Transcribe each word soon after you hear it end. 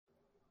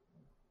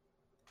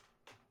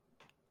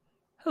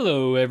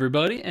Hello,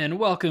 everybody, and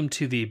welcome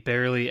to the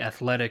Barely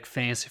Athletic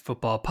Fantasy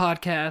Football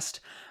Podcast.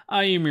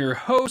 I am your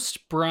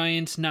host,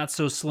 Bryant Not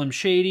So Slim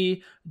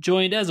Shady,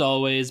 joined as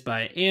always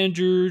by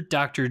Andrew,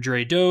 Dr.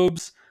 Dre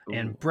Dobes,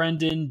 and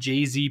Brendan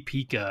Jay-Z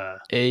Pika.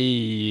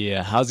 Hey,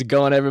 how's it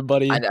going,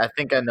 everybody? I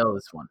think I know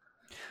this one.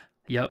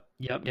 Yep.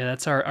 Yeah,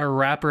 that's our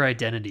rapper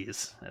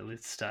identities, at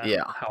least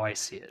how I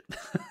see it.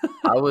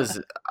 I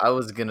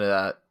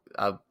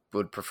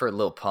would prefer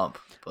Lil Pump,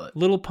 but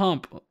Little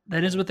Pump,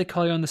 that is what they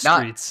call you on the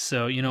streets,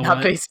 so you know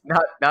not what?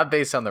 not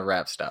based on the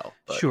rap style.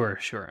 But. Sure,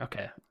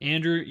 okay.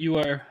 Andrew, you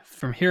are,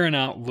 from here on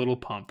out, Little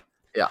Pump.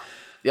 Yeah,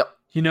 yep.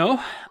 You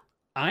know,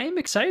 I'm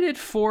excited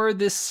for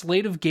this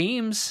slate of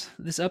games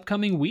this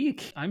upcoming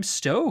week. I'm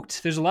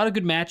stoked. There's a lot of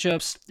good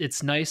matchups.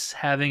 It's nice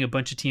having a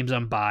bunch of teams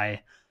on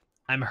bye.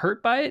 I'm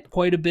hurt by it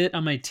quite a bit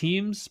on my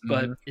teams,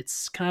 but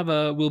it's kind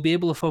of we'll be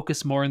able to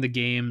focus more on the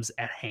games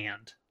at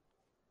hand.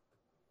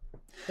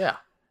 Yeah.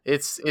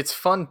 It's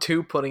fun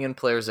too, putting in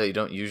players that you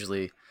don't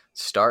usually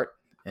start,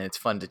 and it's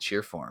fun to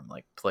cheer for them,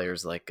 like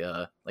players like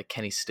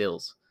Kenny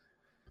Stills.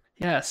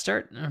 Yeah,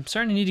 I'm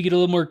starting to need to get a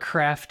little more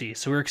crafty.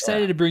 So we're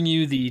excited to bring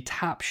you the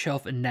top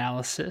shelf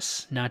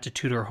analysis, not to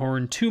toot our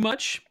horn too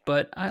much,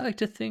 but I like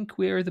to think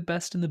we are the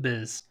best in the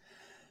biz.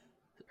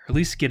 Or at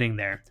least getting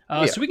there.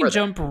 So we can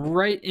jump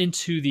right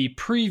into the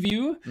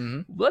preview.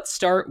 Let's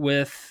start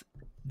with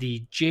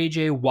the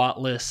J.J.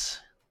 Wattless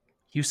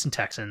Houston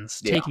Texans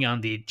taking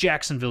on the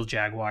Jacksonville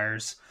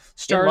Jaguars,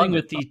 starting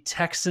with the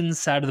Texans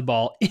side of the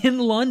ball in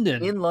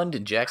London. In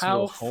London,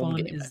 Jacksonville home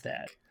game. How fun is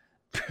that?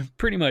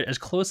 Pretty much as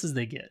close as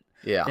they get.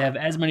 Yeah. They have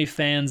as many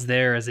fans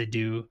there as they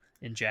do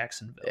in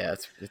Jacksonville. Yeah,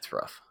 it's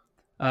rough.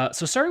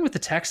 So starting with the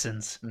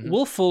Texans,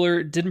 Will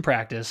Fuller didn't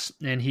practice,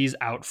 and he's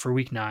out for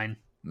week 9.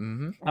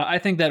 I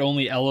think that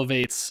only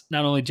elevates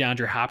not only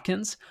DeAndre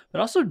Hopkins,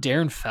 but also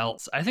Darren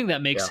Fells. I think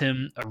that makes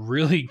him a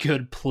really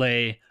good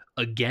play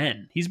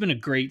again. He's been a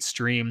great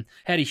stream.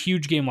 Had a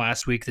huge game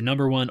last week, the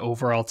number 1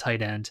 overall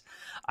tight end.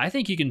 I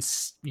think you can,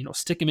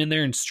 stick him in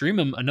there and stream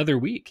him another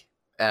week.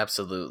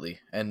 Absolutely.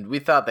 And we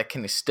thought that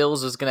Kenny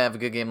Stills was going to have a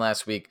good game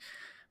last week,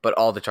 but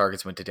all the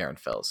targets went to Darren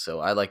Fells. So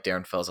I like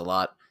Darren Fells a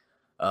lot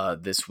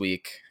this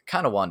week.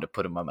 Kind of wanted to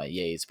put him on my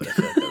yays, but I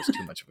feel like that was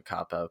too much of a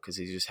cop-out because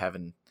he's just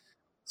having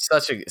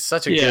such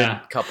a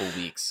good couple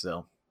weeks.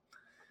 So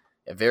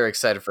very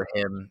excited for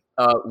him.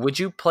 Would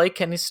you play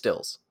Kenny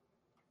Stills?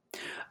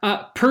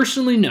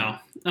 Personally, no.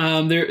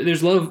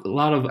 There's a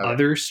lot of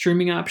other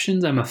streaming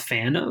options I'm a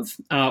fan of.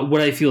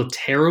 Would I feel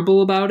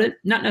terrible about it?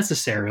 Not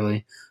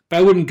necessarily, but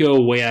I wouldn't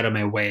go way out of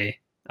my way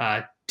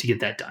to get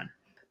that done.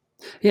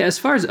 Yeah, as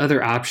far as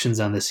other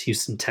options on this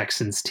Houston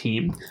Texans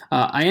team,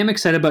 I am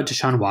excited about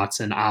Deshaun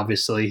Watson.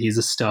 Obviously, he's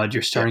a stud.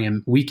 You're starting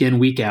him week in,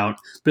 week out.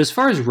 But as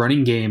far as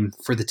running game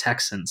for the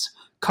Texans,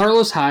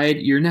 Carlos Hyde,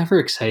 you're never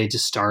excited to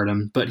start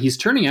him, but he's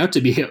turning out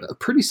to be a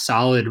pretty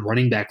solid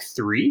running back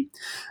 3.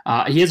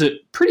 He has a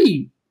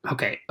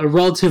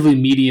relatively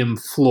medium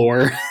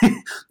floor.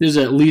 There's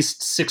at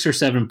least 6 or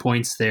 7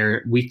 points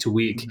there week to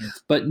week.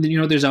 But,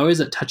 there's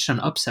always a touchdown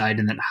upside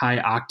in that high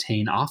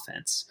octane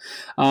offense.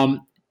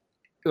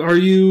 Are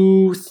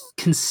you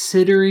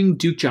considering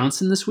Duke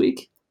Johnson this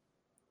week?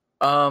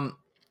 I'm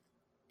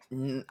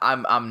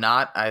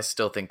not. I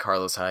still think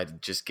Carlos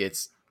Hyde just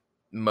gets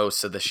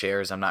most of the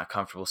shares. I'm not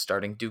comfortable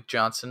starting Duke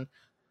Johnson.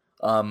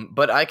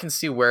 But I can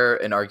see where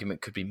an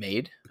argument could be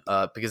made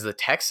because the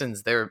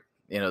Texans, they're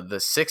the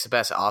 6th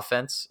best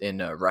offense in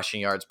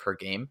rushing yards per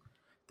game.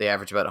 They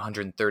average about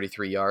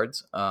 133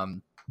 yards.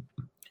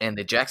 And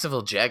the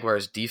Jacksonville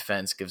Jaguars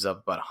defense gives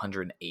up about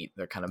 108.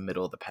 They're kind of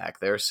middle of the pack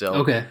there.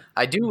 So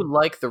I do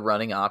like the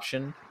running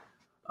option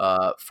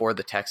for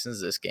the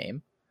Texans this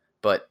game,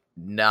 but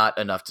not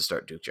enough to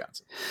start Duke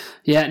Johnson.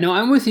 Yeah, no,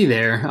 I'm with you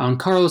there.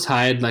 Carlos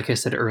Hyde, like I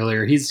said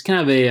earlier, he's kind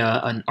of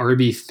an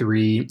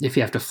RB3. If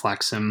you have to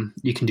flex him,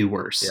 you can do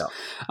worse.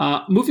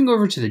 Yeah. Moving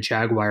over to the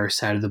Jaguar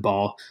side of the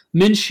ball,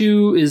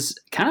 Minshew is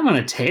kind of on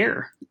a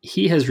tear.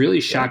 He has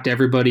really shocked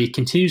everybody,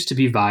 continues to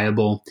be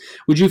viable.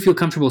 Would you feel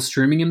comfortable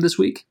streaming him this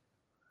week?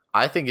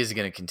 I think he's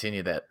going to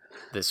continue that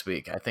this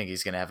week. I think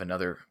he's going to have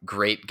another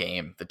great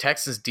game. The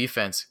Texans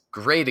defense,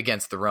 great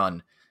against the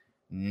run,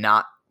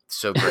 not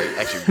so great,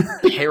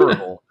 actually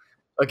terrible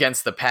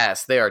against the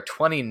pass. They are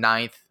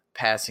 29th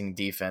passing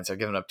defense. They're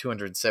giving up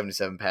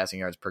 277 passing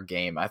yards per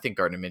game. I think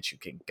Gardner Minshew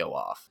can go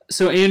off.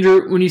 So,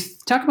 Andrew, when you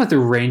talk about the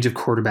range of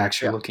quarterbacks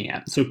you're looking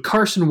at, so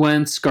Carson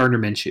Wentz, Gardner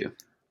Minshew.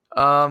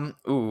 I'm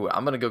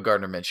going to go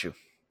Gardner Minshew.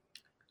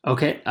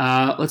 Okay,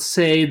 let's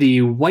say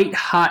the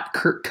white-hot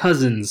Kirk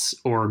Cousins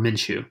or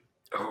Minshew.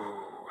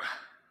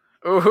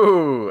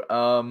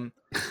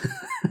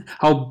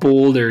 How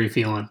bold are you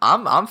feeling?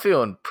 I'm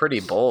feeling pretty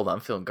bold. I'm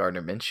feeling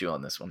Gardner Minshew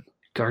on this one.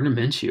 Gardner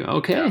Minshew.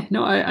 Okay,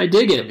 no, I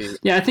dig it.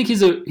 Yeah, I think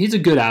he's a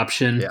good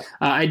option. Yeah.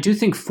 I do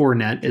think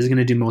Fournette is going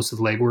to do most of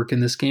the legwork in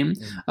this game.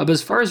 But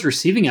as far as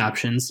receiving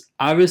options,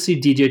 obviously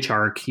DJ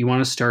Chark, you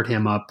want to start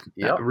him up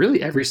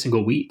really every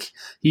single week.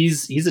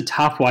 He's a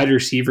top wide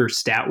receiver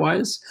stat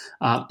wise,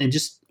 and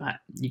just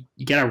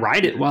you got to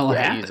ride it while it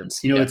happens.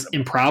 It's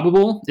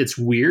improbable, it's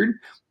weird,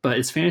 but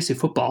it's fantasy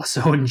football,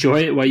 so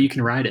enjoy it while you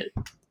can ride it.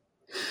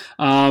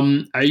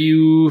 Are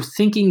you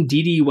thinking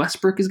D.D.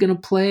 Westbrook is going to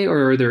play,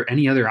 or are there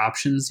any other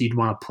options you'd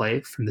want to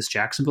play from this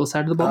Jacksonville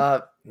side of the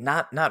ball?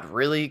 Not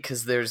really,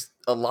 because there's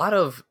a lot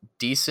of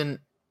decent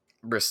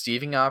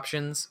receiving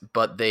options,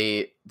 but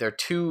they're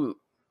too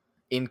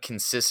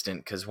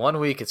inconsistent. Because one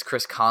week it's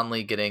Chris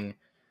Conley getting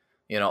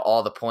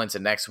all the points,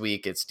 and next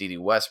week it's D.D.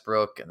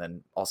 Westbrook, and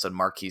then all of a sudden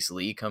Marquise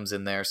Lee comes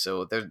in there.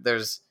 So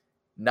there's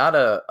not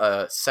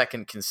a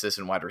second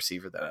consistent wide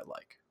receiver that I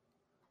like.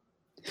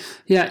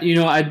 Yeah,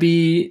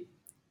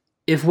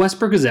 if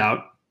Westbrook is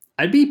out,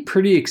 I'd be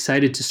pretty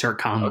excited to start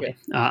Conley. Okay.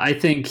 I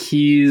think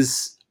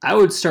I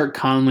would start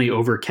Conley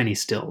over Kenny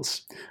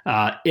Stills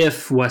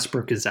if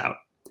Westbrook is out.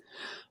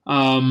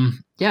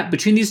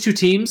 Between these two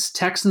teams,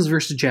 Texans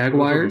versus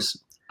Jaguars,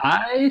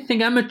 I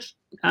think I'm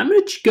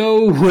gonna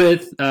go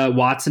with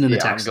Watson and the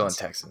Texans. I'm going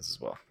Texans as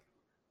well.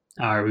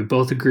 All right, we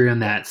both agree on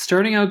that.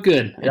 Starting out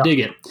good. I dig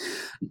it.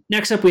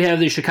 Next up, we have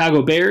the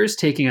Chicago Bears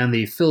taking on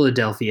the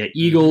Philadelphia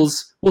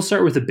Eagles. We'll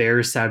start with the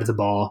Bears side of the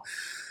ball.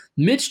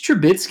 Mitch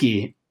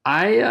Trubisky,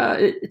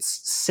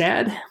 it's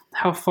sad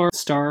how far the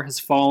star has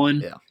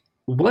fallen. Yeah.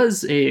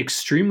 Was a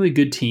extremely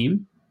good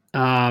team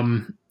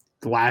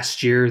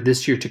last year.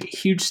 This year took a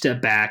huge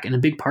step back, and a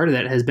big part of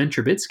that has been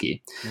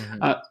Trubisky.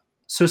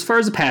 So as far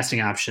as the passing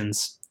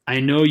options,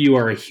 I know you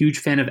are a huge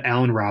fan of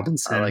Allen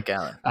Robinson. I like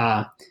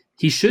Allen.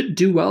 He should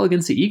do well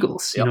against the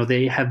Eagles. Yep.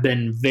 They have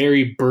been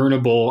very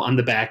burnable on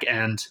the back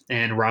end,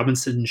 and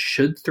Robinson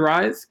should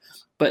thrive.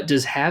 But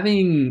does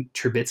having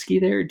Trubisky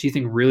there, do you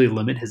think, really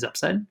limit his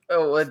upside?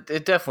 Oh, it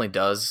definitely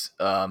does.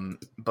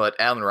 But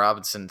Allen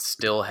Robinson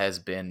still has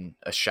been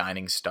a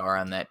shining star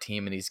on that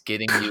team, and he's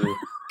getting you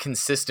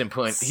consistent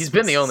points. He's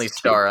been the only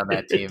star on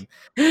that team,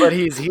 but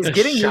he's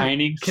getting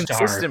you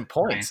consistent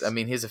points. Nice. I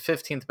mean, he's a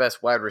 15th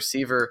best wide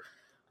receiver.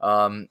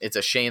 It's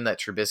a shame that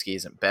Trubisky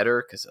isn't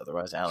better, because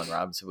otherwise Allen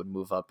Robinson would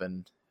move up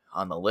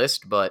on the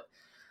list. But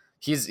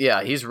he's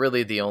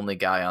really the only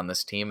guy on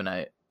this team,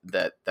 and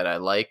that I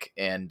like.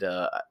 And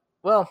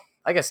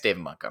I guess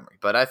David Montgomery,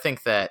 but I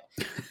think that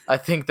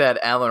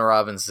Allen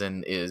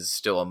Robinson is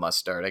still a must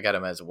start. I got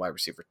him as a wide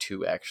receiver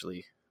 2,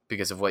 actually,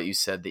 because of what you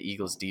said. The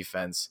Eagles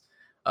defense,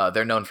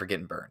 they're known for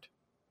getting burned.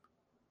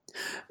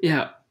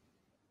 Yeah.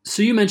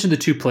 So you mentioned the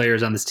two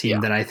players on this team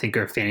that I think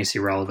are fantasy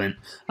relevant.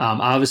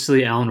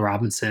 Obviously Allen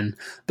Robinson,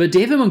 but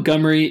David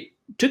Montgomery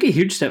took a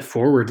huge step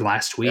forward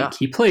last week. Yeah.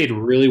 He played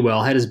really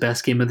well, had his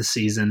best game of the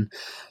season.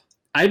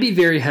 I'd be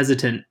very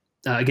hesitant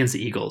against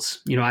the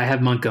Eagles. I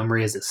have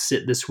Montgomery as a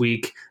sit this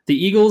week. The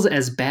Eagles,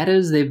 as bad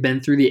as they've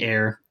been through the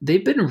air,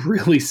 they've been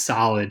really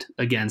solid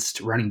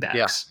against running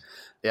backs.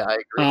 Yeah, I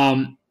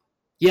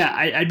agree.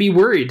 I'd be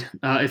worried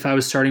if I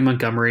was starting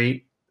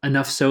Montgomery,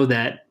 enough so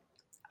that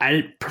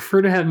I'd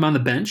prefer to have him on the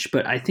bench,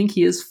 but I think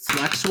he is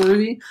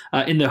flex-worthy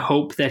in the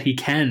hope that he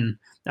can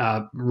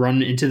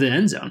run into the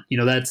end zone.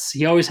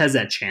 He always has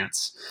that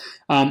chance.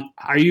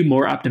 Are you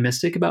more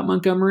optimistic about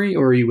Montgomery,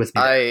 or are you with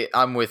me?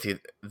 I'm with you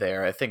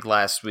there. I think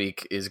last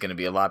week is going to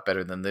be a lot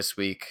better than this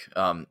week.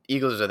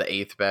 Eagles are the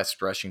 8th best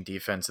rushing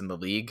defense in the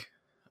league.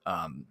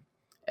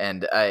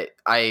 And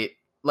I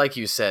like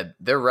you said,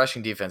 their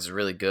rushing defense is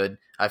really good.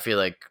 I feel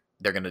like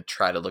they're going to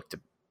try to look to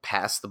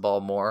pass the ball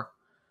more,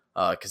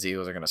 because the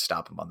Eagles are going to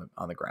stop them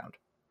on the ground.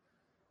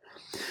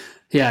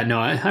 Yeah, no,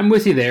 I'm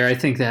with you there. I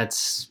think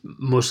that's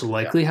most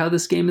likely how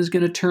this game is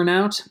going to turn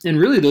out. And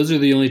really, those are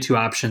the only two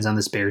options on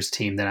this Bears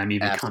team that I'm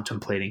even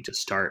contemplating to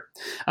start.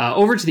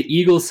 Over to the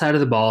Eagles side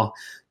of the ball,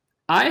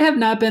 I have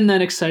not been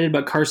that excited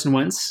about Carson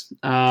Wentz.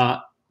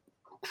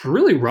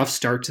 Really rough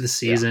start to the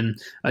season.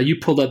 You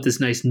pulled up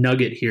this nice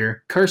nugget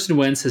here. Carson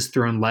Wentz has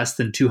thrown less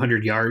than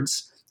 200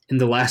 yards in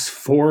the last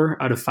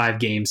 4 out of 5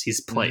 games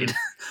he's played.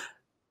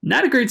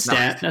 Not a great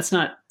stat. That's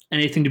not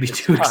anything to be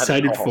too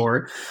excited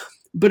for.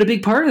 But a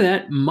big part of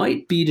that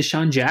might be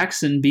Deshaun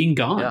Jackson being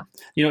gone.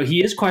 Yeah.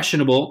 He is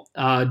questionable.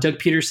 Doug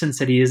Peterson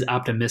said he is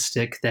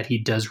optimistic that he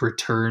does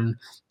return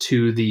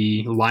to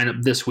the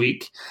lineup this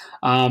week.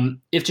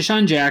 If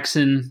Deshaun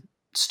Jackson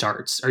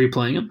starts, are you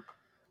playing him?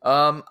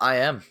 I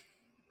am.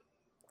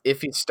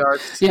 If he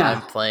starts,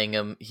 I'm playing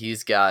him.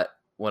 He's got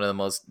one of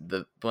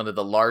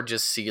the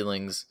largest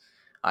ceilings,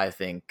 I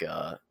think,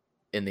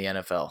 in the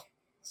NFL.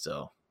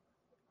 So.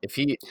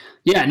 He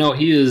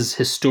is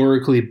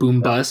historically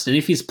boom bust. And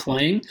if he's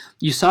playing,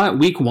 you saw it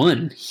week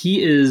 1,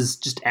 he is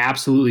just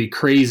absolutely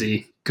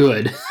crazy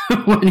good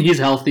when he's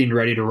healthy and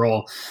ready to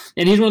roll.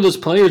 And he's one of those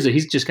players that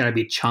he's just got to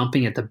be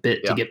chomping at the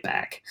bit to get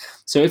back.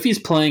 So if he's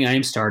playing, I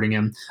am starting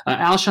him.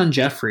 Alshon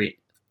Jeffrey,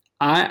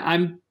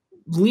 I'm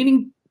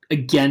leaning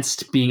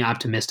against being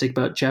optimistic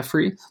about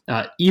Jeffrey,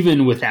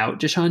 even without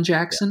Deshaun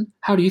Jackson.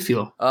 How do you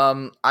feel?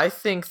 I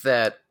think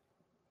that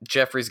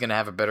Jeffrey's going to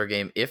have a better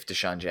game if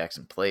Deshaun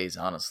Jackson plays,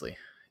 honestly.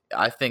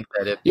 I think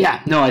that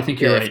I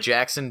think you're right. If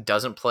Jackson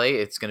doesn't play,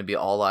 it's going to be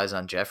all eyes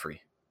on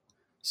Jeffrey.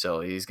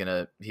 So he's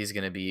gonna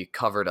be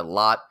covered a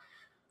lot,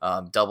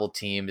 double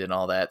teamed and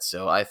all that.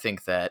 So I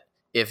think that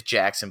if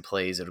Jackson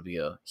plays, it'll be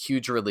a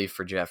huge relief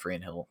for Jeffrey,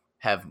 and he'll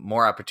have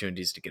more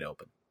opportunities to get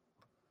open.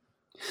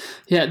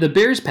 Yeah, the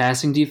Bears'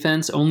 passing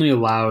defense only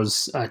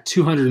allows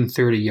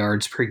 230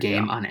 yards per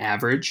game on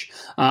average.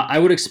 I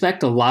would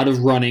expect a lot of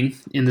running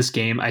in this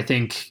game. I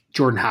think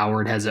Jordan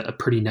Howard has a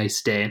pretty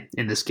nice day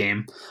in this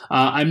game.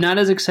 I'm not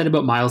as excited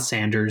about Miles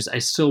Sanders. I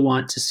still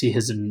want to see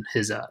his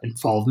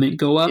involvement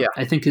go up. Yeah.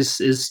 I think this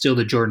is still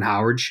the Jordan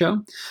Howard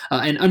show.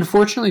 And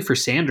unfortunately for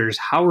Sanders,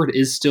 Howard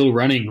is still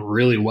running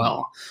really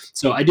well.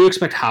 So I do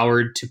expect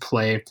Howard to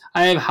play.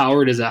 I have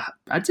Howard as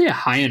I'd say a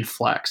high-end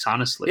flex,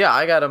 honestly. Yeah,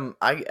 I got him.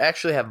 I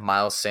actually have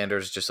Miles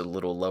Sanders just a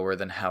little lower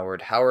than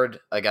Howard. Howard,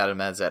 I got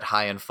him as that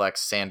high-end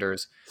flex.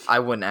 Sanders, I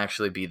wouldn't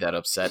actually be that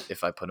upset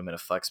if I put him in a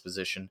flex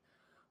position.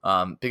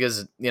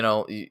 Because,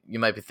 you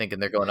might be thinking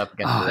they're going up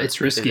against it's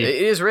risky.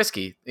 It is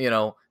risky,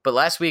 but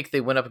last week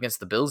they went up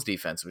against the Bills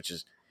defense, which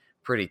is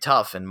pretty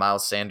tough. And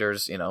Miles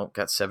Sanders,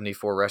 got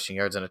 74 rushing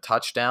yards and a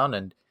touchdown,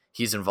 and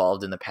he's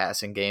involved in the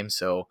passing game.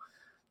 So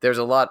there's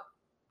a lot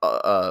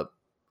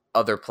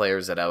other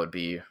players that I would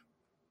be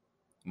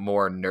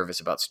more nervous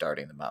about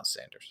starting than Miles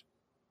Sanders.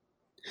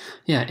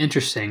 Yeah,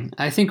 interesting.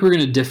 I think we're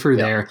going to differ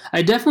there.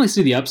 I definitely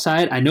see the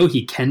upside. I know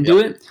he can do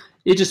it.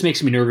 It just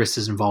makes me nervous,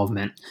 his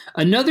involvement.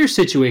 Another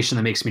situation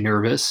that makes me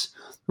nervous,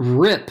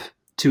 rip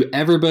to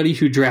everybody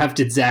who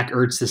drafted Zach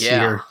Ertz this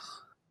year.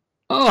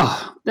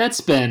 Oh,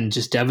 that's been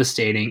just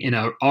devastating in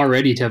an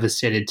already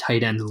devastated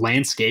tight end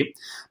landscape.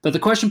 But the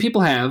question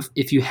people have,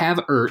 if you have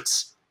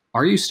Ertz,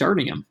 are you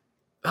starting him?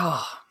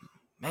 Oh,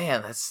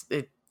 man, that's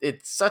it.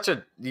 It's such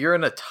you're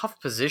in a tough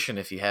position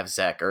if you have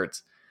Zach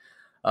Ertz.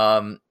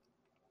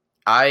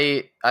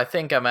 I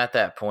think I'm at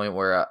that point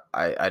where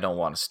I don't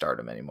want to start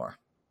him anymore.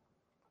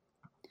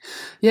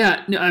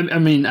 Yeah, no, I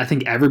mean, I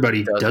think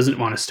everybody doesn't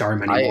want to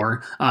start him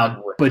anymore.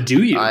 But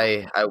do you?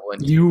 I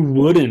wouldn't. You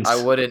wouldn't.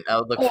 I wouldn't. I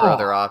would look for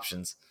other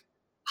options.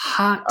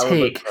 Hot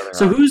take.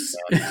 So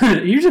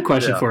here's a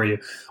question for you.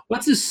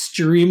 What's a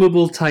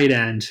streamable tight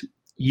end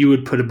you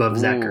would put above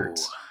Zach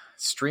Ertz?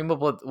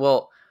 Streamable.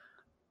 Well,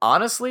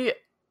 honestly,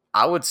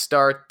 I would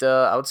start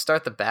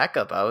the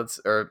backup.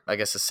 I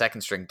guess the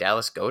second string,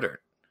 Dallas Goedert.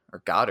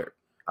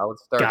 I would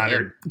start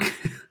Goddard.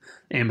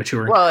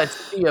 Amateur. Well,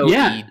 it's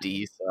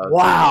COED. So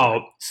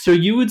wow. So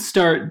you would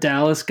start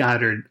Dallas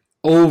Goedert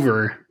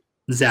over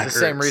Zach Ertz. It's the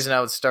same reason I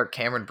would start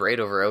Cameron Braid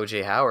over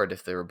OJ Howard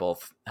if they were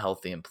both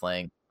healthy and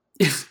playing.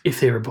 If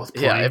they were both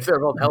playing. Yeah, if they're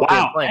both healthy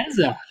and playing. That's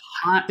a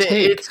hot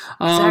take.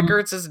 Zach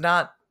Ertz is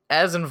not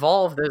as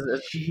involved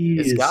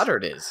as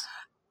Goddard is.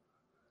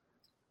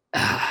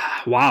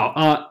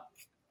 Wow.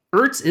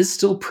 Ertz is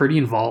still pretty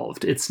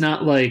involved. It's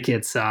not like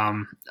it's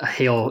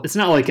it's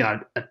not like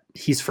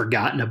he's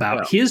forgotten about.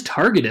 No. He is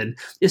targeted.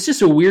 It's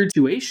just a weird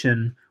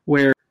situation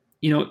where,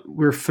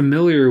 we're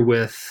familiar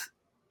with,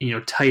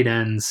 tight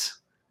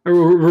ends,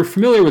 or we're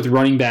familiar with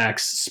running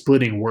backs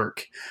splitting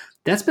work.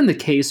 That's been the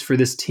case for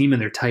this team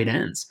and their tight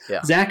ends.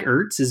 Yeah. Zach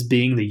Ertz is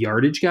being the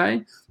yardage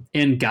guy,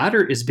 and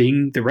Goddard is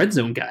being the red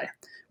zone guy,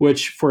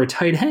 which for a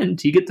tight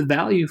end, you get the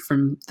value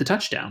from the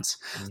touchdowns.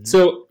 Mm-hmm.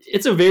 So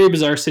it's a very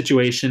bizarre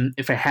situation.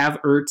 If I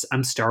have Ertz,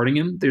 I'm starting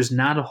him. There's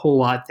not a whole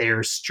lot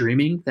there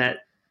streaming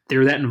that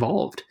they're that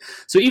involved.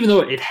 So even though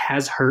it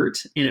has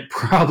hurt, and it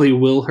probably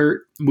will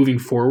hurt moving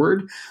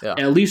forward,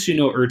 at least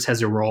Ertz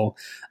has a role.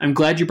 I'm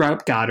glad you brought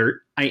up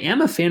Goddard. I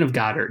am a fan of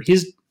Goddard.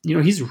 He's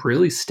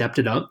really stepped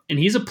it up, and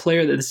he's a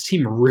player that this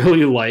team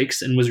really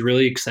likes and was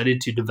really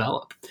excited to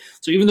develop.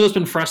 So even though it's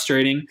been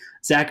frustrating,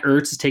 Zach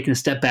Ertz is taking a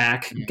step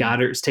back,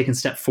 Goddard is taking a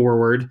step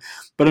forward,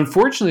 but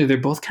unfortunately they're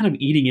both kind of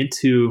eating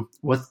into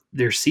what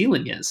their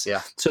ceiling is.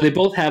 Yeah. So they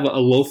both have a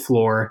low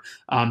floor.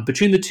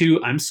 Between the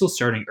two, I'm still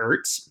starting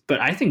Ertz,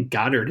 but I think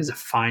Goddard is a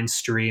fine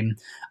stream.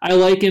 I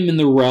like him in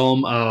the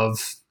realm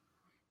of,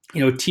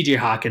 TJ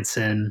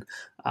Hawkinson.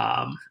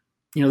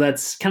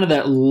 That's kind of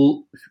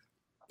that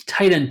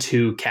tight end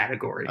 2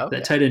 category,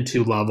 that tight end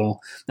 2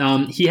 level.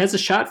 He has a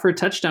shot for a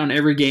touchdown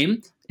every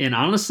game, and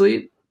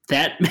honestly,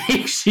 that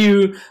makes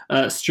you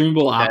a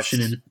streamable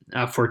option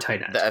for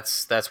tight end.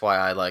 That's why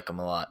I like him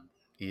a lot.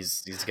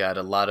 He's got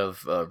a lot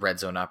of red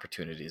zone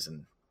opportunities,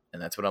 and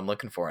that's what I'm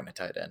looking for in a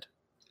tight end.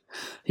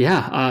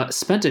 Yeah,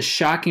 spent a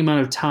shocking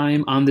amount of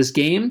time on this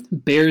game.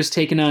 Bears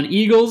taking on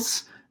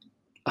Eagles.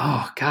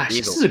 Oh gosh,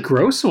 Eagles. This is a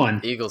gross one.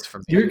 Eagles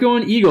from You're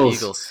going Eagles.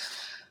 Eagles.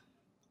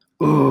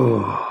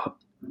 Oh.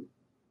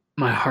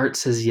 My heart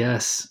says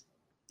yes.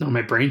 No,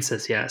 my brain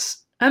says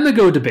yes. I'm going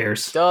to go to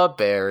Bears. The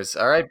Bears.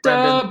 All right,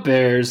 Brendan. The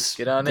Bears.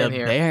 Get on in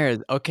here. The Bears.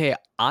 Okay,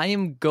 I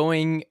am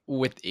going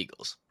with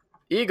Eagles.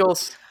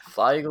 Eagles.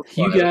 Fly Eagles.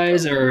 Fly. You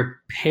guys are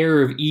a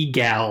pair of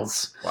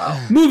e-gals.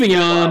 Wow. Moving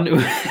on,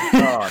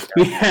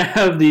 we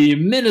have the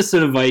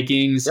Minnesota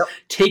Vikings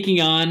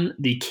taking on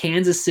the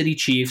Kansas City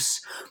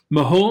Chiefs.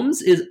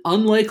 Mahomes is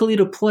unlikely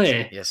to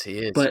play. Yes, he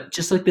is. But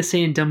just like they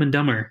say in Dumb and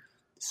Dumber,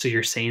 So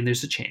you're saying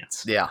there's a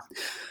chance. Yeah.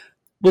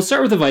 We'll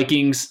start with the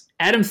Vikings.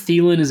 Adam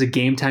Thielen is a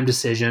game-time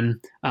decision.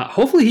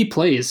 Hopefully he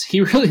plays.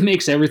 He really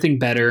makes everything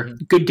better.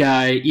 Mm-hmm. Good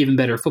guy, even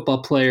better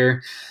football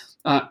player.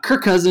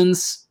 Kirk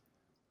Cousins,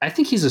 I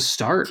think he's a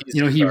start.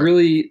 He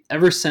really,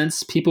 ever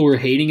since people were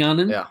hating on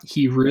him,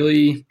 he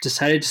really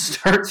decided to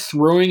start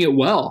throwing it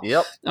well.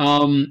 Yep.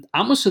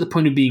 Almost to the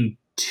point of being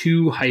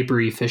too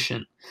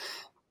hyper-efficient.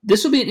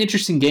 This will be an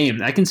interesting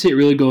game. I can see it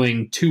really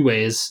going two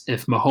ways.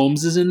 If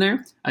Mahomes is in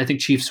there, I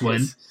think Chiefs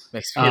win.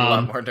 Makes me a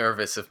lot more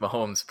nervous if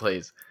Mahomes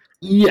plays.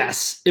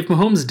 Yes. If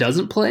Mahomes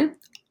doesn't play,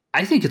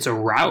 I think it's a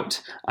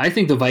rout. I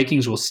think the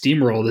Vikings will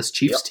steamroll this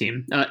Chiefs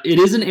team. It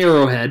is an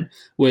Arrowhead,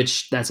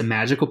 which that's a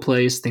magical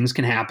place. Things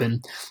can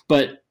happen.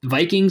 But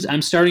Vikings,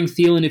 I'm starting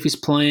Thielen if he's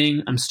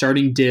playing. I'm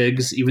starting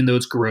Diggs, even though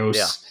it's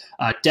gross.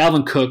 Yeah.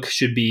 Dalvin Cook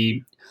should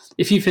be,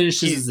 if he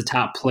finishes as the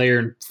top player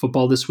in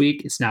football this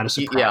week, it's not a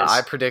surprise. Yeah,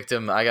 I predict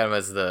him. I got him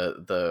as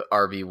the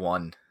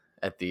RB1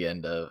 at the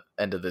end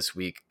of this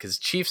week because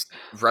Chiefs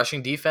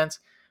rushing defense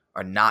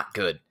are not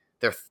good.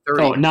 They're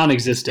 30. Oh,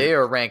 non-existent. They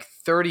are ranked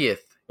 30th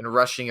in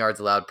rushing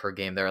yards allowed per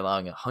game. They're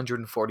allowing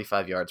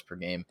 145 yards per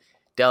game.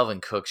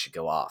 Dalvin Cook should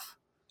go off.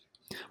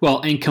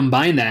 Well, and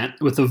combine that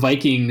with the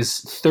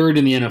Vikings third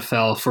in the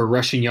NFL for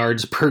rushing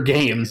yards per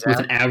game with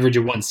an average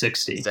of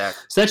 160.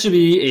 Exactly. So that should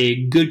be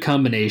a good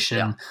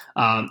combination.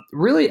 Yeah.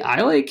 Really,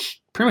 I like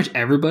pretty much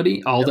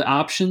everybody, all the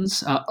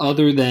options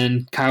other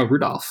than Kyle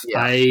Rudolph. Yeah.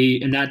 I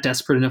am not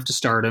desperate enough to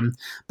start him,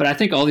 but I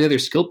think all the other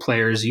skilled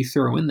players you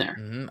throw in there.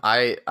 Mm-hmm.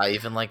 I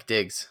even like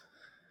Diggs.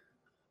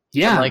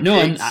 Yeah,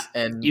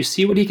 and you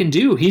see what he can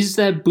do. He's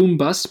that boom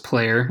bust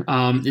player.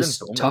 It's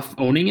tough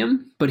owning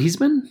him, but he's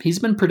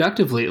been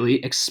productive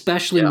lately,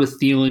 especially with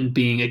Thielen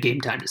being a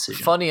game time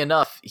decision. Funny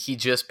enough, he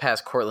just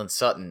passed Cortland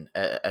Sutton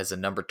as a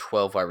number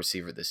 12 wide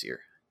receiver this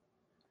year.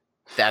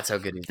 That's how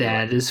good he's doing.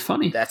 That is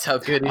funny. That's how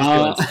good he's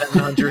doing.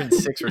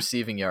 706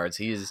 receiving yards.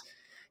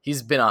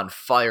 He's been on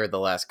fire the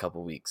last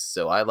couple weeks.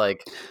 So I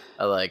like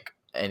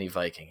any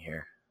Viking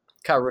here.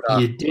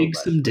 You dig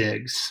some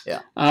digs. Yeah.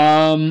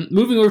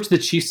 Moving over to the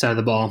Chiefs side of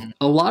the ball,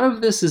 a lot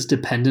of this is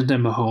dependent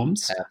on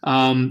Mahomes.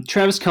 Yeah.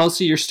 Travis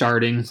Kelce, you're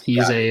starting.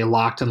 He's a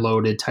locked and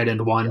loaded tight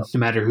end one, no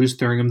matter who's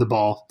throwing him the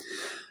ball.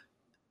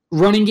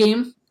 Running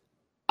game,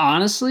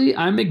 honestly,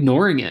 I'm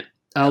ignoring it.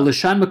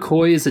 LaShawn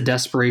McCoy is a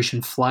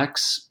desperation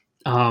flex,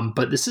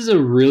 but this is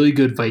a really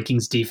good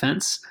Vikings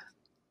defense.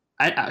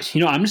 I'm just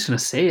going to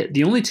say it.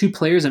 The only two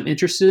players I'm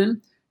interested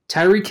in,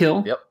 Tyreek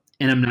Hill. Yep.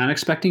 And I'm not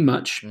expecting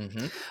much.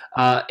 Mm-hmm.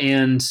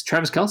 And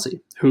Travis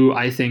Kelce, who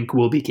I think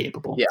will be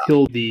capable. Yeah.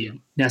 He'll be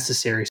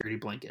necessary security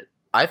blanket.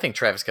 I think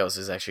Travis Kelce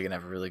is actually going to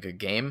have a really good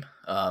game.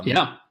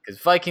 Because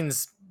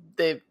Vikings,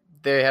 they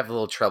have a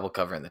little trouble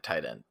covering the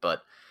tight end.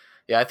 But,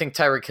 yeah, I think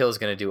Tyreek Hill is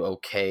going to do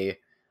okay.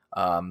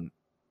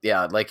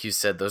 Like you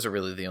said, those are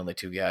really the only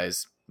two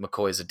guys.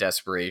 McCoy is a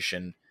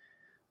desperation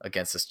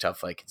against this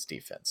tough Vikings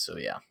defense. So,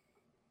 yeah.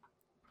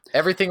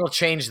 Everything will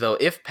change, though.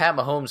 If Pat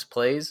Mahomes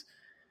plays –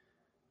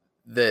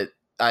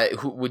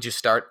 who would you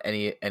start?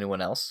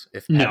 Anyone else?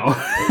 No,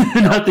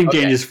 nothing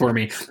changes for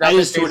me. I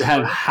just would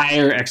have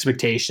higher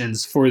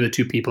expectations for the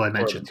two people I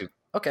mentioned.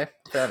 Okay,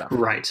 fair enough.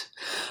 Right.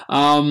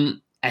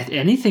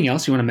 Anything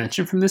else you want to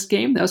mention from this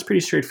game? That was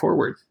pretty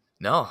straightforward.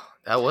 No,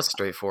 that was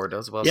straightforward. That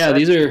was well said.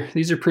 Yeah,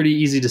 these are pretty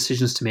easy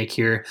decisions to make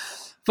here.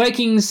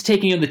 Vikings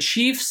taking on the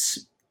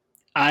Chiefs.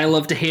 I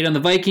love to hate on the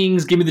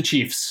Vikings. Give me the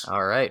Chiefs.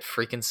 All right,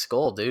 freaking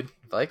skull, dude.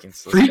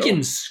 Vikings.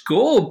 Freaking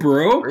skull,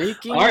 bro. All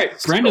right,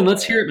 Brendan,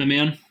 let's hear it, my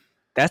man.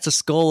 That's a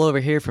skull over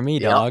here for me,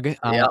 dog.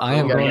 I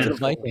am going to the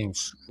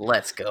Vikings.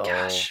 Let's go.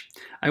 Gosh,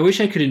 I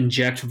wish I could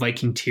inject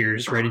Viking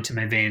tears right into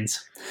my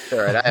veins. All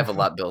right, I have a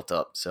lot built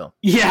up, so.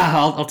 Yeah,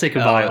 I'll take a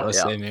vial.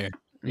 Same here.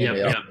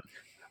 Yep.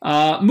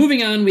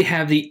 Moving on, we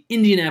have the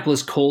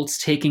Indianapolis Colts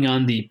taking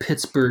on the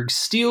Pittsburgh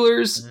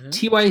Steelers. Mm-hmm.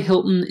 T.Y.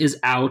 Hilton is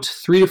out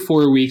 3 to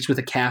 4 weeks with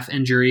a calf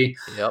injury.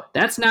 Yep.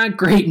 That's not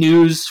great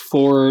news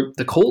for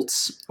the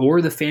Colts or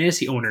the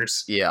fantasy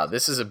owners. Yeah,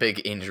 this is a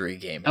big injury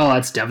game. Oh,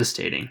 that's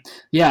devastating.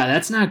 Yeah,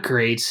 that's not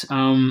great.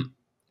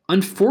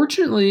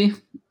 Unfortunately,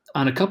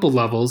 on a couple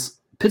levels,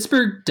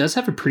 Pittsburgh does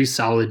have a pretty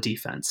solid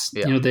defense.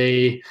 Yeah.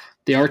 They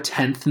are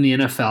 10th in the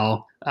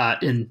NFL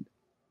in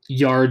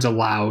yards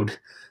allowed.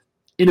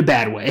 In a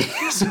bad way.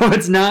 So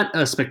it's not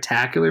a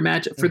spectacular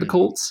matchup for the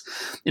Colts.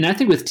 And I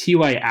think with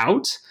T.Y.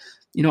 out,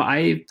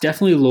 I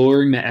definitely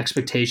lowering my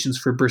expectations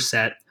for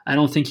Brissett. I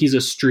don't think he's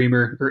a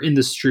streamer or in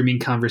the streaming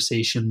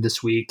conversation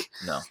this week.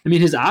 No. I mean,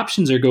 his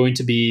options are going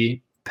to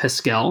be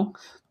Pascal.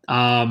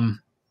 And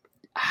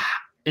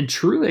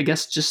truly, I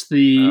guess just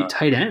the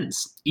tight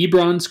ends.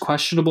 Ebron's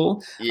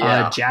questionable.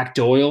 Yeah. Jack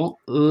Doyle,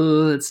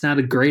 it's not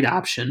a great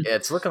option. Yeah,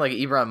 it's looking like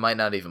Ebron might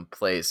not even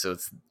play. So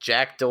it's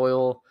Jack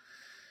Doyle,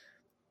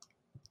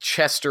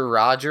 Chester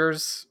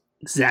Rogers,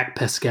 Zach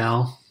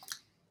Pascal,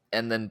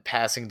 and then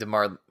passing to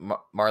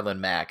Marlon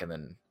Mack, and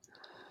then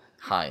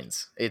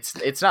Hines.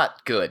 It's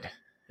not good,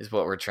 is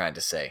what we're trying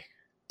to say.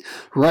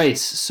 Right.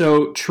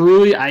 So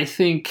truly, I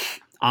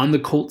think on the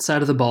Colts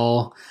side of the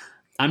ball,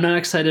 I'm not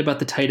excited about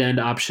the tight end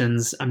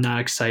options. I'm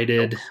not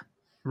excited.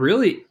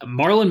 really,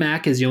 Marlon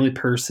Mack is the only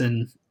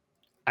person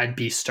I'd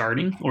be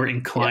starting or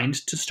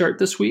inclined to start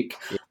this week.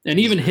 Yeah. And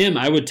even him,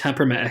 I would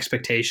temper my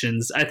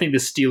expectations. I think the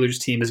Steelers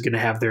team is going to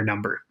have their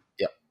number.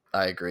 Yep,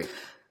 I agree.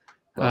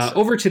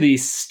 Over to the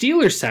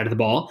Steelers side of the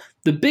ball,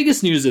 the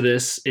biggest news of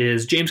this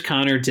is James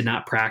Conner did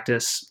not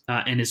practice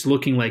and is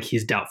looking like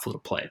he's doubtful to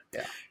play.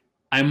 Yeah.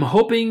 I'm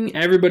hoping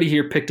everybody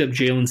here picked up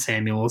Jalen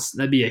Samuels.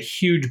 That'd be a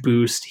huge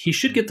boost. He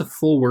should get the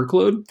full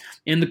workload,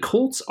 and the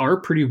Colts are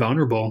pretty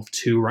vulnerable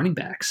to running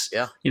backs.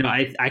 Yeah.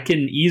 I can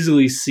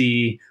easily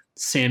see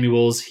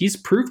Samuels. He's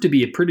proved to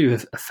be a pretty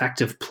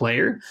effective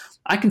player.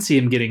 I can see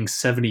him getting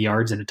 70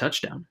 yards and a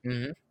touchdown.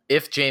 Mm-hmm.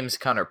 If James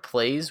Conner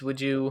plays,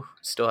 would you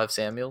still have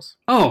Samuels?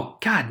 Oh,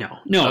 God, no.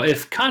 No, okay.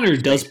 If Conner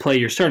does play,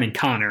 you're starting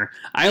Conner.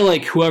 I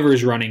like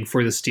whoever's running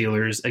for the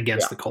Steelers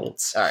against the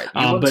Colts. All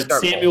right. But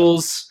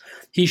Samuels,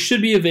 he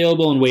should be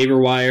available in waiver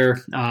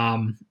wire.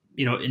 And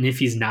if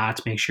he's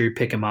not, make sure you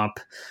pick him up.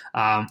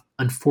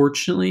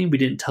 Unfortunately, we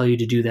didn't tell you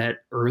to do that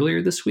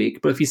earlier this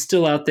week, but if he's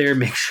still out there,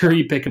 make sure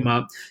you pick him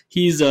up.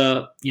 He's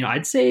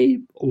I'd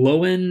say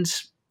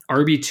low-end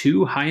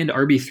RB2, high-end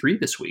RB3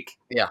 this week.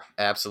 Yeah,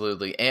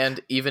 absolutely. And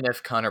even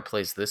if Conner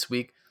plays this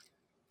week,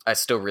 I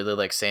still really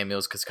like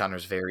Samuels because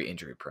Conner's very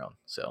injury prone.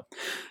 So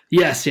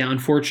yes,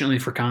 unfortunately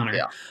for Conner.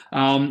 Yeah.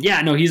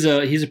 He's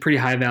a pretty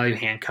high value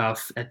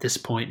handcuff at this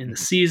point in the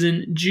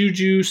season.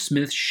 Juju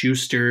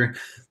Smith-Schuster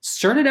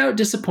started out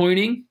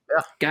disappointing.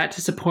 Yeah. Got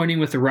disappointing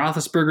with the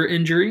Roethlisberger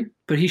injury,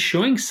 but he's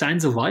showing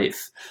signs of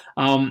life.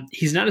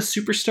 He's not a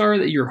superstar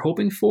that you're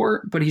hoping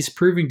for, but he's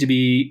proving to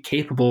be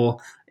capable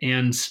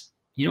and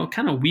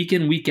kind of week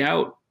in, week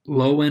out,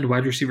 low-end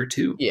wide receiver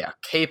too. Yeah,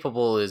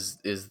 capable is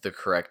the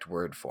correct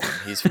word for him.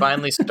 He's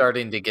finally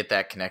starting to get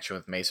that connection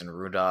with Mason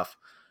Rudolph.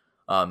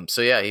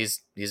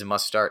 He's a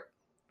must-start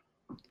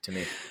to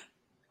me.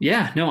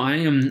 Yeah, no, I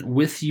am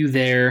with you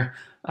there.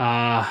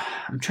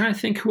 I'm trying to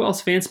think who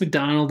else. Vance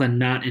McDonald I'm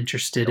not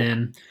interested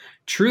in.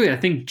 Truly, I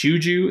think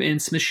Juju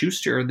and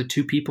Smith-Schuster are the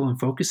two people I'm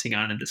focusing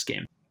on in this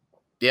game.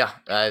 Yeah,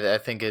 I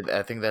think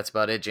that's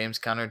about it. James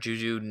Conner,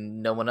 Juju,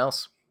 no one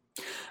else.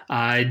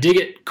 I dig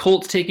it.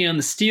 Colts taking on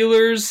the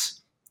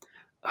Steelers.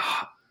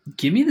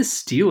 Give me the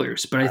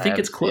Steelers, but I think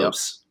it's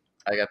close.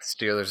 Yep. I got the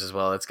Steelers as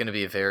well. It's going to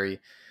be a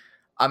very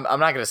I'm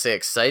not going to say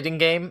exciting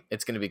game.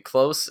 It's going to be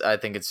close. I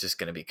think it's just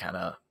going to be kind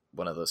of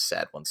one of those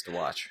sad ones to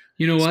watch.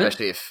 You know what?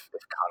 Especially if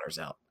Connor's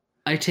out.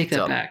 I take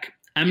that back.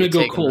 I'm going to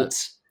go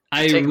Colts.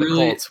 I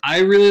Colts.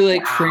 really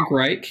like Frank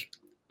Reich.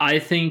 I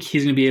think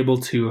he's going to be able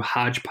to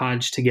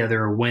hodgepodge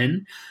together a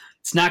win.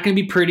 It's not going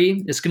to be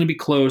pretty. It's going to be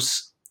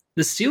close.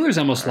 The Steelers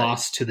almost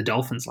lost to the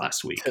Dolphins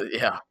last week.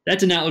 Yeah. That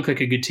did not look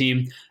like a good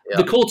team. Yeah.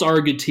 The Colts are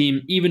a good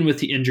team, even with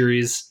the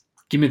injuries.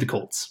 Give me the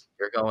Colts.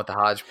 You're going with the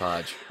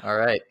hodgepodge. All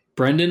right.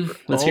 Brendan,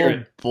 let's hear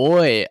it.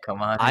 Boy.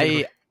 Come on.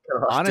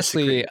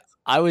 Honestly,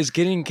 I was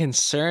getting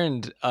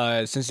concerned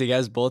since you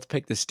guys both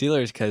picked the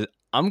Steelers because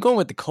I'm going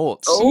with the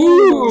Colts.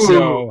 Oh,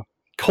 so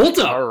Colts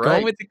up. All right.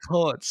 Going with the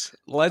Colts.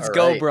 Let's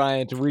go,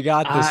 Bryant. We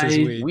got this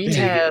week. We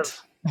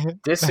have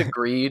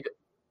disagreed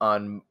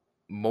on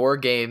more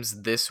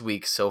games this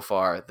week so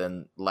far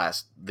than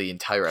the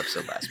entire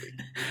episode last week.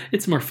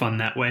 It's more fun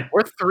that way.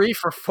 We're 3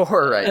 for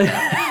 4 right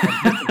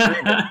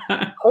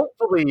now.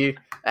 Hopefully,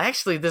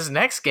 actually, this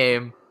next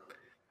game,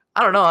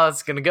 I don't know how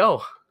it's going to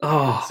go.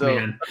 Oh,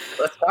 man.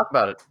 Let's talk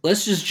about it.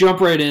 Let's just jump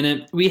right in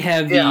it. We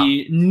have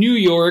the New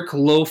York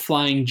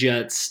low-flying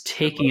Jets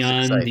taking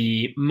on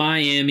the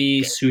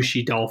Miami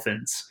Sushi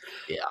Dolphins.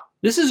 Yeah.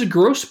 This is a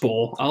gross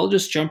bowl. I'll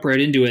just jump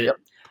right into it. Yep.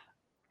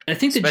 I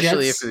think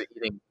especially Jets... if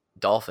you're eating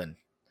dolphin,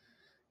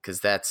 because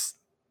that's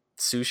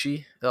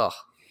sushi. Oh,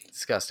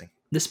 disgusting.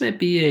 This might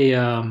be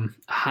a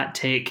hot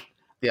take.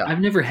 Yeah. I've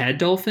never had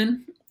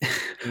dolphin.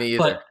 Me either.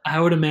 But I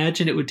would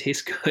imagine it would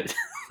taste good.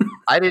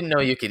 I didn't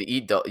know you could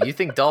eat dolphin. You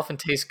think dolphin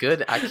tastes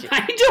good? I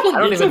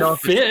don't even know if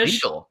fish.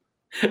 it's legal.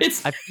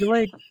 I feel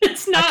like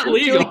it's not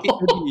legal. I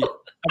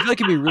feel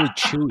like it'd be really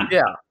chewy.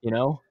 Yeah. You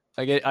know?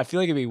 Like I feel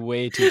like it'd be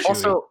way too chewy.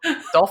 Also,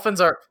 dolphins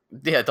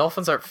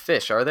aren't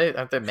fish, are they?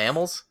 Aren't they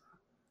mammals?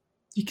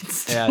 You can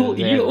still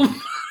eat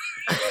them.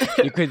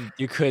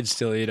 You could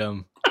still eat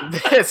them.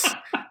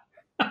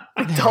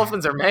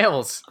 Dolphins are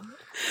mammals.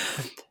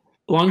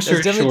 Long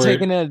story short,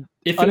 taking an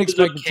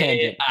unexpected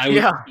tangent. I would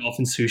eat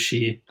dolphin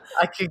sushi.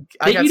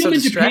 They eat them in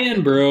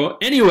Japan, bro.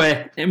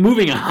 Anyway,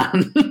 moving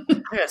on.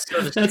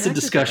 So that's a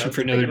discussion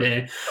for another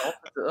day.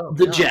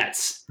 The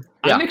Jets.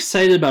 Yeah. I'm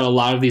excited about a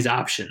lot of these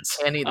options.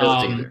 Can't eat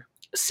those either.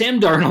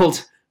 Sam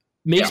Darnold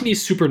makes me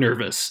super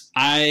nervous.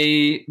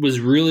 I was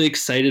really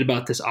excited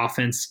about this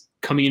offense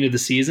coming into the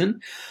season.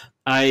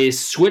 I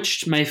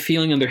switched my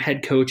feeling on their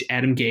head coach,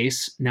 Adam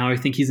Gase. Now I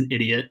think he's an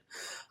idiot.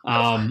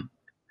 Everyone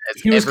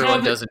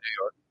does in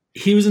New York.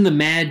 He was in the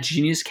mad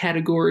genius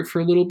category for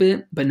a little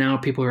bit, but now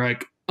people are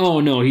like, oh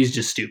no, he's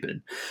just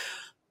stupid.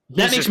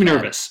 That makes me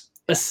nervous.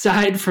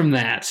 Aside from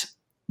that,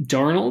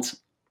 Darnold,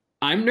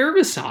 I'm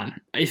nervous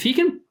on. If he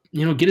can,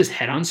 get his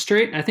head on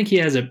straight, I think he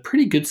has a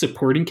pretty good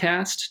supporting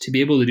cast to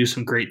be able to do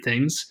some great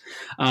things.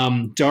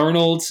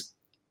 Darnold,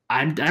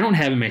 I don't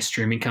have in my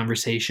streaming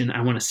conversation.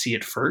 I want to see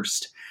it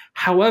first.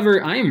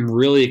 However, I am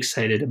really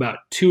excited about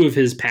two of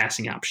his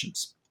passing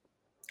options.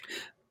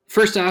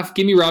 First off,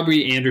 give me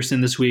Robbie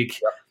Anderson this week.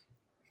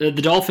 The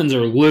Dolphins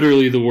are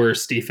literally the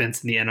worst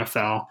defense in the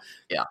NFL.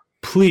 Yeah.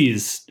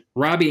 Please,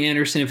 Robbie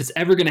Anderson, if it's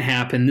ever going to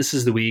happen, this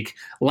is the week.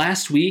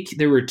 Last week,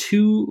 there were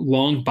two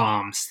long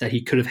bombs that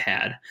he could have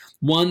had.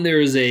 One, there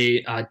was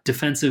a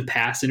defensive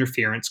pass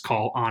interference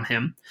call on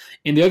him,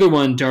 and the other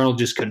one, Darnold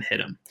just couldn't hit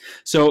him.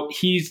 So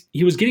he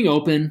was getting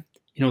open.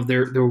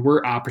 There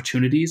were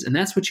opportunities, and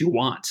that's what you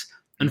want.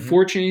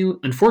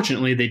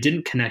 Unfortunately, they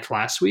didn't connect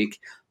last week.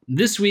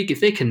 This week,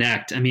 if they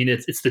connect, I mean,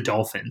 it's the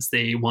Dolphins.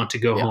 They want to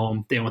go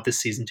home. They want this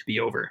season to be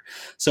over.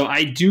 So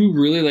I do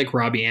really like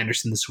Robbie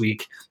Anderson this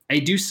week. I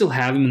do still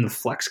have him in the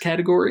flex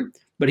category,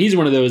 but he's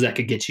one of those that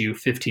could get you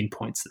 15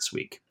 points this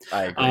week.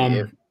 I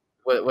agree.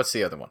 What's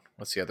the other one?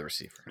 What's the other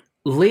receiver?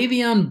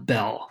 Le'Veon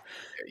Bell.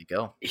 There you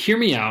go. Hear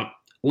me out.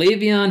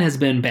 Le'Veon has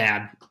been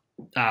bad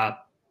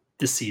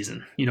this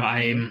season.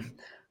 I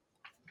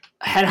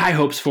had high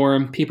hopes for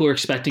him. People are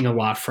expecting a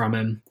lot from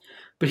him.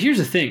 But here's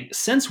the thing.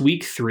 Since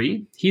week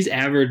 3, he's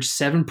averaged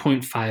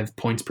 7.5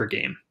 points per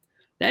game.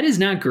 That is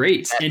not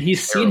great. And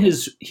he's seen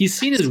his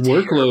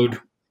workload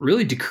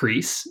really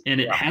decrease, and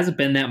it hasn't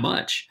been that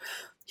much.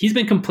 He's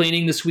been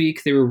complaining this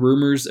week. There were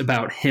rumors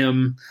about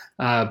him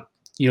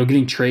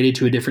getting traded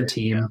to a different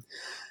team. Yeah.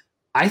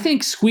 I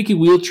think squeaky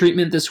wheel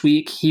treatment this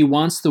week. He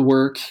wants the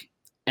work,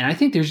 and I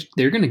think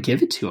they're going to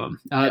give it to him.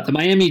 The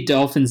Miami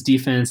Dolphins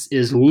defense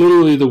is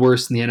literally the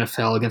worst in the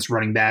NFL against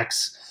running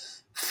backs.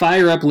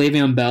 Fire up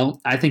Le'Veon Bell.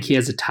 I think he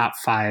has a top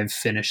 5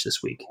 finish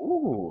this week.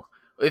 Ooh.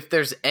 If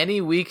there's any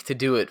week to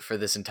do it for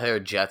this entire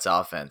Jets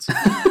offense,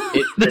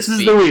 this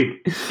is the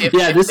week.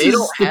 This is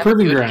the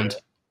proving ground.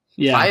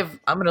 Yeah,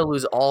 I'm going to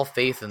lose all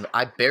faith, and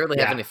I barely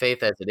have any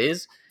faith as it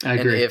is. I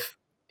agree. And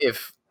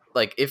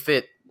if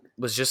it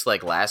was just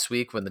like last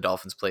week when the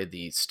Dolphins played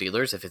the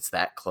Steelers, if it's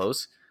that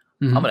close,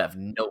 I'm going to have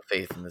no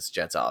faith in this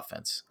Jets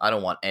offense. I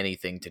don't want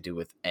anything to do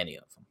with any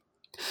of them.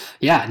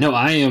 Yeah, no,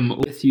 I am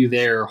with you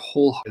there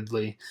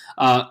wholeheartedly.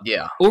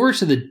 Over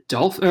to the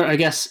Dolphins, I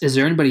guess, is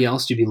there anybody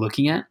else you'd be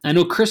looking at? I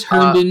know Chris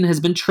Herndon has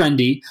been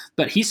trendy,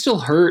 but he's still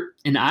hurt,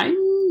 and I'm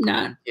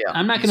not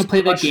going to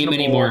play that game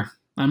anymore.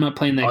 I'm not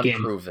playing that game.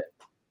 Unproven.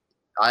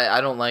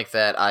 I don't like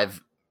that.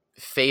 I've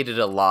faded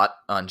a lot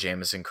on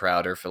Jamison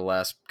Crowder for the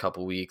last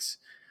couple weeks.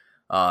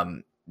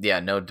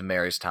 No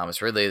Demaryius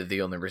Thomas. Really,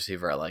 the only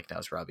receiver I like now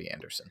is Robbie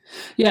Anderson.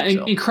 Yeah,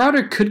 and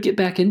Crowder could get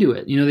back into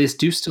it. They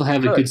do still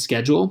have a good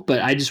schedule,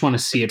 but I just want to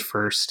see it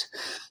first.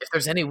 If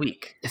there's any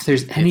week. It's going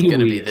to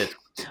be this.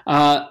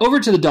 Over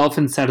to the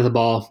Dolphins side of the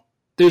ball,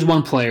 there's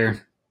one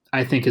player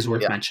I think is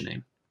worth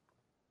mentioning.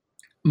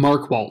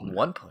 Mark Walton.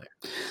 One player.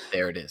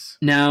 There it is.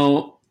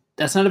 Now,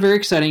 that's not a very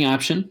exciting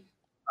option.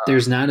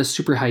 There's not a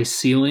super high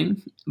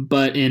ceiling,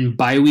 but in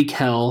bye week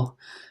hell,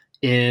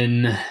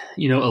 in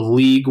a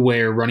league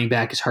where running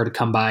back is hard to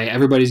come by,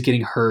 everybody's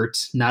getting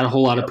hurt, not a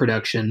whole lot of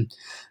production.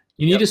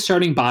 You need a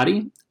starting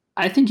body.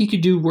 I think you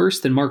could do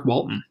worse than Mark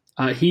Walton.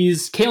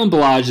 Kalen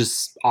Ballage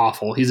is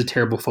awful. He's a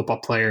terrible football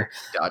player.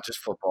 Dodges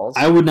footballs.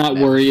 I would not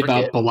worry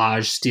about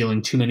Ballage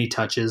stealing too many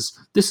touches.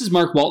 This is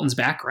Mark Walton's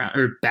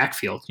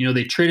backfield.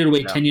 They traded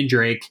away Kenyon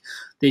Drake.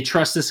 They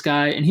trust this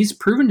guy, and he's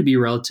proven to be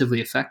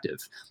relatively effective.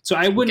 So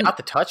I wouldn't got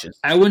the touches.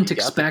 I wouldn't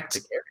expect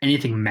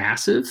anything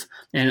massive.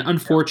 And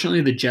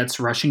unfortunately, the Jets'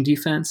 rushing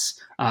defense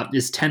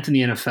is 10th in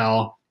the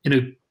NFL in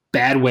a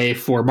bad way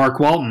for Mark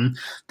Walton.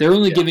 They're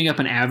only giving up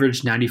an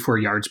average 94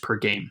 yards per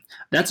game.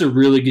 That's a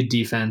really good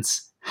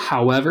defense.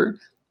 However,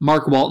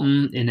 Mark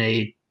Walton in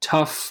a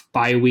tough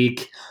bye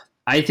week,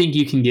 I think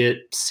you can get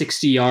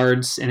 60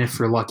 yards, and if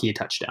you're lucky, a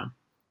touchdown.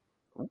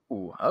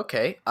 Ooh,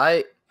 okay.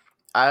 I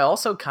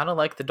also kind of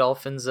like the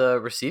Dolphins'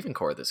 receiving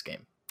core this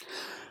game.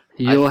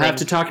 You'll have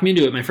to talk me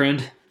into it, my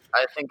friend.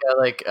 I think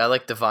I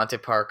like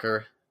Devontae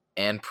Parker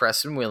and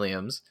Preston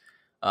Williams.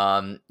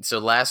 So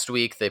last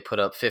week they put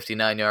up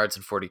 59 yards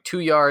and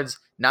 42 yards.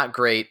 Not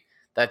great.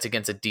 That's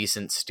against a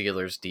decent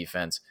Steelers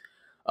defense.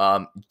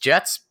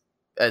 Jets,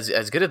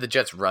 as good as the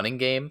Jets' running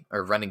game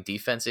or running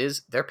defense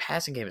is, their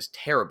passing game is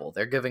terrible.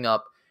 They're giving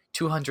up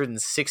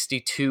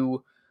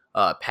 262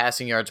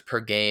 passing yards per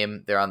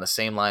game. They're on the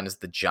same line as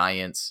the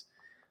Giants.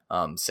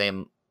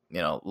 Same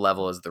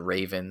level as the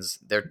Ravens.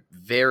 They're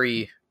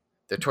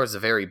towards the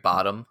very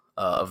bottom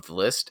of the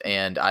list,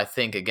 and I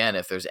think again,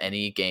 if there's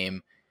any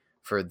game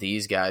for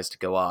these guys to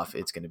go off,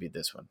 it's going to be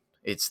this one.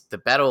 It's the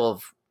battle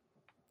of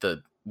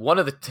one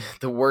of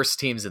the worst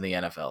teams in the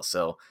NFL.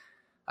 So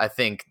I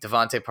think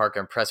Devontae Parker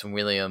and Preston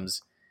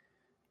Williams,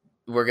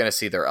 we're going to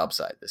see their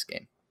upside this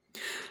game.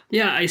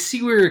 Yeah, I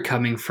see where you're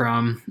coming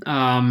from.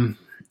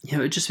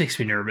 It just makes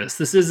me nervous.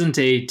 This isn't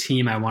a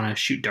team I want to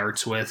shoot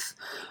darts with.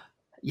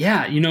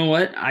 Yeah, you know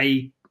what?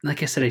 I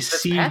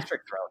see.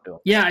 Patrick thrown to him.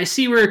 Yeah, I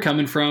see where you're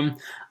coming from.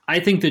 I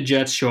think the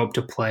Jets show up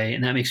to play,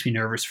 and that makes me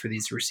nervous for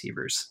these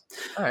receivers.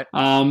 All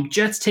right.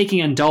 Jets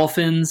taking on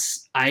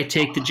Dolphins. I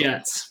take the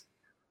Jets.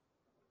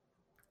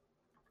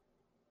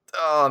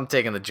 Oh, I'm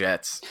taking the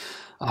Jets.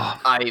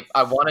 I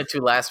wanted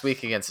to last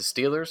week against the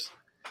Steelers,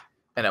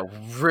 and I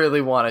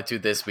really wanted to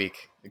this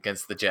week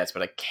against the Jets,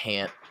 but I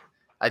can't.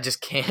 I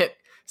just can't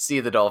see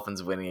the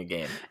Dolphins winning a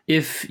game.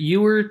 If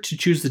you were to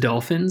choose the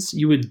Dolphins,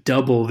 you would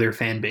double their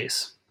fan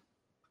base.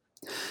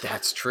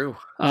 That's true.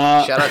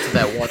 Shout out to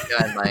that one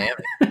guy in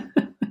Miami.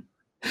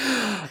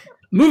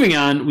 Moving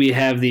on, we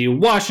have the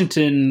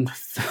Washington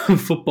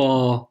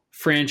football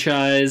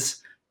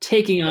franchise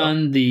taking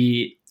on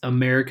the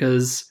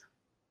America's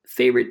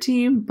favorite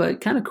team,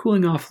 but kind of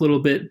cooling off a little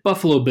bit,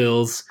 Buffalo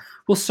Bills.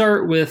 We'll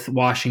start with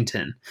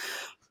Washington.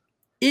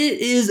 It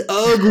is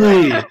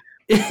ugly.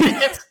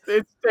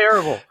 it's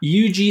terrible.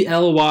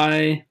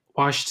 UGLY.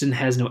 Washington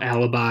has no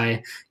alibi.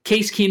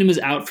 Case Keenum is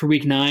out for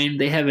week 9.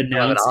 They have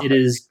announced it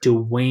is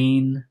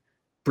Dwayne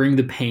Bring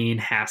the Pain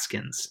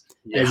Haskins.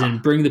 Yeah. As in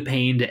bring the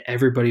pain to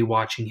everybody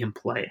watching him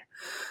play.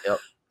 Yep.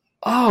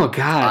 Oh,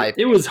 God.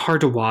 It was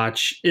hard to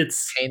watch.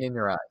 It's pain in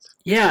your eyes.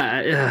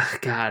 Yeah.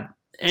 God.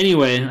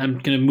 Anyway, I'm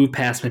going to move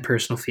past my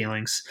personal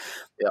feelings.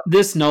 Yep.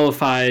 This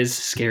nullifies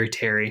Scary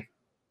Terry.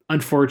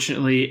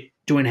 Unfortunately,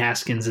 Dwayne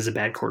Haskins is a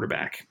bad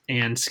quarterback.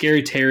 And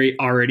Scary Terry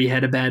already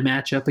had a bad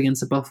matchup against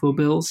the Buffalo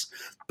Bills.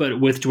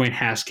 But with Dwayne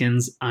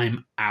Haskins,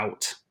 I'm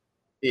out.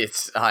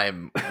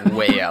 I'm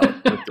way out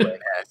with Dwayne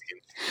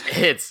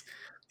Haskins.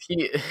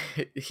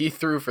 He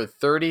threw for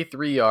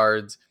 33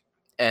 yards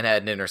and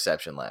had an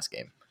interception last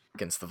game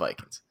against the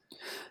Vikings.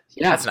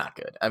 Yeah, that's not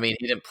good. I mean,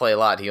 he didn't play a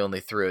lot. He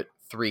only threw it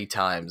 3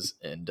 times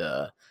and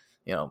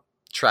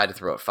tried to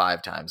throw it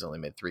 5 times, only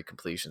made 3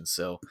 completions.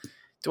 So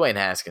Dwayne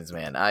Haskins,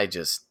 man, I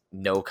just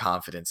no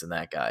confidence in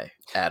that guy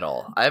at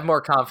all. I have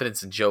more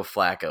confidence in Joe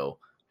Flacco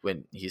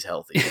when he's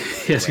healthy.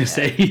 I was going to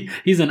say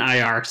he's an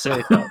IR.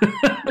 So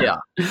yeah.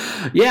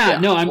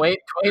 No,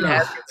 Dwayne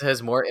Haskins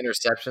has more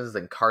interceptions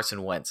than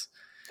Carson Wentz.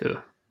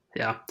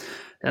 Yeah,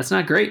 that's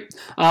not great.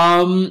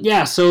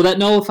 So that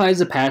nullifies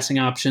the passing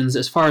options.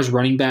 As far as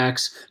running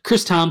backs,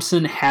 Chris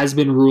Thompson has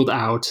been ruled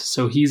out,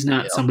 so he's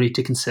not somebody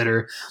to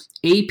consider.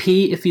 AP,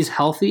 if he's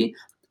healthy,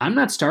 I'm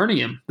not starting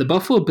him. The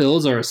Buffalo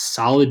Bills are a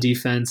solid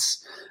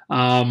defense.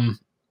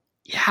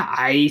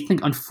 I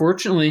think,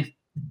 unfortunately,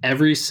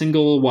 every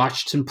single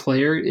Washington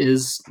player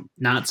is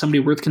not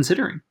somebody worth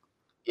considering.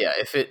 Yeah,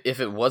 if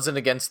it wasn't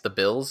against the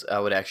Bills, I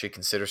would actually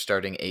consider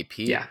starting AP.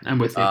 Yeah, I'm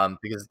with you.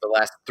 Because the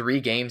last 3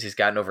 games, he's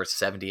gotten over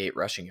 78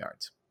 rushing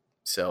yards.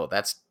 So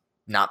that's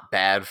not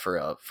bad for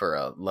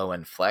a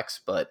low-end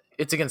flex, but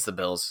it's against the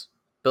Bills.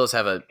 Bills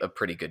have a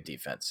pretty good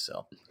defense.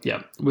 So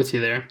yeah, with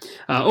you there.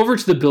 Over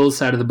to the Bills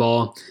side of the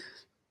ball.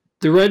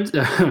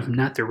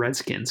 Not the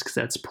Redskins, because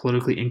that's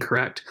politically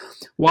incorrect.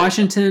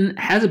 Washington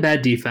has a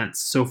bad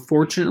defense, so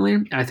fortunately,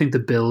 I think the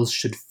Bills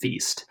should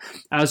feast.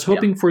 I was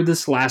hoping for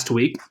this last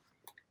week,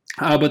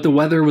 but the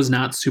weather was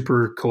not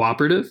super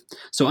cooperative.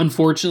 So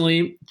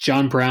unfortunately,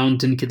 John Brown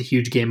didn't get the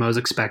huge game I was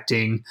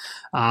expecting.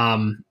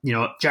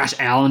 Josh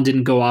Allen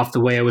didn't go off the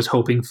way I was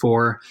hoping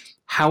for.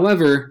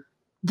 However,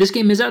 this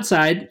game is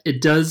outside.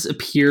 It does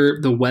appear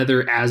the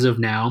weather as of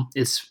now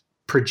is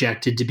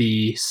projected to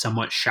be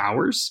somewhat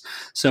showers.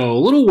 So a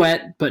little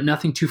wet, but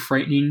nothing too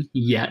frightening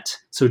yet.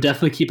 So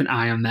definitely keep an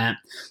eye on that.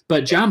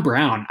 But John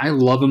Brown, I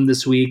love him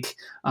this week.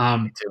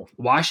 Me too.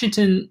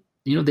 Washington,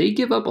 they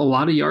give up a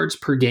lot of yards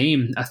per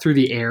game through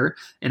the air,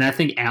 and I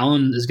think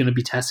Allen is going to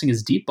be testing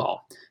his deep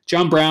ball.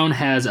 John Brown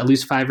has at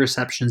least 5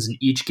 receptions in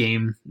each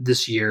game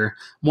this year,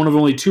 one of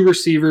only 2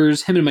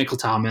 receivers, him and Michael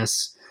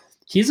Thomas.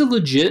 He's a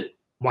legit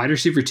wide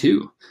receiver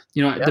too.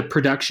 The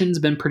production's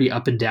been pretty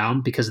up and down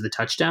because of the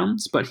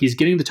touchdowns, but he's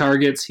getting the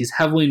targets, he's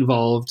heavily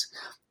involved,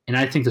 and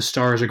I think the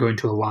stars are going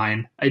to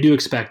align. I do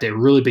expect a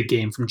really big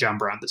game from John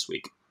Brown this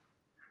week.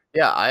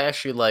 Yeah, I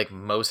actually like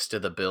most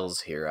of the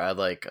Bills here. I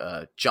like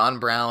John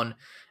Brown,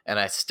 and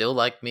I still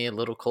like me a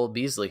little Cole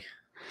Beasley.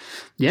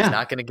 Yeah. He's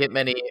not going to get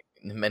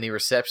many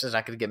receptions,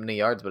 not going to get many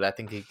yards, but I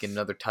think he can get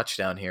another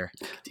touchdown here,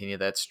 continue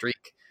that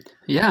streak.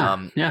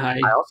 Yeah. I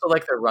also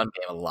like their run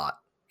game a lot.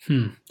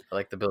 I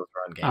like the Bills'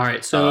 run game. All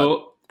right,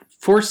 so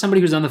for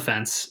somebody who's on the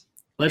fence,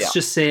 let's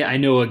just say I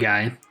know a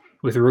guy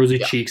with rosy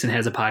cheeks and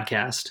has a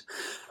podcast.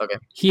 Okay.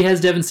 He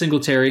has Devin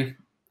Singletary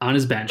on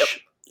his bench. Yep.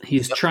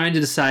 He's trying to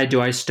decide,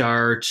 do I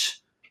start,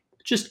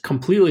 just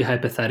completely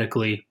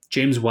hypothetically,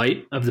 James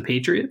White of the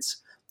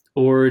Patriots,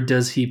 or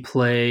does he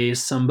play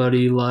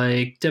somebody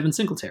like Devin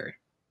Singletary?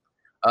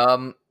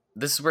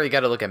 This is where you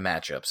got to look at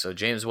matchups. So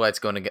James White's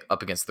going to get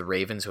up against the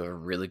Ravens, who have a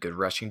really good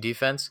rushing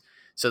defense.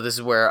 So this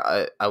is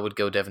where I would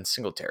go Devin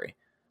Singletary,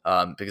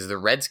 because the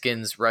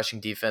Redskins' rushing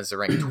defense, they're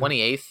ranked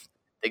 28th.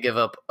 They give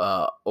up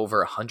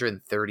over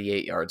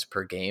 138 yards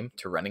per game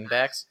to running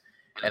backs.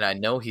 And I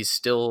know he's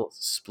still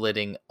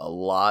splitting a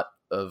lot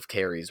of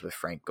carries with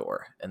Frank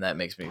Gore, and that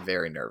makes me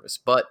very nervous.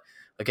 But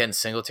again,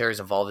 Singletary's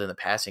involved in the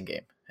passing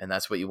game, and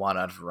that's what you want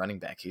out of a running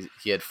back.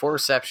 He had 4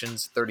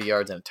 receptions, 30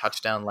 yards, and a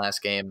touchdown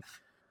last game.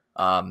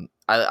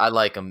 I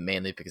like him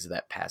mainly because of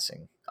that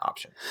passing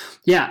option.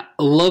 Yeah,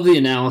 love the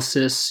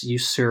analysis. You,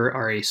 sir,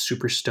 are a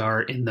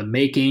superstar in the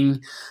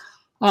making.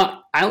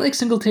 I like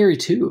Singletary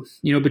too.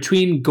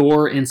 Between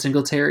Gore and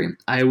Singletary,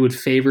 I would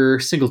favor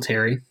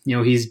Singletary.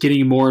 He's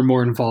getting more and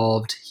more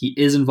involved. He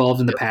is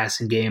involved in the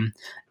passing game.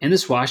 And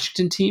this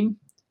Washington team,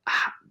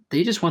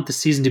 they just want the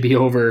season to be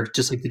over,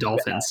 just like the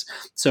Dolphins.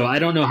 So I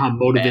don't know how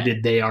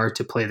motivated they are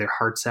to play their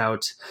hearts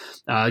out.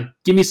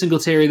 Give me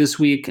Singletary this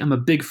week. I'm a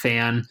big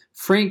fan.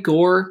 Frank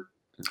Gore,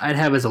 I'd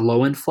have as a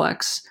low-end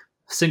flex.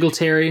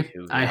 Singletary,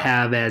 I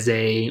have as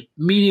a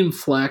medium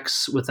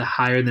flex with a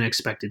higher than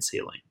expected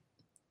ceiling.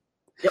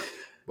 Yep.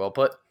 Well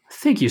put.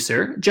 Thank you,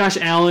 sir. Josh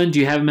Allen, do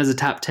you have him as a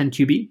top 10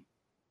 QB?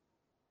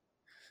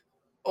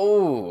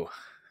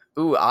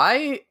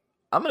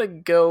 I'm going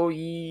to go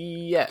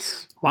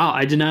yes. Wow,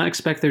 I did not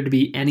expect there to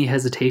be any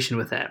hesitation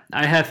with that.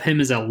 I have him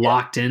as a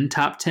locked-in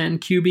top 10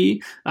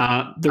 QB.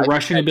 The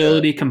rushing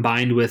ability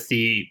combined with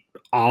the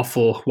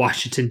awful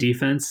Washington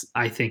defense,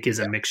 I think, is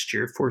a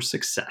mixture for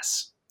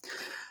success.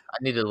 I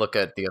need to look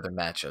at the other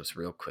matchups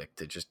real quick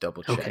to just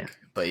double check. Okay.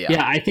 But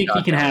yeah, I think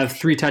he can have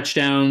 3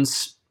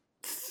 touchdowns,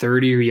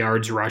 30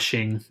 yards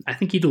rushing. I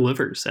think he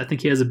delivers. I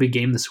think he has a big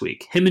game this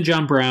week. Him and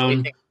John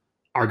Brown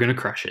are going to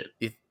crush it.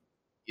 You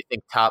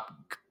think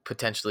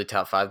potentially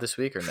top 5 this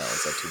week, or no?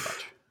 Is that too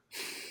much?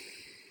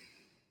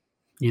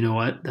 You know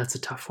what? That's a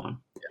tough one.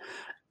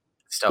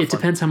 Yeah. It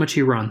depends how much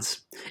he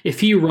runs.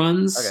 If he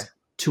runs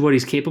to what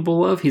he's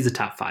capable of, he's a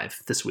top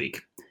 5 this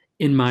week,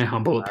 in my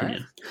humble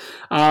opinion.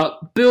 Right.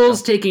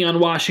 Bills taking on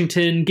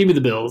Washington. Give me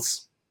the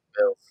Bills.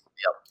 Bills.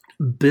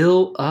 Yep.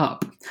 Bill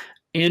up.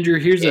 Andrew,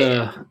 here's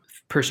a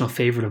personal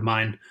favorite of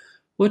mine.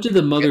 What did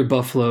the mother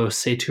buffalo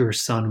say to her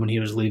son when he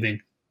was leaving?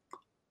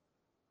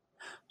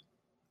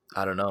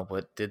 I don't know.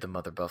 What did the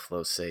mother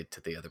buffalo say to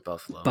the other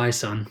buffalo? Bye,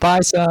 son. Bye,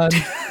 son.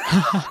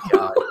 Oh,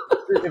 God.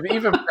 If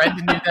even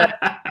Brendan knew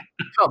that,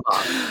 come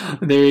on.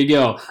 There you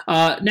go.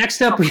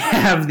 Next up, we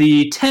have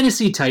the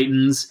Tennessee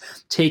Titans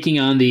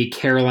taking on the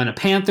Carolina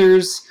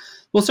Panthers.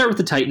 We'll start with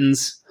the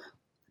Titans.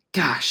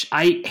 Gosh,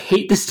 I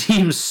hate this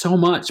team so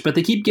much, but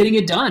they keep getting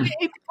it done.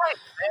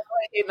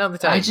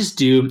 I just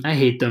do. I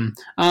hate them.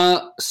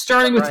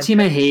 Starting with the team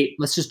I hate,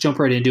 let's just jump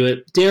right into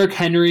it. Derrick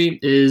Henry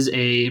is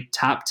a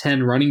top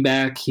 10 running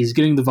back. He's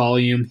getting the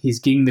volume. He's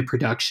getting the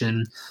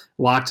production.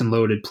 Locked and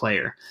loaded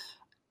player.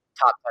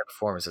 Top 10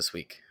 performance this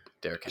week,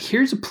 Derrick Henry.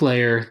 Here's a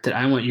player that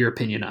I want your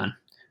opinion on.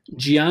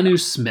 Jonnu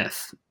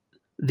Smith,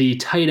 the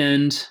tight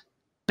end,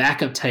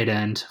 backup tight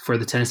end for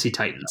the Tennessee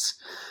Titans.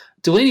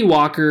 Delanie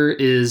Walker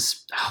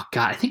is,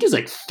 I think he's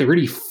like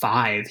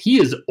 35.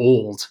 He is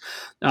old.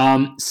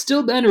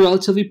 Still been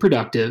relatively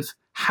productive.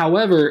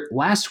 However,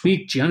 last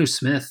week, Jonnu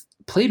Smith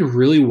played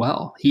really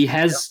well. He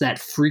has that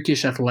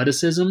freakish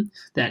athleticism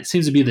that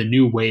seems to be the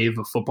new wave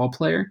of football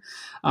player.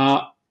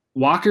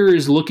 Walker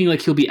is looking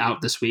like he'll be out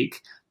this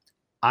week.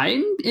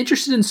 I'm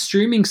interested in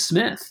streaming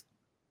Smith.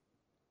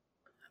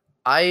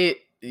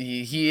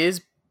 He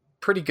is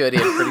pretty good. He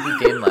had a pretty good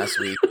game last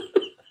week.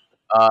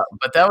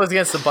 But that was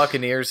against the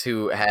Buccaneers,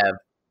 who have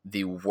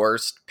the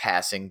worst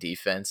passing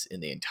defense in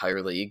the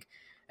entire league.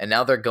 And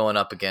now they're going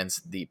up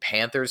against the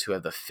Panthers, who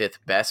have the 5th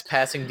best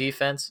passing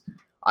defense.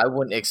 I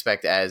wouldn't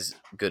expect as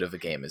good of a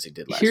game as he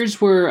did last Here's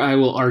week. Where I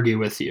will argue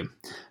with you.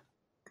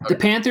 Okay. The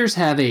Panthers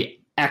have an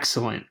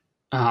excellent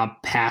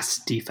pass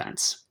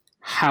defense.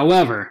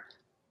 However,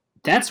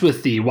 that's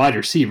with the wide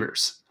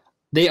receivers.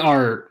 They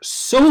are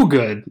so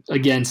good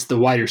against the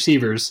wide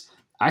receivers.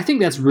 I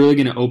think that's really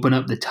going to open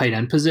up the tight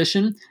end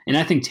position, and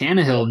I think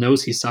Tannehill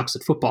knows he sucks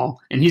at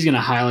football, and he's going to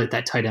highlight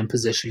that tight end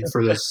position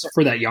for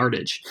that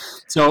yardage.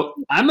 So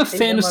I'm a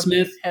fan of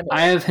Smith.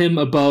 I have him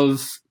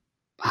above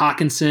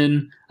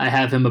Hawkinson. I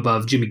have him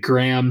above Jimmy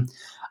Graham.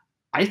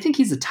 I think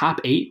he's a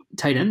top 8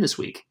 tight end this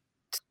week.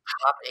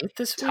 Top 8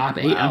 this week? Top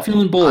 8. Wow. I'm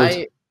feeling bold.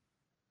 I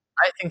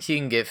think he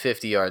can get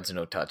 50 yards and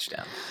no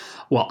touchdown.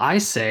 Well, I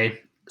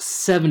say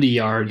 70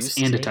 yards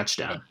and a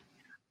touchdown.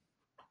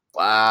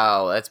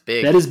 Wow, that's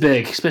big. That is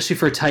big, especially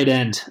for a tight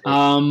end.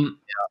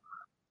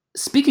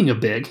 Speaking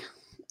of big,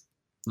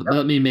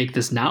 let me make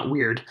this not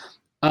weird.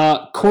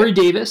 Corey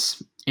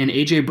Davis and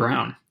A.J.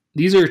 Brown.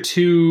 These are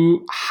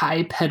 2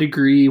 high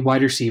pedigree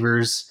wide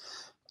receivers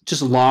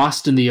just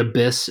lost in the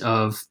abyss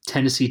of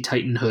Tennessee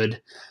Titanhood.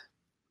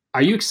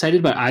 Are you excited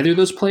about either of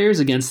those players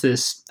against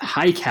this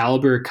high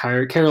caliber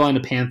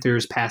Carolina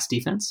Panthers pass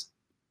defense?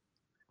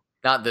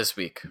 Not this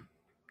week.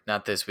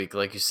 Not this week.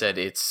 Like you said,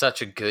 it's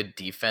such a good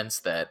defense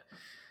that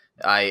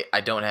I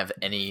don't have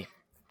any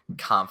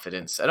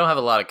confidence. I don't have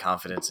a lot of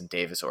confidence in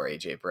Davis or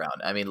A.J. Brown.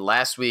 I mean,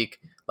 last week,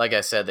 like I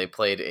said, they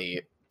played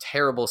a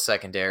terrible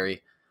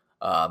secondary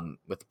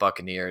with the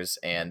Buccaneers,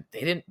 and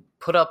they didn't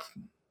put up,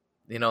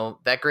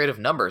 that great of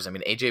numbers. I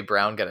mean, A.J.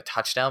 Brown got a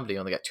touchdown, but he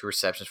only got 2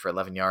 receptions for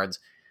 11 yards.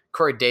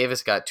 Corey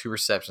Davis got 2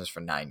 receptions for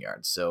 9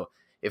 yards. So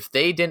if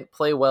they didn't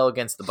play well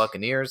against the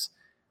Buccaneers,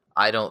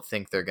 I don't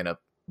think they're going to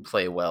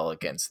play well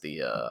against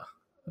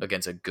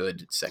against a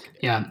good secondary.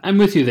 Yeah, I'm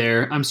with you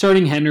there. I'm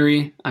starting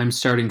Henry. I'm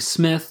starting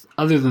Smith.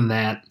 Other than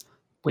that,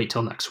 wait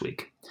till next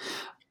week.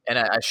 And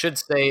I should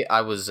say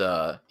I was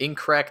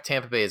incorrect.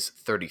 Tampa Bay is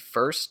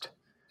 31st,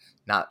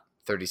 not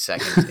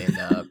 32nd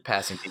in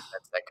passing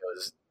defense. That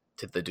goes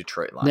to the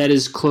Detroit Lions. That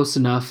is close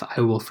enough.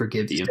 I will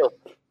forgive you.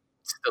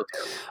 Still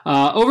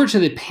terrible. Over to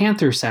the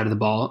Panther side of the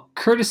ball,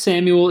 Curtis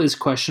Samuel is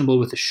questionable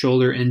with a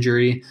shoulder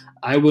injury.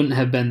 I wouldn't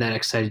have been that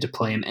excited to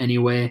play him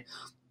anyway.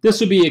 This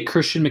will be a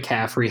Christian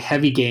McCaffrey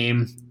heavy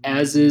game,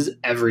 as is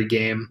every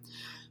game.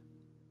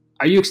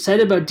 Are you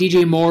excited about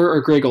DJ Moore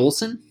or Greg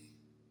Olsen?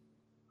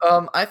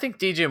 I think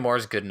DJ Moore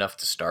is good enough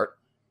to start.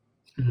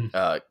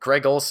 Mm-hmm.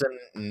 Greg Olsen,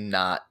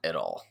 not at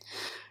all.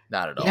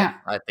 Not at all. Yeah.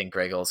 I think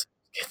Greg Olsen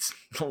gets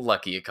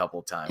lucky a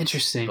couple times.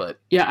 Interesting. But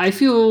yeah, I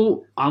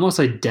feel almost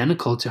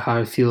identical to how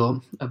I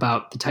feel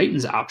about the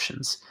Titans'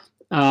 options.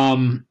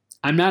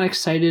 I'm not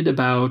excited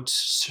about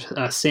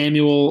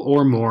Samuel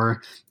or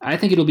Moore. I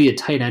think it'll be a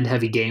tight end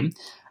heavy game.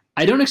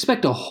 I don't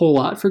expect a whole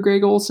lot for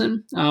Greg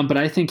Olsen, but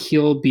I think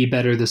he'll be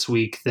better this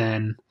week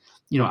than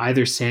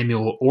either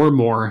Samuel or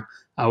Moore,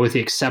 with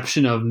the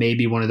exception of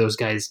maybe one of those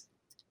guys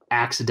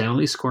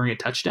accidentally scoring a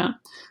touchdown.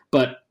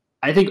 But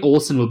I think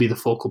Olsen will be the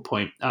focal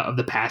point of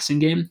the passing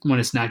game when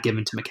it's not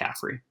given to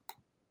McCaffrey.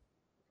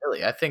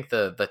 Really, I think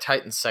the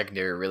Titans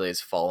secondary really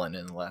has fallen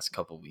in the last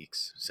couple of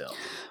weeks. So,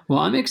 well,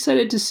 I'm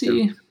excited to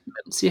see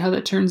how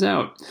that turns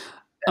out.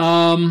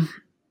 To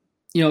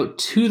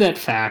that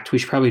fact, we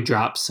should probably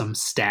drop some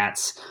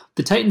stats.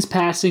 The Titans'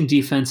 passing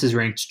defense is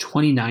ranked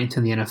 29th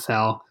in the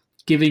NFL,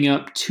 giving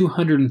up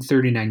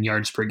 239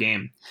 yards per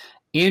game.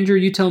 Andrew,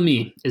 you tell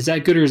me, is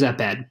that good or is that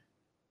bad?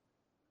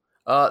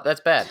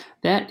 That's bad.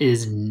 That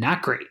is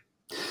not great.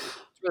 It's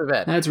really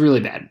bad. That's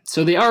really bad.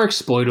 So they are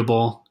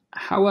exploitable.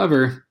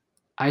 However,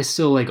 I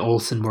still like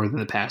Olsen more than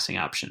the passing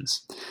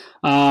options.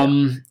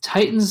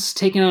 Titans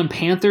taking on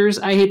Panthers.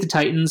 I hate the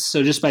Titans,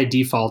 so just by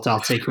default, I'll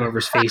take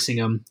whoever's facing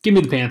them. Give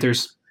me the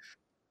Panthers.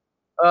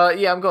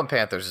 Yeah, I'm going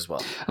Panthers as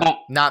well.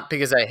 Not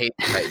because I hate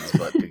the Titans,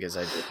 but because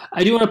I do.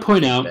 I do want to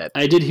point out,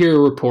 I did hear a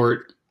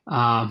report.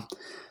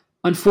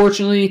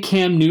 Unfortunately,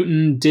 Cam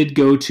Newton did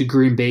go to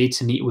Green Bay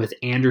to meet with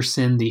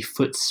Anderson, the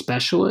foot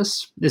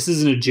specialist. This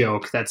isn't a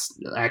joke. That's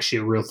actually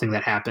a real thing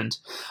that happened.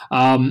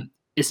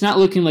 It's not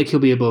looking like he'll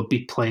be able to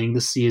be playing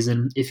this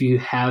season. If you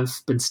have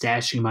been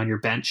stashing him on your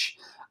bench,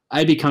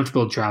 I'd be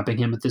comfortable dropping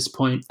him at this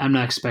point. I'm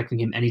not expecting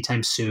him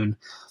anytime soon.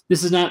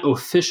 This is not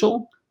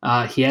official.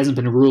 He hasn't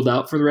been ruled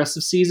out for the rest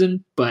of the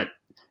season, but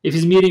if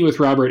he's meeting with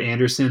Robert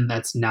Anderson,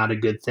 that's not a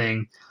good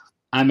thing.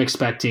 I'm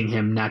expecting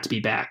him not to be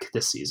back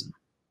this season.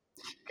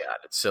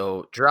 Got it.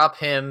 So drop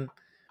him,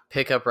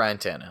 pick up Ryan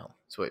Tannehill.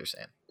 That's what you're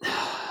saying.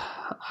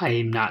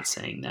 I'm not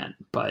saying that,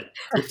 but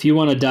if you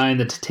want to die in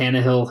the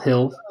Tannehill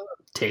hill,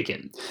 take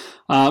it.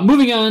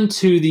 Moving on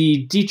to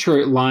the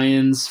Detroit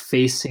Lions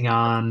facing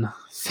on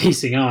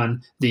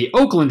the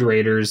Oakland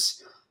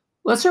Raiders.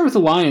 Let's start with the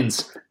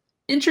Lions.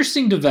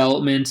 Interesting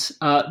development.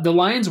 The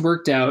Lions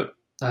worked out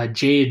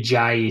Jay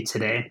Ajayi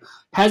today.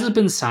 Hasn't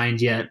been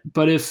signed yet,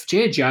 but if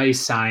Jay Ajayi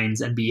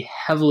signs, I'd be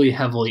heavily,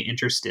 heavily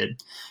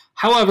interested.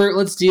 However,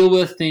 let's deal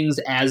with things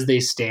as they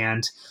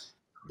stand.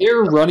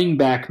 Their running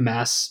back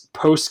mess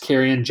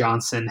post-Kerryon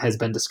Johnson has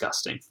been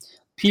disgusting.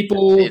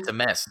 It's a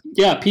mess.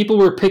 Yeah, people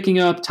were picking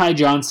up Ty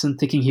Johnson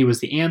thinking he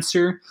was the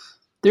answer.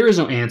 There is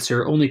no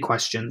answer, only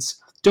questions.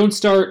 Don't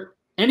start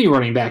any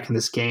running back in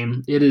this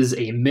game. It is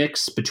a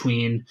mix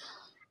between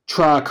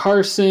Tra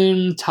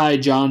Carson, Ty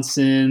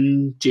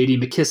Johnson, J.D.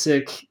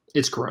 McKissick.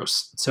 It's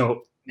gross.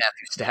 So,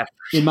 Matthew Stafford.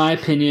 In my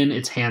opinion,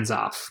 it's hands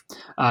off.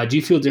 Do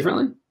you feel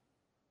differently?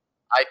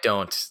 I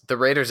don't. The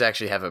Raiders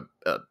actually have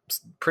a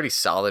pretty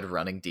solid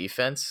running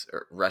defense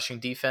or rushing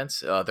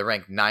defense. They're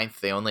ranked 9th.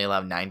 They only allow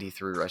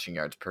 93 rushing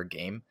yards per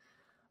game.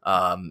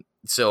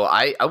 So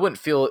I wouldn't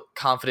feel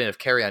confident if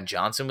Kerryon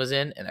Johnson was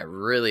in, and I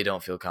really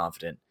don't feel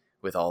confident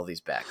with all these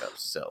backups.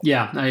 So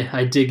yeah,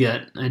 I dig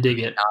it.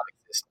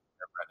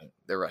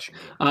 Their rushing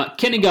game.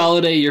 Kenny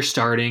Golladay, you're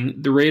starting.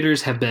 The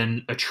Raiders have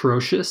been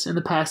atrocious in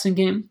the passing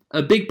game.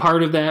 A big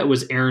part of that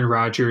was Aaron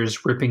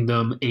Rodgers ripping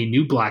them a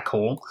new black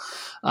hole.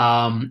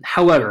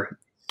 However,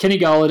 Kenny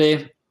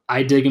Golladay,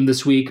 I dig him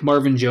this week.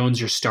 Marvin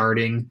Jones, you're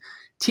starting.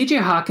 TJ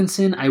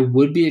Hawkinson, I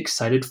would be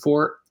excited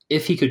for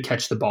if he could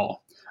catch the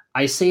ball.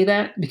 I say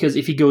that because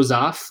if he goes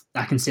off,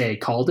 I can say I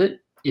called it.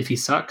 If he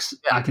sucks,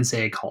 I can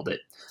say I called it.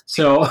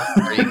 So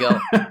there you go. Now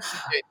you're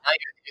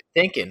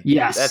thinking.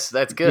 Yes,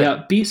 that's good.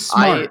 Yeah, be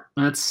smart.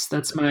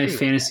 That's my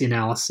fantasy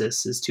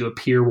analysis, is to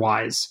appear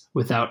wise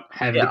without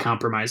having to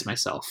compromise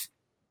myself.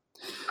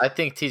 I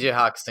think TJ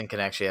Hawkinson can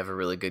actually have a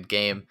really good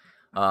game.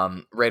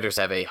 Raiders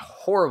have a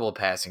horrible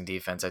passing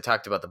defense. I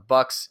talked about the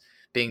Bucs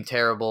being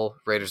terrible.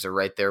 Raiders are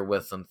right there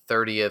with them,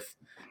 30th,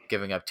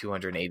 giving up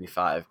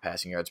 285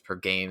 passing yards per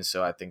game.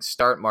 So I think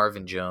start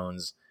Marvin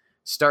Jones,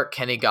 start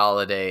Kenny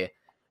Golladay,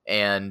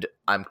 and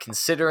I'm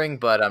considering,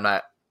 but I'm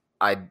not.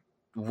 I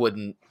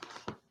wouldn't.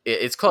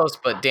 It's close,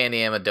 but Danny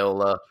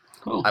Amendola,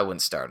 I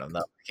wouldn't start him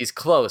though. He's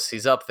close.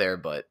 He's up there,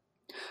 but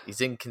he's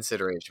in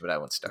consideration, but I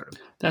wouldn't start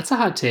him. That's a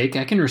hot take.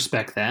 I can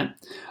respect that.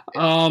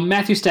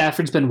 Matthew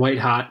Stafford's been white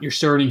hot. You're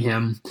starting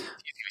him. He's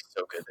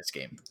so good this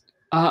game.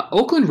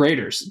 Oakland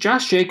Raiders.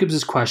 Josh Jacobs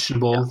is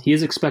questionable. Yeah. He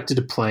is expected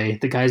to play.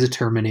 The guy's a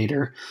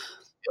Terminator.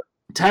 Yep.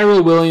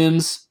 Tyrell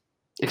Williams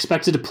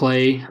expected to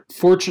play.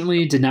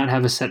 Fortunately, did not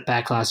have a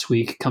setback last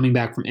week, coming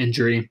back from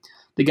injury.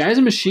 The guy's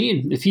a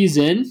machine. If he's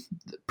in,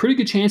 pretty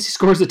good chance he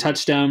scores a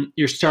touchdown.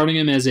 You're starting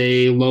him as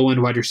a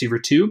low-end wide receiver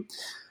too.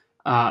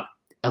 At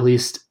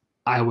least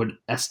I would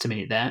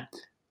estimate that.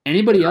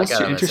 Anybody I else got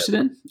you're him as interested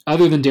in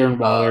other than Darren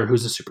Waller,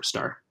 who's a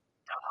superstar?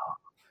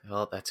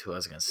 Well, that's who I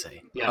was gonna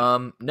say.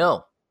 Yeah.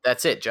 No,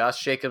 that's it.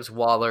 Josh Jacobs,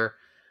 Waller,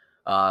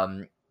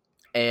 and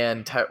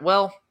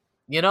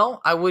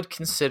I would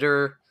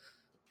consider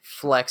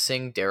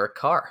flexing Derek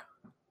Carr.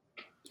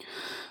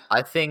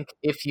 I think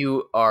if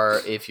you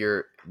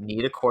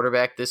need a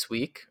quarterback this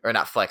week, or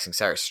not flexing,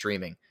 sorry,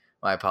 streaming.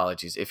 My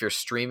apologies. If you're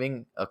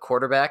streaming a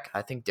quarterback,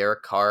 I think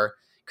Derek Carr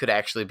could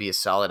actually be a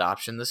solid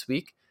option this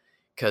week.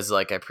 Because,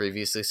 like I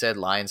previously said,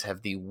 Lions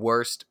have the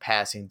worst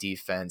passing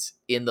defense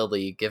in the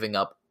league, giving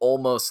up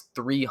almost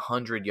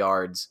 300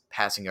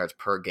 passing yards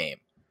per game.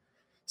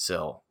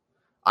 So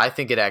I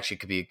think it actually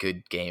could be a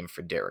good game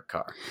for Derek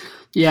Carr.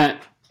 Yeah,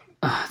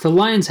 the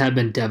Lions have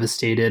been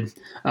devastated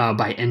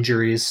by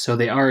injuries, so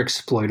they are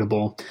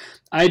exploitable.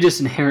 I just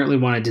inherently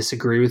want to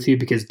disagree with you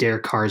because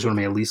Derek Carr is one of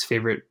my least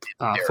favorite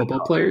football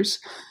players.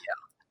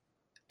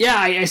 Yeah,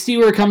 I see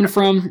where you're coming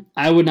from.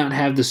 I would not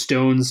have the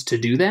stones to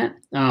do that,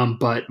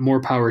 but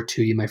more power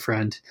to you, my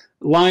friend.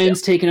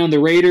 Lions taking on the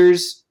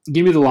Raiders.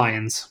 Give me the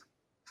Lions.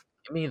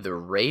 Give me the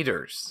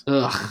Raiders.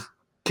 Ugh,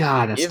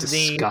 God, that's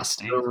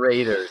disgusting. The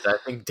Raiders. I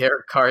think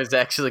Derek Carr is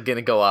actually going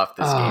to go off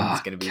this game.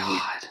 It's going to be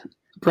weak.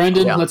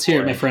 Brendan, let's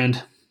hear it, my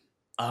friend.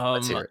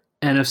 Let's hear it.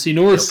 NFC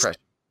North. No,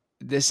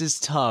 this is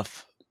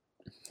tough.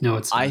 No,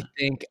 it's not. I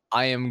think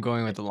I am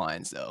going with the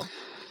Lions, though. All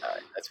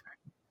right, that's fair.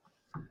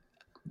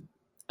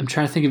 I'm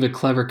trying to think of a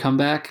clever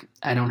comeback.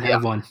 I don't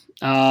have one.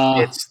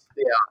 It's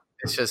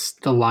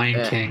just the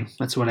Lion King.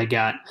 That's what I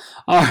got.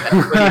 All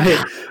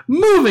right.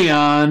 Moving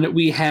on,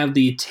 we have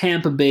the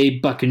Tampa Bay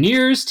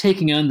Buccaneers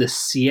taking on the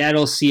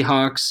Seattle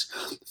Seahawks.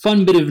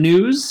 Fun bit of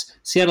news.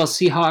 Seattle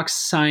Seahawks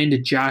signed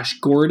Josh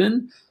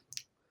Gordon.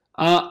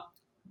 I'm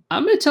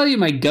going to tell you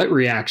my gut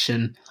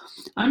reaction.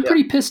 I'm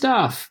pretty pissed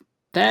off.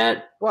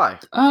 Why?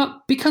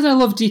 Because I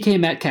love DK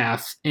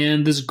Metcalf,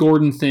 and this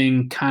Gordon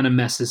thing kind of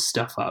messes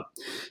stuff up.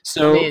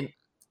 So,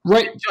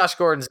 right, Josh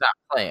Gordon's not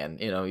playing.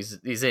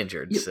 He's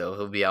injured, so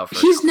he'll be out for.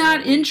 He's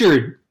not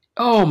injured.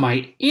 Oh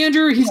my,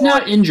 Andrew, he's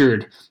not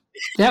injured.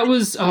 That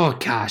was. Oh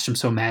gosh, I'm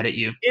so mad at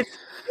you. It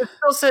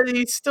still said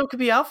he still could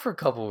be out for a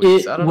couple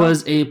weeks. It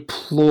was a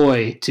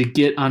ploy to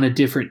get on a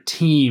different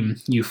team.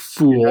 You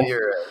fool.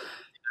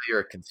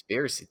 You're a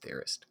conspiracy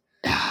theorist.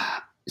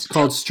 It's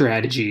called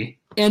strategy.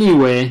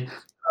 Anyway,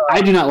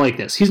 I do not like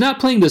this. He's not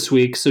playing this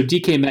week, so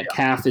DK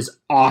Metcalf is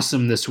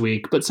awesome this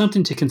week, but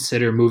something to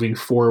consider moving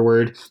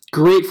forward.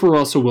 Great for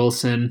Russell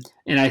Wilson,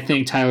 and I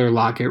think Tyler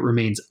Lockett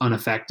remains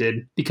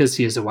unaffected because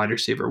he is a wide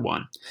receiver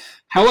 1.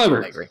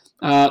 However, I agree.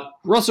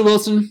 Russell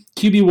Wilson,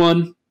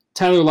 QB1,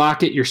 Tyler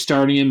Lockett, you're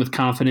starting him with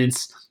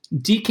confidence.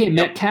 DK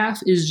Metcalf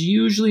is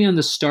usually on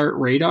the start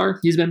radar.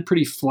 He's been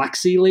pretty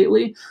flexy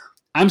lately.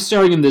 I'm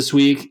starting him this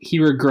week. He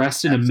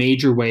regressed in a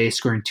major way,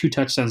 scoring 2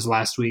 touchdowns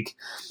last week.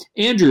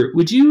 Andrew,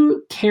 would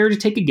you care to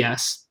take a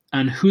guess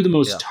on who the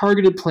most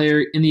targeted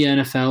player in the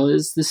NFL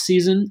is this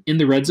season in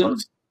the red zone?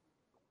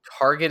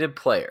 Targeted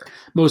player.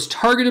 Most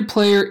targeted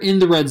player in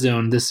the red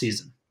zone this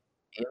season.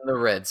 In the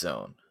red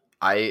zone.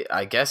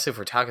 I guess if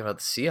we're talking about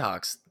the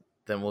Seahawks,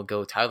 then we'll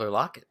go Tyler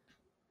Lockett.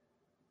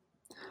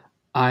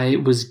 I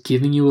was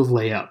giving you a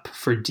layup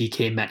for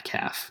DK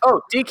Metcalf. Oh,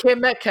 DK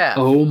Metcalf.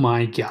 Oh,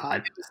 my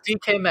God. It was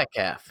DK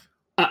Metcalf.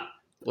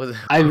 Was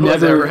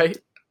that right?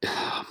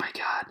 Oh, my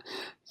God.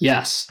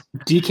 Yes.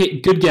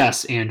 DK. Good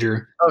guess,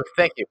 Andrew. Oh,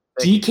 thank you.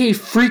 DK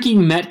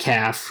freaking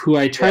Metcalf, who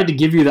I tried to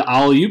give you the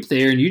alley-oop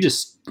there, and you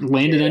just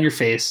landed on your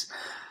face.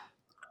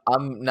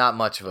 I'm not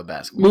much of a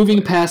basketball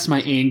Moving player. past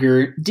my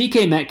anger,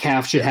 DK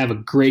Metcalf should have a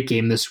great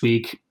game this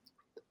week.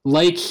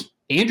 Like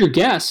Andrew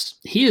guessed,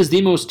 he is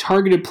the most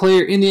targeted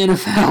player in the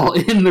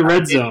NFL in the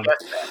red zone.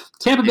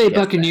 Tampa Bay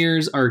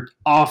Buccaneers are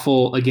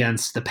awful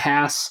against the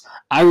pass.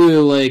 I really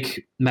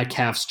like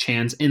Metcalf's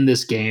chance in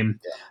this game.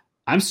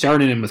 I'm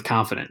starting him with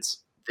confidence.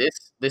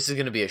 This is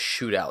going to be a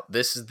shootout.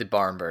 This is the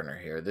barn burner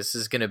here. This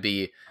is going to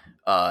be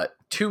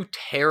 2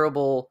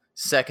 terrible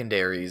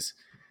secondaries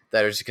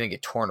that are just going to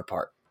get torn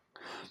apart.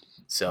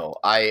 So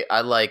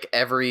I like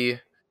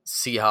every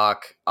Seahawk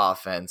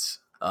offense.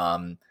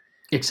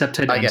 Except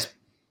tight ends.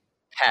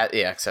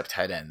 Except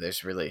tight end.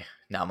 There's really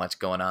not much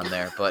going on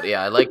there. But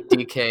yeah, I like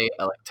DK.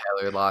 I like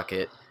Tyler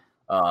Lockett.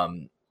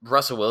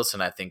 Russell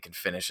Wilson, I think, can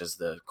finish as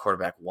the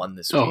quarterback 1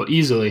 this week. Oh,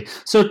 easily.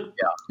 So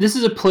this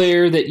is a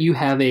player that you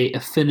have a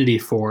affinity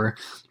for.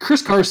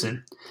 Chris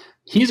Carson.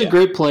 He's a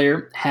great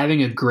player,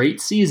 having a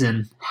great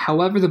season.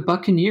 However, the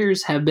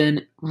Buccaneers have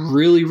been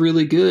really,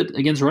 really good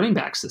against running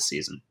backs this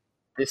season.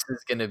 This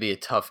is going to be a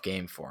tough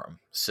game for him.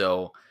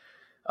 So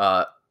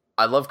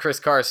I love Chris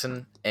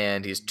Carson,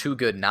 and he's too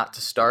good not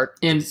to start.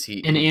 And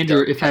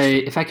Andrew, if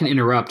I can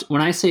interrupt,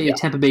 when I say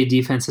Tampa Bay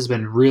defense has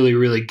been really,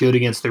 really good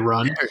against the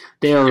run,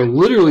 they are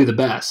literally the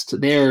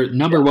best. They are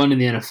number 1 in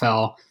the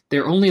NFL.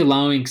 They're only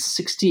allowing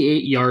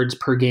 68 yards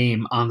per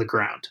game on the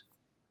ground.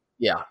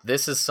 Yeah,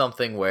 this is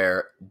something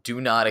where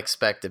do not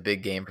expect a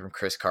big game from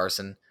Chris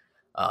Carson.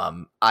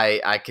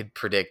 I could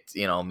predict,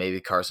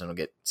 maybe Carson will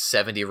get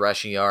 70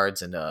 rushing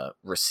yards and a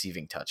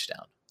receiving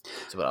touchdown.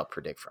 That's what I'll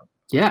predict from.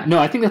 Yeah, no,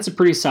 I think that's a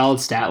pretty solid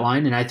stat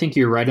line, and I think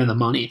you're right on the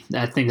money.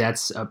 I think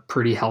that's a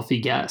pretty healthy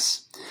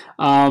guess.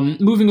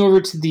 Moving over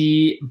to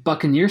the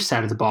Buccaneers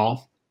side of the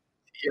ball.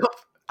 Yep.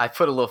 I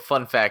put a little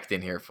fun fact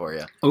in here for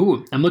you.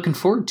 Oh, I'm looking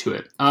forward to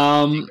it.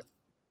 I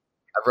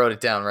wrote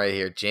it down right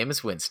here.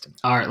 Jameis Winston.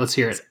 All right, let's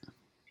hear it.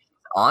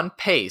 On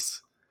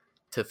pace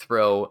to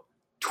throw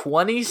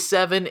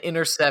 27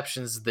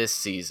 interceptions this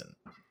season.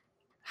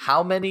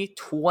 How many?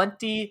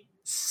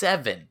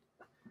 27.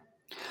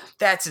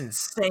 That's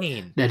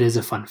insane. That is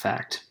a fun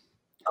fact.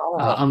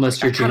 Oh,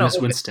 unless you're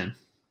Jameis Winston.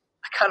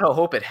 I kind of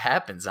hope it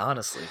happens,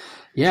 honestly.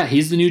 Yeah,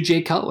 he's the new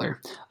Jay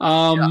Cutler.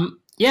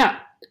 Yeah,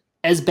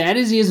 as bad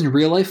as he is in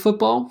real life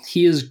football,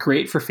 he is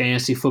great for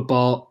fantasy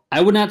football.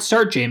 I would not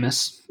start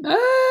Jameis.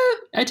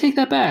 I take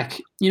that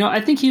back.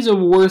 I think he's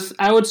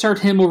I would start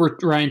him over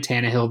Ryan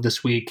Tannehill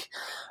this week.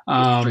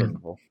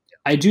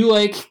 I do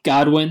like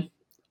Godwin.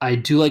 I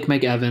do like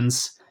Mike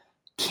Evans.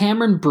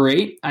 Cameron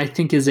Brate, I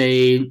think, is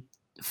a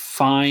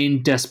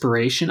fine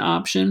desperation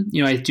option.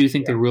 I do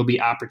think there will be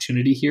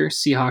opportunity here.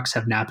 Seahawks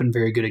have not been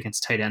very good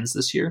against tight ends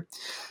this year.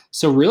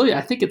 So really,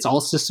 I think it's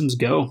all systems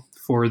go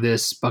for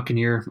this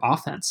Buccaneer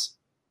offense.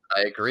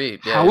 I agree.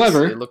 Yeah,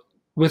 However,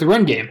 with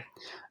run game,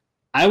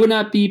 I would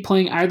not be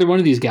playing either one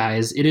of these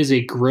guys. It is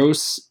a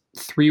gross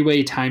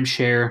three-way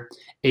timeshare,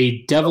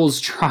 a devil's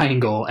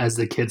triangle, as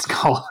the kids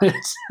call it.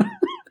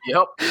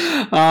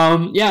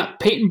 Yep.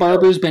 Peyton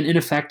Barber's been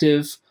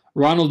ineffective.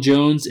 Ronald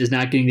Jones is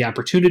not getting the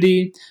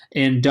opportunity,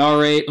 and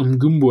Dare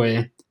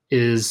Umgumbwe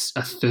is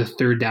the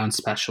third down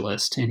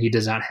specialist, and he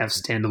does not have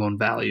standalone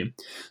value.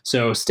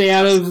 So stay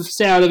out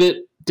of it.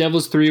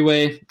 Devil's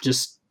three-way.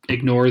 Just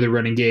ignore the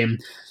running game.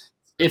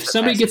 If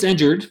somebody gets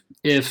injured,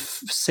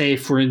 say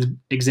for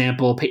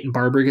example Peyton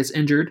Barber gets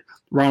injured,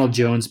 Ronald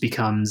Jones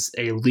becomes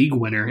a league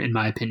winner in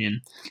my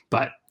opinion.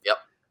 But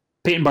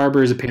Peyton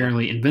Barber is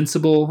apparently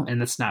invincible,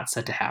 and that's not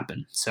set to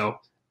happen. So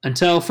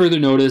until further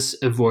notice,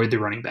 avoid the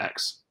running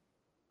backs.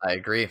 I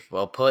agree.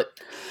 Well put.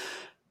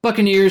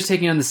 Buccaneers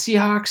taking on the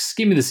Seahawks.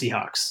 Give me the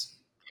Seahawks.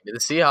 Give me the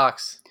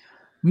Seahawks.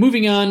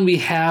 Moving on, we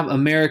have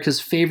America's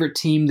favorite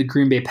team, the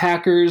Green Bay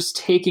Packers,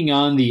 taking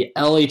on the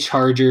LA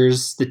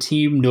Chargers, the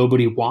team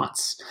nobody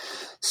wants.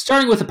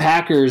 Starting with the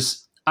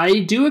Packers,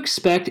 I do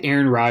expect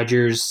Aaron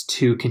Rodgers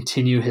to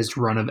continue his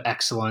run of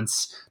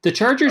excellence. The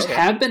Chargers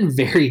have been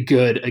very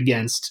good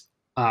against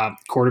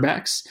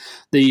quarterbacks.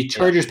 The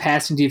Chargers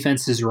passing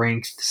defense is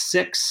ranked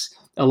 6th,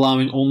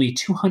 allowing only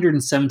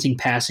 217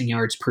 passing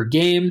yards per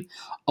game,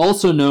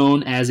 also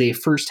known as a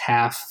first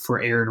half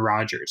for Aaron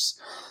Rodgers.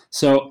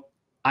 So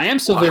I am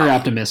still very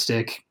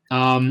optimistic.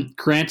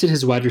 Granted,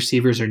 his wide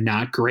receivers are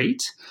not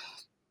great.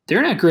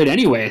 They're not great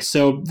anyway,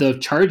 so the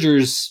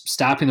Chargers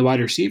stopping the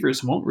wide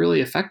receivers won't really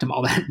affect him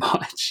all that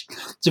much.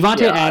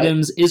 Devontae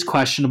Adams is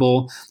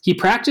questionable. He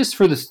practiced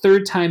for the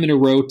 3rd time in a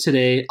row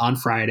today on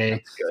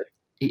Friday.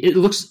 It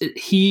looks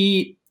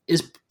he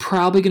is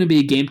probably going to be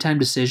a game time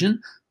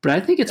decision, but I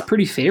think it's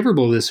pretty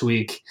favorable this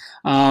week.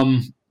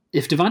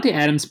 If Devontae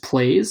Adams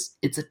plays,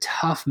 it's a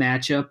tough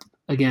matchup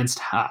against.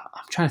 I'm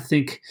trying to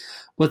think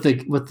what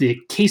the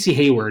Casey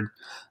Hayward.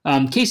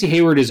 Casey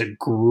Hayward is a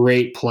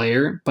great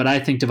player, but I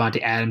think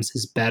Devontae Adams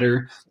is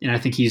better, and I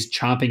think he's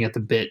chomping at the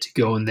bit to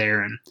go in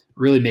there and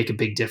really make a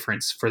big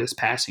difference for this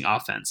passing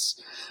offense.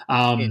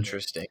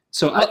 Interesting.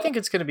 So I think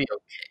it's going to be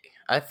okay.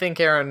 I think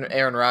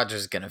Aaron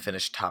Rodgers is going to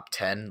finish top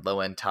 10, low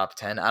end top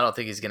 10. I don't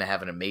think he's going to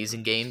have an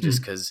amazing game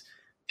just because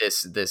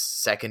this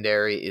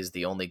secondary is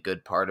the only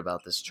good part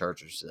about this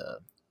Chargers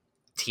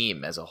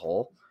team as a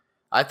whole.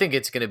 I think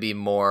it's going to be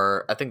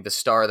more. I think the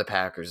star of the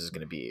Packers is going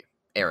to be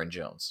Aaron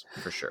Jones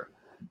for sure.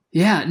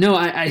 Yeah, no,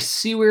 I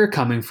see where you're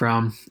coming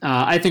from.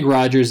 I think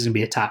Rodgers is going to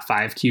be a top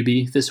 5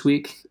 QB this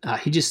week.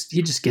 He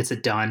just gets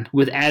it done.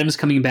 With Adams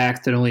coming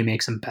back, that only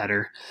makes him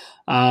better.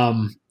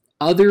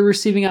 Other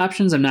receiving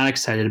options I'm not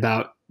excited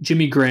about.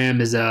 Jimmy Graham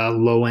is a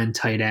low-end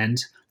tight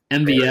end.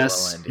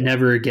 MVS,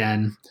 never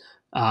again.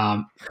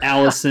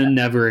 Allison,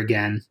 never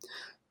again.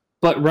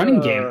 But running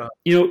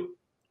game,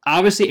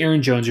 obviously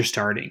Aaron Jones are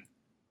starting.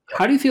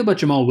 How do you feel about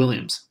Jamal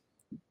Williams?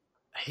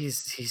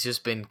 He's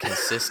just been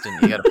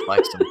consistent. You got to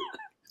flex him.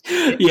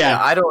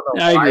 Yeah, I don't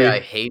know why I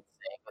hate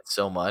saying it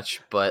so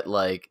much, but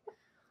like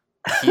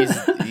he's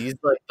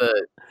like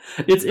the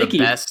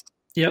best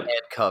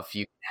handcuff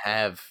you can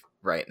have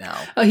right now.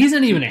 He's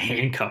not even a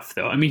handcuff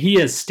though. I mean, he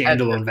has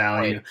standalone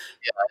value. At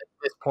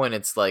this point,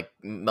 it's like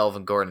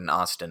Melvin Gordon and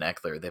Austin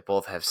Eckler. They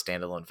both have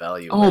standalone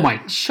value. Oh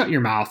my! Shut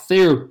your mouth.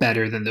 They're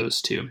better than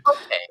those two.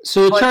 Okay,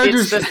 so the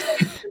Chargers. It's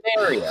the same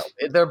scenario.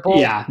 They're both.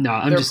 Yeah, no,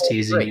 I'm just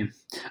teasing you.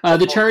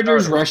 The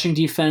Chargers' rushing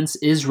defense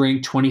is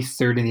ranked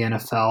 23rd in the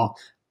NFL.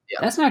 Yeah.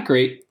 That's not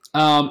great.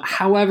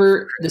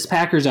 However, this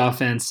Packers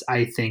offense,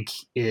 I think,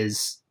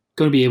 is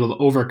going to be able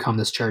to overcome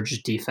this Chargers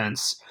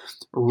defense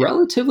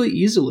relatively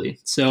easily.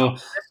 So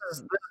this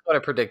is what I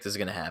predict is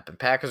going to happen.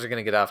 Packers are going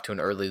to get off to an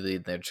early lead,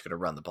 and they're just going to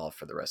run the ball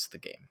for the rest of the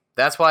game.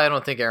 That's why I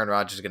don't think Aaron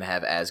Rodgers is going to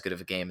have as good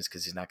of a game, is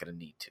because he's not going to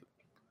need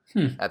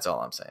to. That's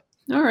all I'm saying.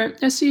 All right,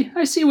 I see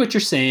what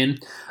you're saying.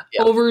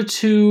 Yep. Over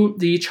to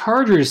the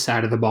Chargers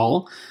side of the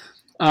ball.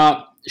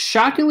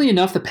 Shockingly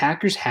enough, the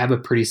Packers have a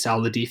pretty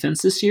solid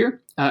defense this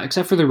year,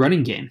 except for the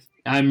running game.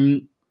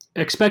 I'm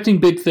expecting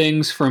big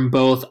things from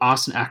both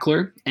Austin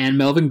Eckler and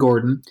Melvin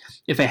Gordon.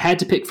 If I had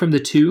to pick from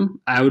the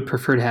two, I would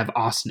prefer to have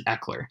Austin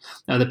Eckler.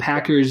 Now, the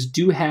Packers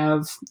do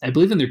have, I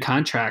believe in their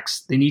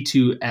contracts, they need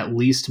to at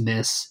least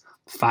miss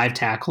 5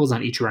 tackles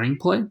on each running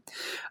play.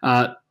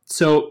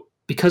 So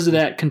because of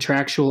that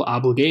contractual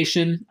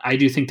obligation, I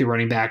do think the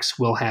running backs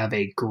will have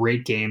a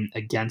great game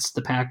against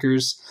the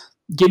Packers.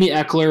 Give me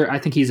Eckler. I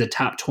think he's a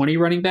top 20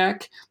 running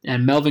back.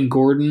 And Melvin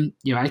Gordon,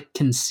 I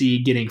can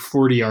see getting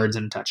 40 yards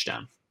and a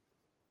touchdown.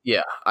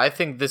 Yeah, I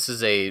think this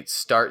is a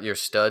start your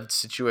stud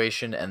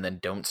situation and then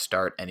don't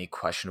start any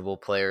questionable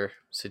player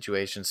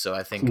situation. So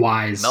I think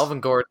wise Melvin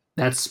Gordon.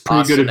 That's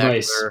pretty good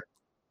advice. Eckler,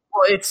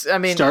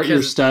 well, start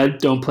your stud,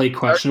 don't play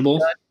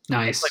questionable. Stud,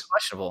 nice. Don't play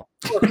questionable.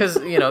 Because,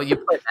 you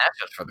play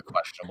matchups for the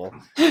questionable.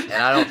 And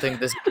I don't think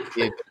this would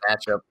be a good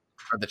matchup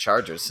for the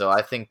Chargers. So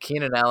I think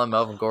Keenan Allen,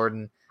 Melvin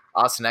Gordon,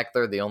 Austin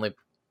Eckler, the only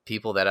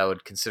people that I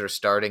would consider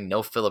starting.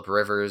 No Phillip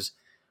Rivers.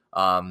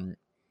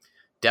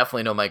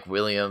 Definitely no Mike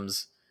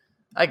Williams.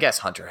 I guess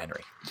Hunter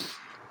Henry.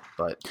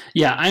 But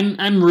yeah,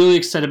 I'm really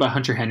excited about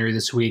Hunter Henry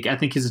this week. I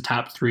think he's a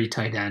top 3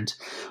 tight end.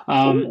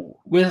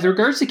 With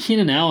regards to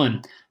Keenan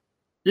Allen,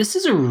 this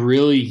is a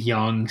really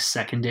young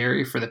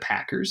secondary for the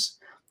Packers.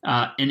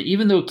 And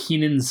even though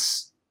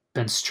Keenan's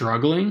been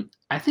struggling,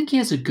 I think he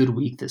has a good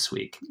week this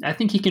week. I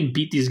think he can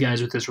beat these guys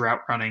with his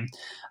route running.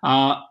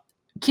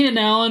 Keenan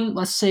Allen,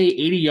 let's say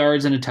 80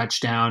 yards and a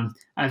touchdown.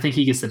 I think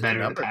he gets the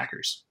better of the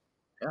Packers.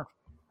 Yeah.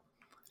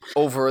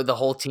 Over the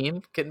whole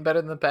team getting better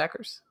than the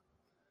Packers?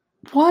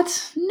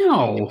 What?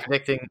 No.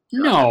 Predicting?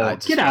 No.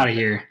 Get out of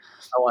here.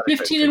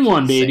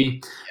 15-1,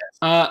 baby.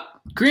 Yes.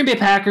 Green Bay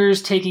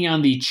Packers taking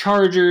on the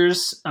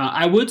Chargers.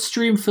 I would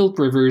stream Phillip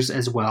Rivers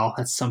as well.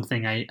 That's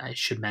something I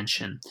should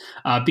mention.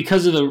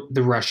 Because of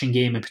the rushing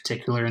game in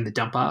particular and the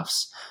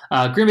dump-offs.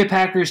 Green Bay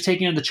Packers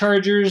taking on the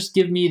Chargers.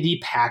 Give me the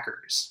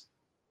Packers.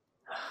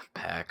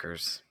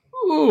 Packers.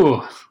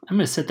 Ooh, I'm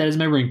going to set that as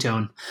my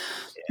ringtone.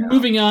 Yeah.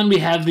 Moving on, we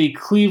have the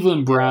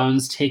Cleveland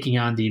Browns taking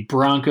on the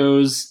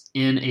Broncos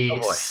in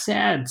a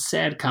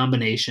sad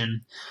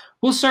combination.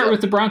 We'll start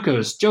with the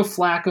Broncos. Joe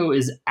Flacco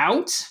is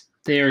out.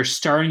 They are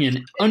starting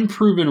an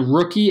unproven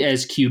rookie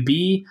as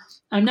QB.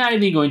 I'm not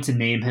even going to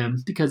name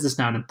him because it's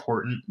not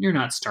important. You're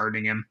not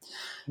starting him.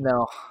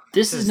 No.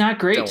 This is not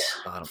great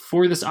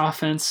for this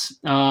offense.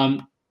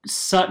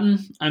 Sutton,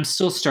 I'm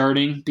still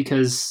starting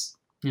because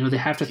they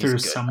have to throw to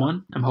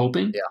someone, I'm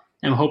hoping. Yeah.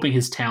 I'm hoping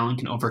his talent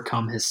can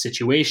overcome his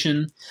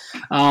situation.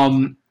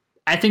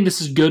 I think this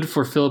is good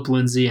for Philip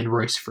Lindsay and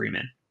Royce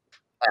Freeman.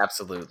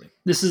 Absolutely.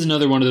 This is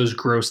another one of those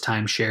gross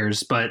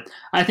timeshares, but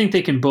I think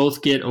they can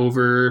both get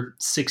over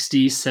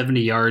 60,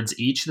 70 yards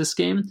each this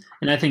game,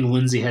 and I think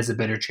Lindsay has a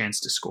better chance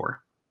to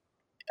score.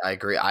 I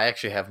agree. I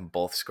actually have them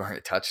both scoring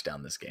a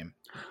touchdown this game.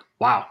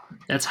 Wow.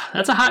 That's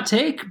a hot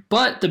take,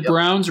 but the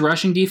Browns'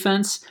 rushing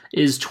defense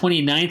is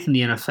 29th in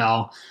the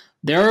NFL.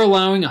 They're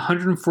allowing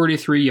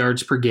 143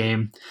 yards per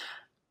game.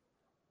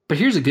 But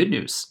here's the good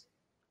news.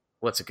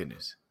 What's the good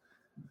news?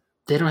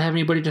 They don't have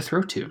anybody to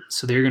throw to,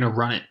 so they're going to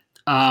run it.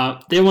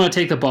 They want to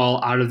take the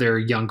ball out of their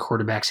young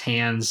quarterback's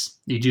hands.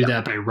 You do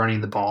that by running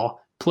the ball.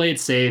 Play it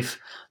safe.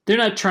 They're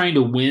not trying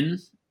to win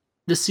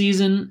the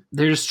season.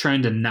 They're just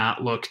trying to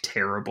not look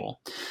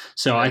terrible.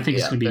 So I think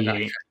it's going to be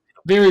a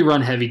very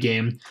run-heavy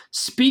game.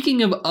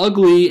 Speaking of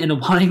ugly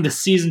and wanting the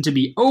season to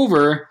be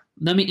over,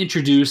 let me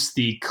introduce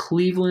the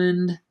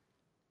Cleveland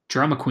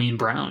Drama Queen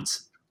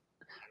Browns.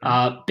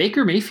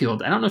 Baker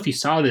Mayfield, I don't know if you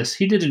saw this.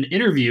 He did an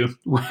interview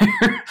where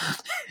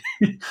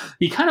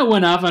he kind of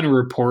went off on a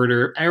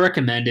reporter. I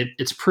recommend it.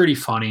 It's pretty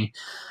funny.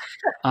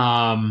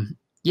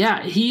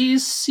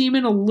 He's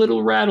seeming a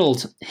little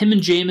rattled. Him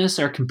and Jameis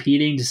are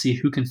competing to see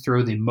who can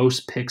throw the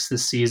most picks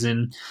this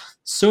season.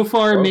 So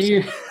far,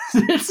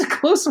 it's a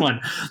close one.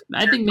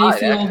 I think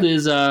Mayfield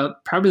is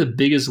probably the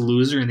biggest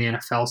loser in the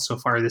NFL so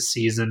far this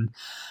season.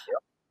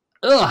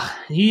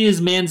 He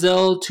is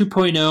Manziel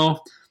 2.0.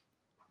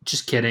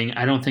 Just kidding.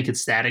 I don't think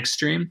it's that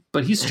extreme,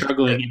 but he's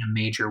struggling in a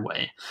major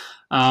way.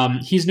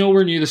 He's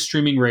nowhere near the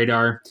streaming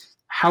radar.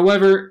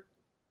 However,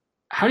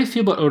 how do you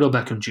feel about Odell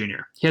Beckham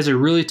Jr.? He has a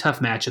really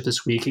tough matchup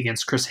this week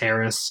against Chris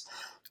Harris.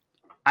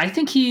 I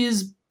think he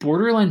is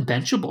borderline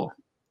benchable.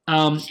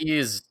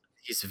 He's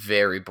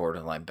very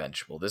borderline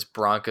benchable. This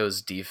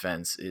Broncos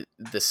defense,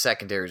 the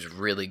secondary is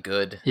really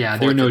good. Yeah,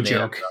 they're no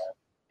joke.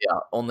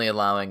 Only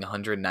allowing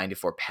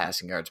 194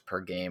 passing yards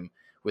per game.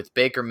 With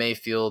Baker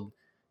Mayfield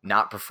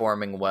not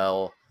performing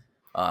well,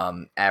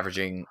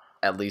 averaging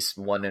at least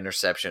one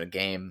interception a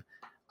game,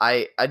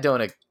 I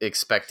don't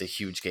expect a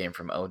huge game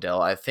from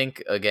Odell. I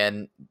think,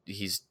 again,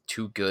 he's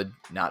too good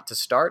not to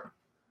start,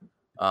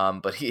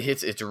 but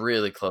it's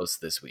really close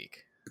this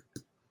week.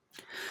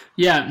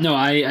 Yeah, no,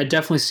 I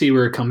definitely see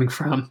where you're coming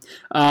from.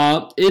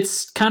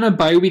 It's kind of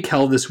bye week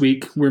hell this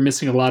week. We're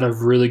missing a lot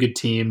of really good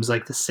teams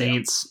like the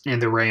Saints and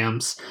the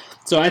Rams.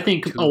 So I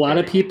think a lot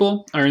of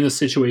people are in the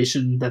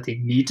situation that they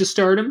need to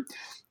start him.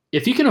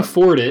 If you can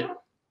afford it,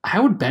 I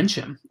would bench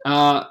him.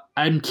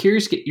 I'm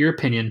curious to get your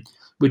opinion.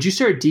 Would you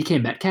start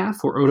DK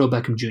Metcalf or Odell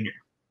Beckham Jr.?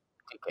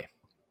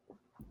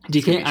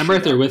 DK, I'm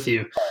right there with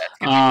you.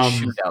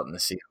 Shootout in the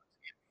Seahawks.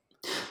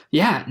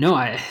 Yeah, no,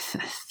 I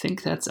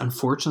think that's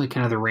unfortunately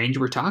kind of the range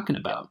we're talking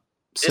about.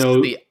 This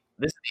is the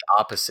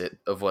opposite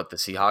of what the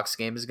Seahawks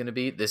game is going to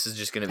be. This is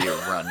just going to be a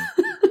run.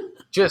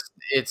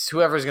 It's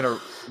whoever's going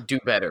to do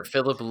better.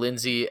 Phillip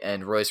Lindsay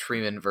and Royce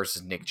Freeman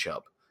versus Nick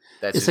Chubb.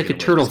 It's like a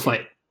turtle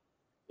fight.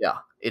 Yeah,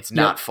 it's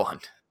not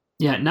fun.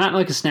 Yeah, not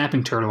like a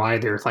snapping turtle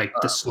either, like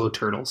the slow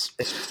turtles.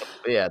 It's just,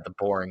 the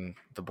boring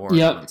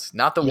ones.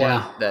 Not the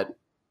one that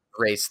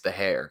raced the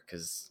hare,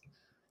 because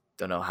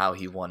don't know how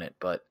he won it,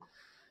 but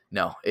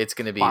no, it's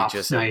going to be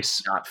just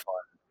nice. Not fun.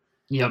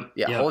 Yep.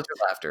 Hold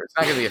your laughter. It's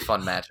not going to be a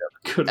fun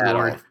matchup. Good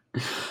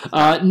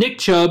Lord. Nick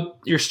Chubb,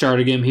 you're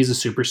starting him. He's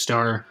a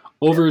superstar.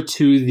 Over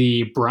to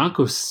the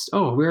Broncos.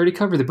 Oh, we already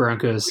covered the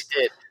Broncos.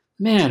 We did.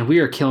 Man, we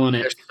are killing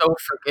it. They're so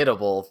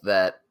forgettable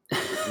that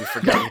we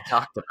forgot we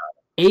talked about it.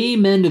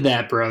 Amen to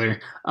that, brother.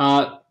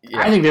 I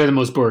think they're the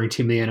most boring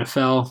team in the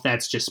NFL.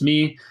 That's just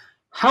me.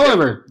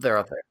 However, they're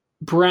up there.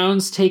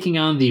 Browns taking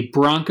on the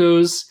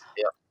Broncos.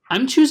 Yep.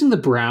 I'm choosing the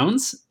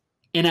Browns,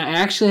 and I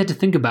actually had to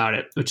think about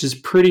it, which is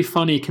pretty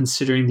funny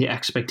considering the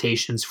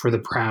expectations for the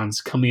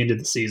Browns coming into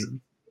the season.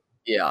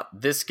 Yeah,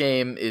 this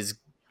game is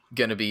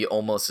going to be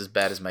almost as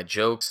bad as my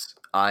jokes.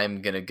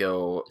 I'm going to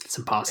go it's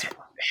impossible.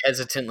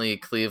 Hesitantly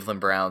Cleveland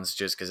Browns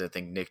just because I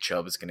think Nick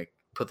Chubb is going to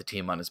put the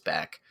team on his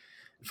back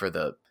for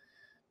the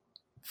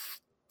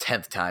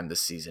 10th time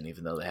this season,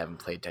 even though they haven't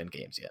played 10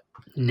 games yet.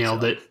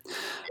 Nailed it.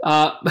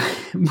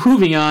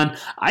 Moving on,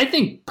 I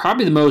think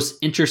probably the most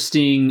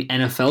interesting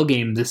NFL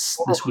game this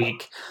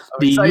week.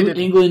 The New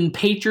England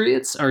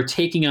Patriots are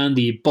taking on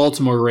the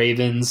Baltimore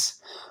Ravens.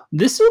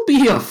 This will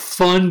be a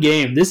fun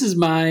game. This is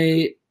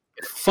my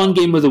fun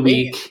game of the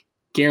week,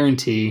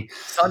 guarantee.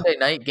 Sunday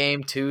night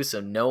game too, so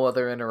no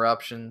other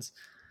interruptions.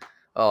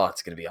 Oh,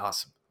 it's going to be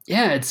awesome.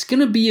 Yeah, it's going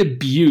to be a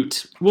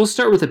beaut. We'll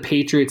start with the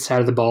Patriots side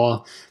of the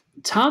ball.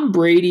 Tom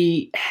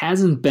Brady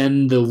hasn't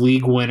been the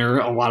league winner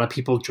a lot of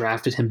people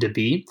drafted him to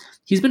be.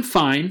 He's been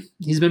fine.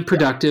 He's been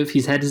productive.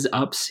 He's had his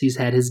ups. He's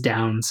had his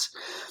downs.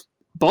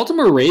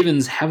 Baltimore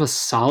Ravens have a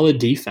solid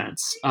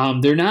defense.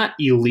 They're not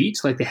elite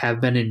like they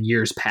have been in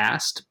years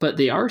past, but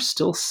they are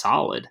still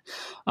solid.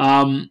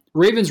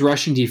 Ravens'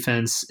 rushing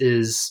defense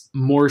is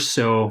more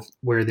so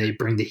where they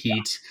bring the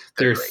heat.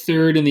 They're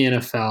third in the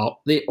NFL.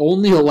 They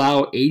only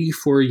allow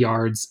 84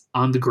 yards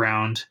on the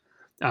ground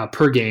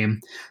per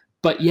game.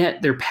 But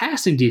yet their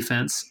passing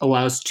defense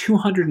allows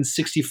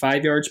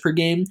 265 yards per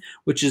game,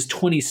 which is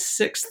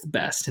 26th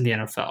best in the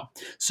NFL.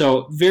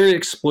 So very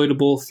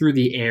exploitable through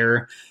the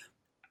air.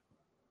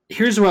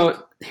 Here's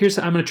how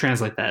I'm going to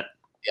translate that.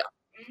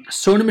 Yeah.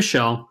 Sony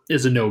Michel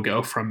is a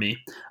no-go from me.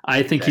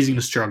 I think he's going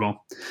to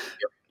struggle.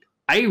 Yep.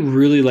 I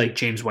really like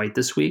James White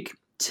this week.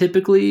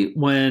 Typically,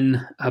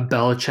 when a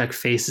Belichick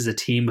faces a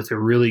team with a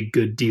really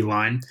good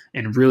D-line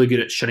and really good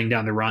at shutting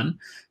down the run,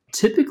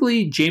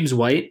 typically James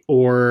White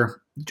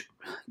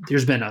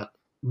there's been a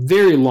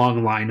very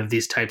long line of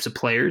these types of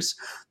players.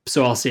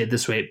 So I'll say it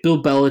this way.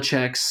 Bill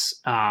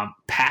Belichick's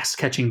pass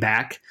catching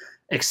back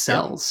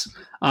excels.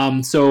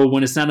 So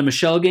when it's not a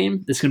Michel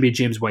game, it's going to be a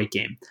James White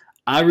game.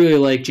 I really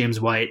like James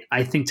White.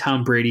 I think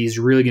Tom Brady is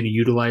really going to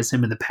utilize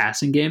him in the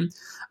passing game,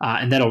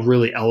 and that'll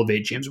really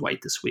elevate James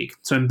White this week.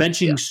 So I'm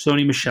benching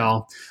Sony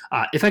Michel.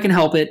 If I can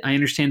help it, I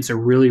understand it's a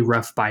really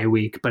rough bye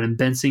week, but I'm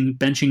benching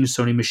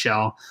Sony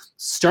Michel,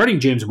 starting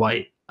James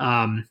White.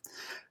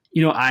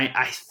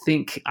 I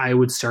think I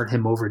would start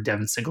him over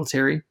Devin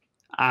Singletary.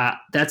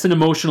 That's an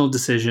emotional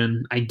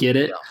decision. I get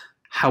it. Yeah.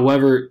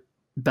 However,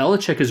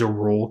 Belichick is a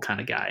role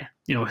kind of guy.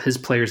 His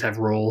players have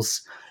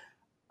roles.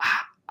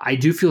 I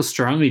do feel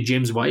strongly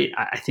James White.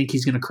 I think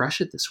he's going to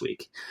crush it this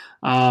week.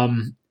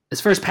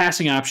 As far as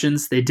passing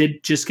options, they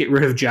did just get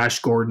rid of Josh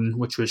Gordon,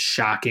 which was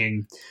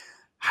shocking.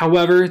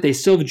 However, they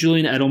still have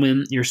Julian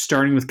Edelman. You're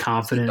starting with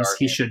confidence.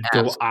 He should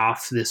go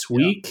off this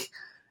week.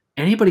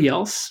 Yeah. Anybody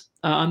else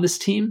on this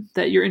team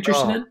that you're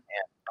interested in? Man.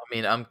 I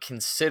mean, I'm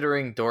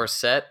considering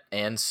Dorsett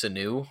and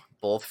Sanu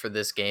both for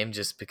this game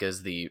just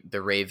because the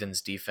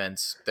Ravens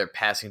defense, their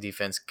passing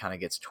defense kind of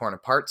gets torn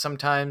apart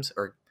sometimes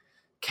or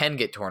can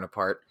get torn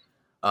apart.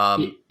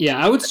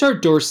 I would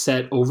start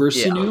Dorsett over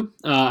Sanu.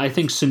 I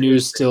think Sanu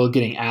is still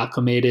getting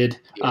acclimated,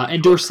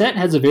 and Dorsett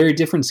has a very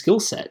different skill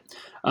set.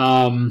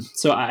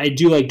 So I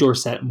do like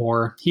Dorsett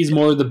more. He's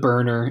more the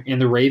burner,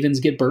 and the Ravens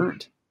get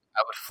burned.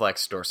 I would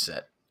flex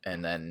Dorsett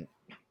and then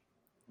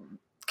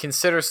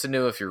consider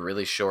Sanu if you're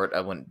really short. I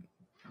wouldn't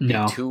be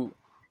too.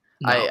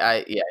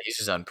 No. He's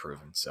just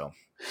unproven, so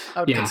I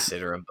would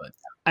consider him. But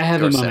I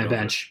have him on my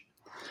bench.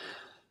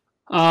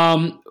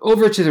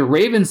 Over to the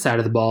Ravens side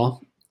of the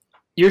ball,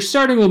 you're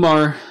starting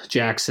Lamar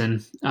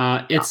Jackson.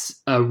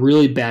 It's a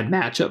really bad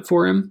matchup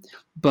for him,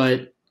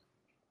 but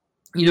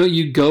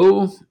you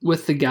go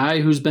with the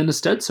guy who's been a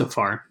stud so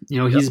far.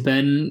 He's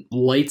been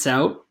lights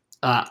out.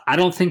 I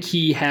don't think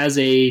he has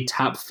a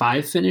top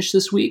 5 finish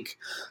this week,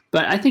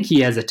 but I think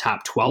he has a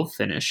top 12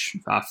 finish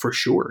for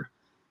sure.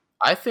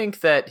 I think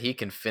that he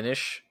can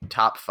finish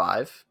top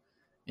 5,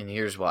 And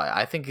here's why.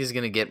 I think he's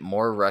going to get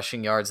more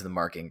rushing yards than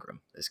Mark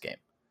Ingram this game.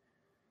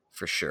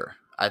 For sure.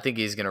 I think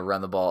he's going to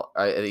run the ball.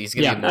 He's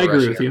going to get more I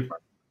agree rushing with you.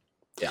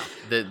 Yeah.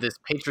 This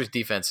Patriots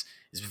defense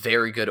is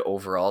very good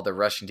overall. The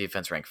rushing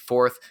defense ranked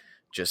 4th,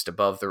 just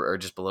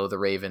below the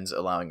Ravens,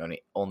 allowing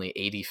only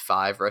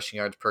 85 rushing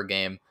yards per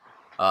game.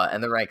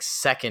 And they're ranked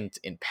 2nd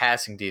in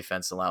passing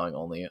defense, allowing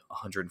only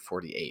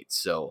 148.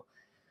 So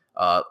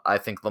I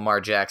think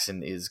Lamar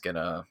Jackson is going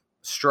to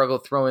struggle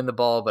throwing the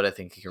ball, but I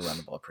think he can run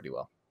the ball pretty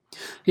well.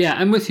 Yeah,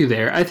 I'm with you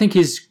there. I think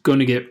he's going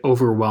to get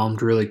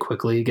overwhelmed really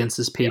quickly against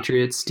this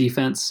Patriots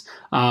defense.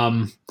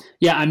 I'm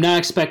not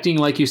expecting,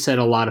 like you said,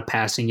 a lot of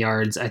passing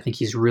yards. I think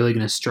he's really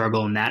going to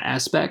struggle in that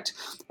aspect.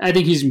 I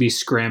think he's going to be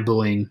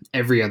scrambling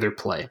every other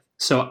play.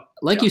 So,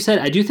 like you said,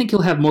 I do think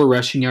he'll have more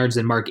rushing yards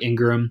than Mark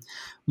Ingram.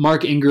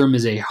 Mark Ingram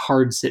is a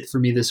hard sit for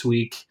me this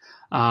week.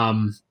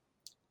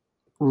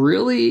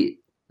 Really,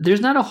 there's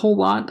not a whole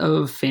lot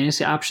of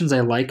fantasy options I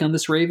like on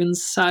this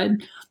Ravens side.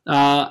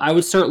 I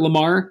would start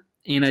Lamar,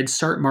 and I'd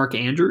start Mark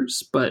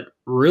Andrews, but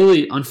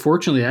really,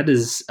 unfortunately, that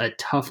is a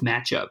tough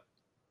matchup.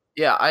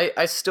 Yeah,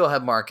 I still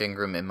have Mark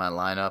Ingram in my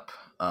lineup,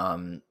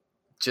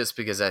 just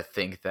because I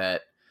think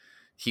that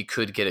he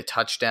could get a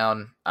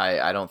touchdown.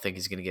 I don't think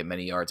he's going to get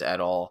many yards at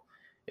all.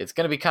 It's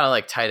going to be kind of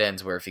like tight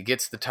ends, where if he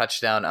gets the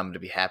touchdown, I'm going to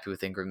be happy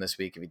with Ingram this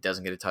week. If he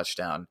doesn't get a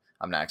touchdown,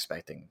 I'm not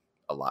expecting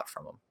a lot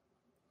from him.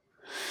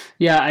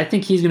 Yeah, I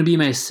think he's going to be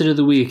my sit of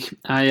the week.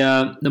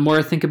 The more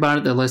I think about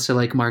it, the less I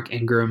like Mark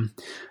Ingram.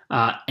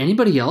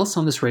 Anybody else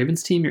on this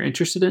Ravens team you're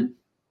interested in?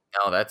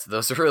 No,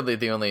 those are really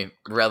the only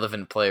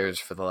relevant players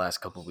for the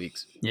last couple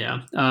weeks.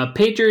 Yeah.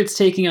 Patriots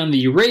taking on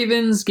the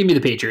Ravens. Give me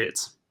the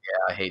Patriots.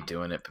 Yeah, I hate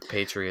doing it, but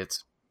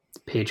Patriots.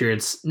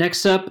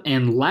 Next up,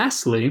 and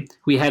lastly,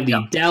 we have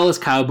the Dallas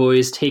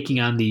Cowboys taking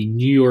on the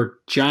New York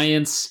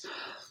Giants.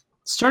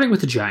 Starting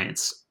with the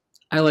Giants.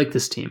 I like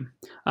this team.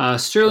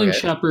 Sterling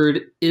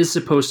Shepard is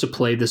supposed to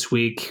play this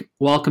week.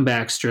 Welcome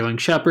back, Sterling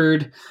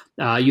Shepard.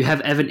 You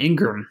have Evan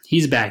Ingram.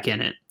 He's back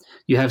in it.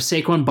 You have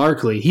Saquon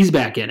Barkley. He's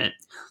back in it.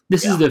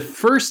 This is the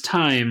first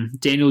time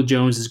Daniel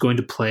Jones is going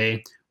to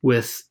play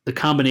with the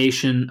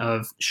combination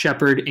of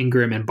Shepard,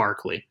 Ingram, and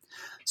Barkley.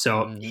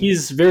 So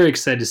he's very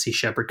excited to see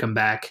Shepard come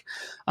back.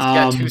 He's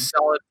got 2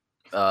 solid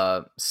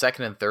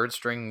second and third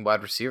string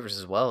wide receivers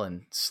as well,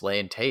 and Slay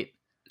and Tate.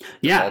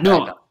 Yeah,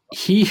 no,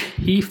 he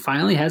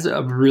finally has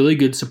a really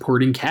good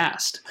supporting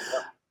cast.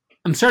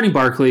 I'm starting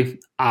Barkley,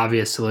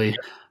 obviously.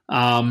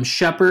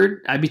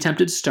 Shepard, I'd be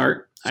tempted to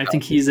start. I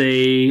think he's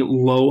a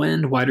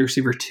low-end wide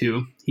receiver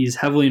too. He's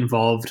heavily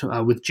involved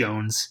with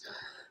Jones.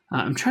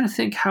 I'm trying to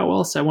think how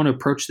else I want to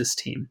approach this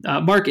team.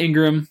 Evan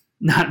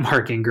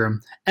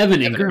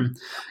Ingram.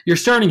 You're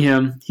starting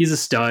him. He's a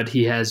stud.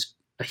 He has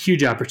a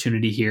huge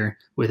opportunity here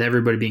with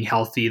everybody being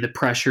healthy. The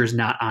pressure is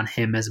not on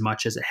him as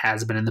much as it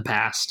has been in the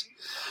past.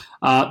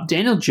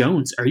 Daniel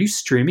Jones. Are you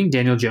streaming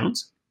Daniel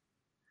Jones?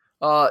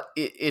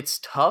 It's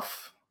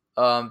tough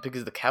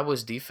because the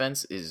Cowboys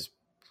defense is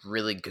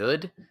really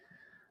good.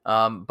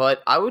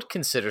 But I would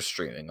consider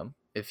streaming them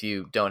if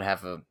you don't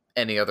have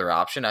any other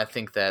option. I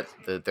think that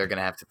they're going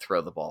to have to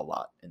throw the ball a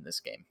lot in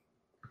this game.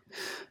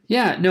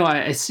 Yeah, no,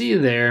 I see you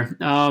there.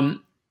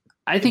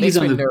 I think he's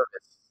on the nervous.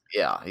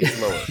 Yeah, he's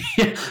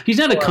lower. He's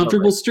not a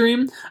comfortable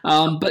stream,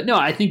 but no,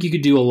 I think you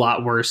could do a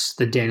lot worse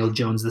than Daniel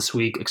Jones this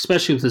week,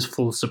 especially with his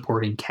full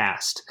supporting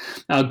cast.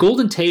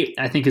 Golden Tate,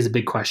 I think, is a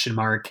big question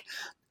mark.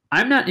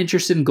 I'm not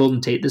interested in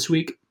Golden Tate this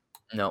week.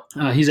 No.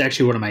 He's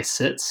actually one of my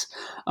sits.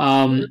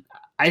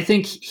 I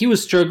think he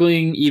was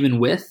struggling even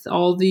with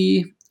all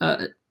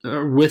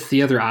with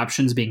the other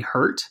options being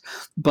hurt,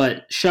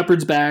 but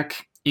Shepard's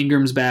back,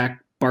 Ingram's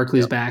back,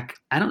 Barkley's back.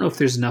 I don't know if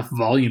there's enough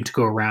volume to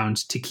go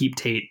around to keep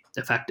Tate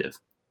effective.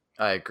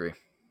 I agree.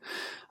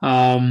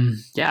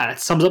 That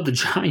sums up the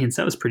Giants.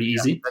 That was pretty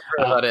easy. That's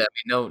really about it.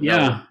 I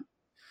mean,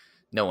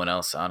 no one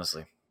else,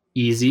 honestly.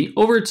 Easy.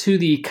 Over to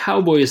the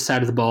Cowboys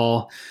side of the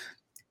ball.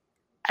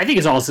 I think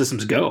it's all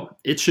systems go.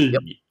 It should.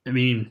 Yep. I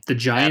mean, the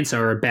Giants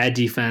are a bad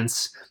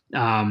defense.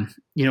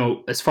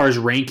 As far as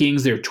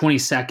rankings, they're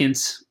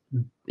 22nd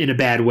in a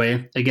bad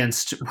way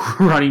against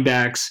running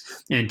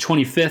backs and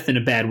 25th in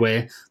a bad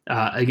way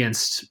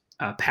against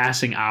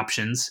passing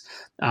options.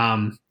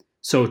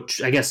 So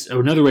I guess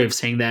another way of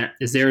saying that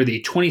is they're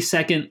the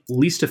 22nd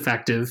least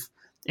effective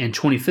and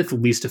 25th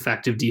least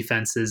effective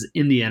defenses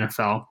in the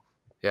NFL.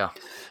 Yeah.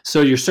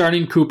 So you're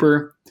starting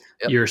Cooper,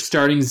 you're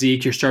starting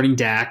Zeke, you're starting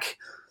Dak.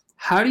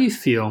 How do you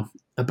feel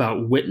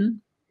about Witten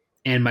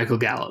and Michael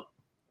Gallup?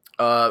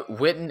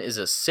 Witten is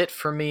a sit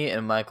for me,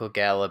 and Michael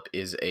Gallup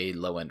is a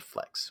low-end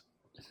flex.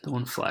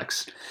 Low-end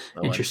flex.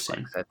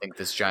 Interesting. I think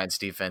this Giants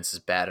defense is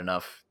bad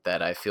enough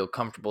that I feel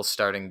comfortable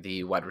starting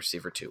the wide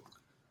receiver too.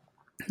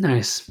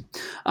 Nice.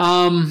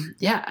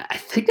 I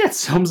think that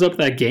sums up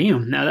that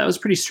game. Now, that was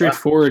pretty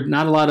straightforward.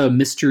 Not a lot of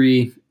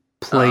mystery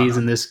plays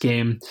in this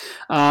game.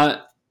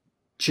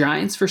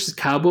 Giants versus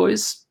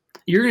Cowboys.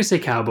 You're going to say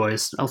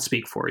Cowboys. I'll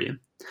speak for you.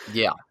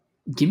 Yeah.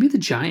 Give me the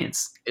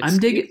Giants.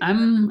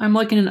 I'm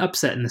liking an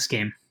upset in this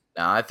game.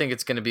 No, I think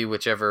it's going to be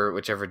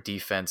whichever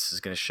defense is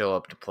going to show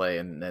up to play,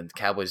 and then the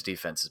Cowboys'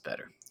 defense is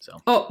better. So,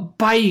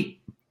 by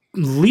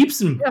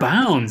leaps and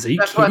bounds. Are you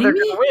that's why kidding they're me?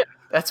 going to win.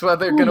 That's why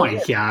they're going to win. Oh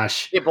my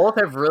gosh. They both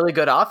have really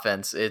good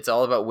offense. It's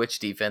all about which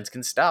defense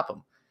can stop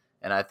them.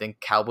 And I think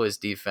Cowboys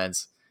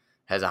defense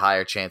has a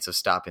higher chance of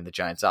stopping the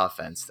Giants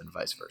offense than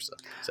vice versa.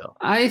 So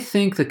I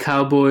think the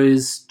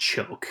Cowboys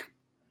choke.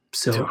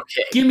 So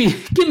okay. give me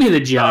the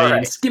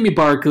Giants. Right. Give me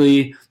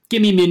Barkley.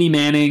 Give me Minnie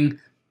Manning.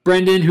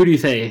 Brendan, who do you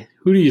say?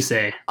 Who do you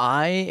say?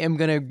 I am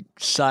going to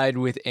side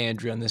with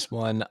Andrew on this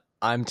one.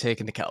 I'm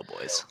taking the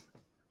Cowboys.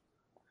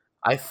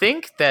 I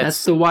think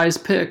That's the wise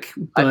pick,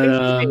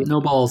 but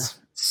no balls.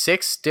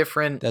 6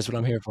 different. That's what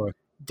I'm here for.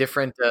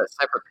 Different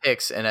separate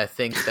picks, and I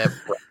think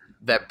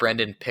that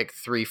Brendan picked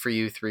 3 for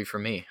you, 3 for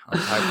me.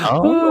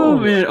 Oh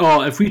man!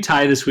 Oh, if we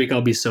tie this week,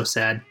 I'll be so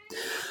sad.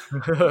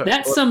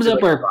 That sums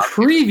up our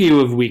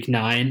preview of Week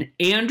 9.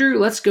 Andrew,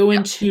 let's go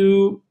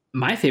into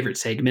my favorite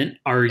segment,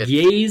 our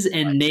yays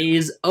and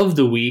nays of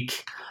the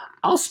week.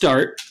 I'll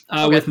start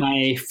with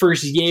my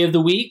first yay of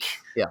the week.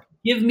 Yeah.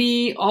 Give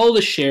me all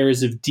the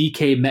shares of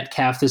DK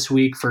Metcalf this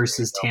week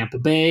versus Tampa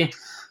Bay.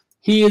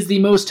 He is the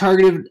most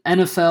targeted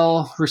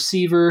NFL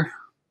receiver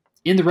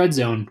in the red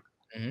zone.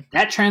 Mm-hmm.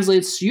 That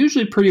translates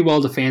usually pretty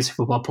well to fantasy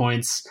football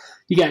points.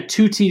 He got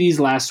 2 TDs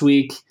last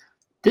week.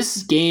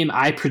 This game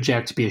I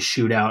project to be a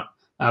shootout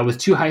with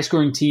 2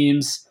 high-scoring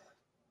teams.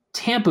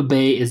 Tampa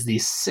Bay is the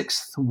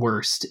 6th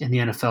worst in the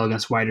NFL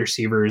against wide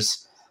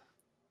receivers.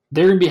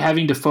 They're going to be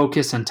having to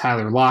focus on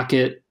Tyler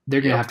Lockett.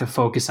 They're going to have to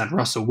focus on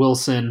Russell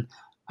Wilson.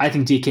 I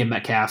think DK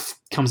Metcalf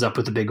comes up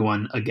with a big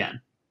one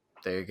again.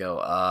 There you go.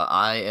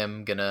 I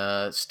am going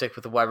to stick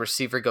with the wide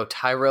receiver, go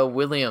Tyrell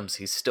Williams.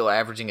 He's still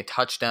averaging a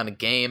touchdown a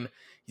game.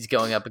 He's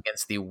going up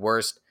against the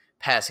worst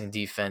passing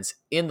defense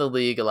in the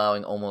league,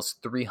 allowing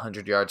almost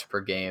 300 yards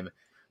per game.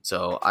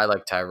 So I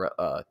like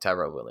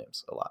Tyrell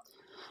Williams a lot.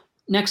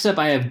 Next up,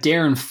 I have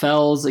Darren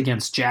Fells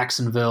against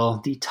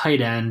Jacksonville, the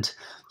tight end.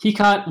 He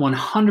caught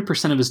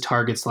 100% of his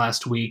targets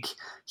last week.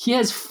 He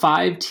has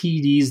 5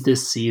 TDs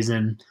this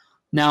season.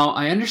 Now,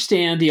 I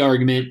understand the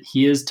argument.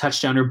 He is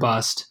touchdown or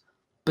bust,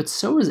 but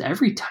so is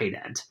every tight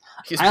end.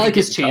 I like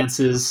his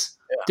chances.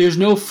 Yeah. There's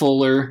no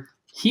Fuller.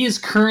 He is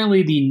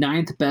currently the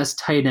 9th best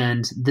tight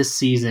end this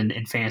season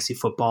in fantasy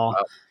football.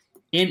 Wow.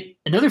 And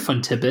another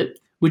fun tidbit,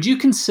 would you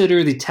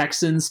consider the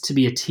Texans to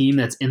be a team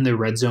that's in the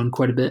red zone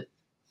quite a bit?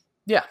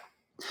 Yeah.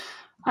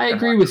 I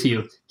agree with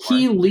you.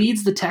 He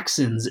leads the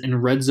Texans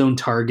in red zone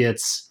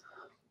targets.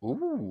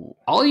 Ooh.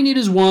 All you need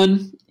is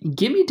one.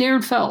 Give me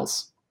Darren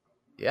Fells.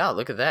 Yeah,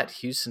 look at that.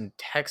 Houston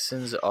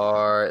Texans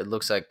are, it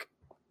looks like,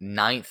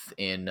 9th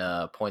in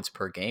points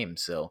per game.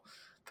 So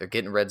they're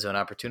getting red zone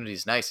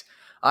opportunities. Nice.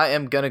 I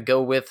am going to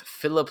go with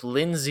Phillip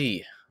Lindsay.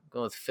 I'm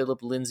going with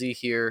Phillip Lindsay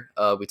here.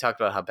 We talked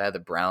about how bad the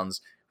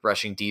Browns'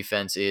 rushing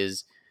defense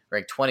is.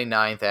 Ranked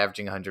 29th,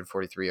 averaging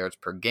 143 yards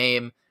per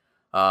game.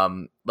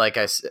 Like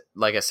I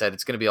said,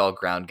 it's going to be all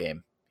ground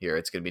game here.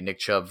 It's going to be Nick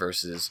Chubb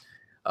versus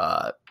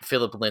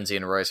Phillip Lindsay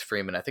and Royce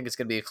Freeman. I think it's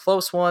going to be a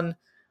close one.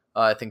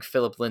 I think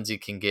Phillip Lindsay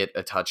can get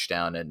a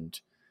touchdown and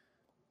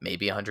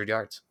maybe 100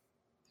 yards.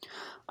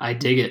 I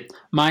dig it.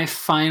 My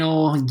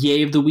final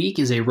yay of the week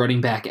is a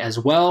running back as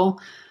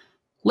well.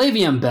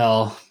 Le'Veon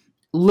Bell,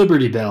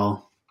 Liberty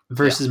Bell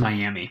versus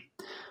Miami.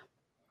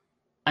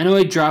 I know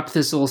I dropped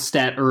this little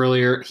stat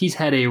earlier. He's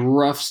had a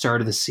rough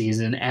start of the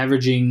season,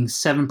 averaging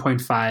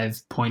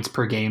 7.5 points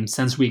per game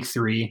since week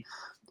 3.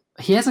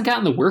 He hasn't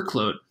gotten the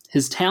workload.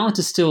 His talent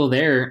is still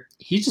there.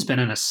 He's just been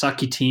on a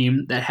sucky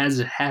team that has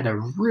had a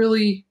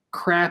really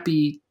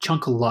crappy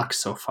chunk of luck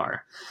so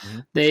far. Mm-hmm.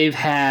 They've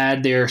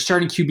had their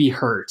starting QB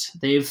hurt.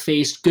 They've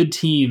faced good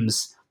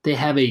teams. They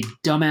have a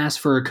dumbass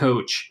for a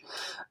coach.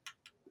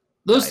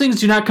 Those things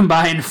do not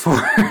combine for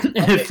an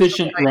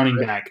efficient running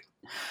back.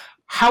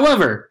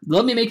 However,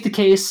 let me make the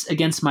case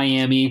against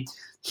Miami.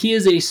 He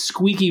is a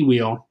squeaky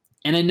wheel,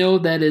 and I know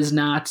that is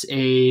not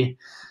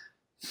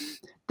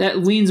that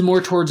leans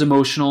more towards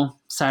emotional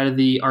side of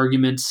the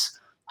arguments.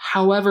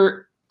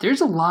 However,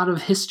 there's a lot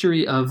of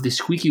history of the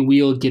squeaky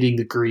wheel getting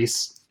the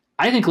grease.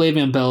 I think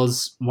Le'Veon Bell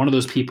is one of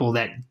those people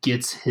that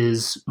gets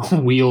his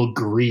wheel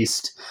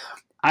greased.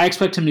 I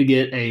expect him to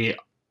get a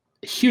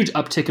huge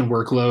uptick in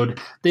workload.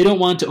 They don't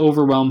want to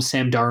overwhelm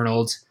Sam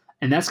Darnold,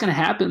 and that's going to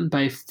happen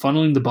by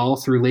funneling the ball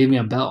through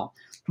Le'Veon Bell.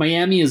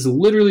 Miami is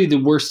literally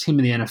the worst team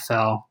in the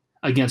NFL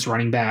against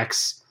running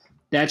backs.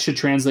 That should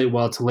translate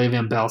well to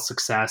Le'Veon Bell's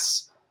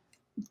success.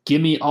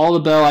 Give me all the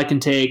Bell I can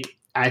take.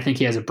 I think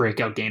he has a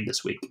breakout game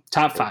this week.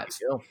 Top 5.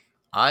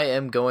 I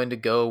am going to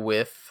go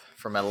with,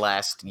 for my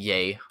last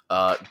yay,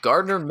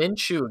 Gardner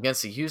Minshew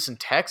against the Houston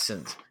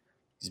Texans.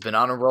 He's been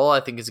on a roll. I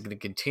think he's going to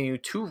continue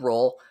to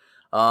roll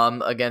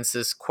against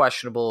this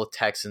questionable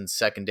Texans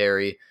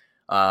secondary.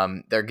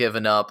 They're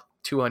giving up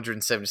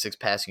 276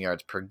 passing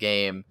yards per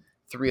game,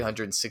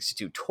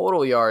 362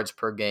 total yards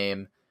per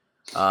game.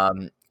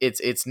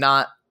 It's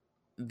not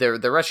their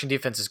rushing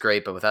defense is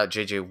great, but without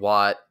J.J.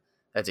 Watt,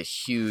 that's a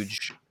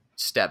huge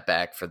step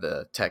back for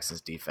the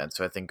Texans defense.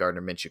 So I think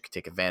Gardner Minshew could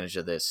take advantage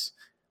of this.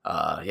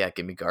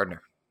 Give me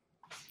Gardner.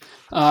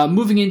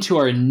 Moving into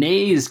our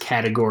nays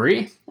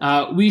category,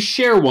 we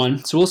share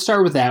one, so we'll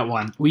start with that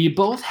one. We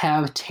both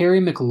have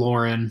Terry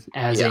McLaurin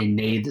as a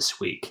nay this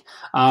week.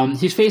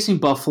 He's facing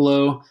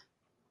Buffalo.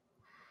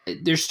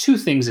 There's two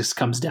things this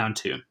comes down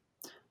to.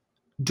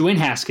 Dwayne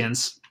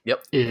Haskins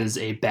is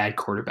a bad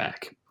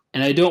quarterback,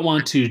 and I don't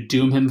want to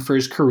doom him for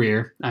his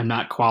career. I'm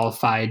not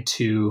qualified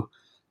to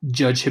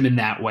judge him in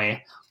that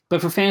way. But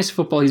for fantasy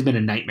football, he's been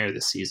a nightmare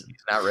this season.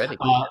 He's not ready.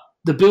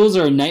 The Bills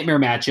are a nightmare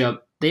matchup.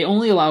 They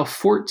only allow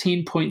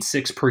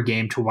 14.6 per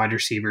game to wide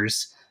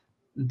receivers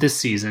this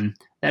season.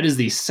 That is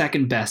the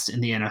second best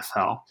in the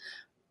NFL.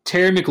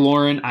 Terry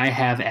McLaurin, I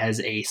have as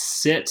a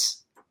sit.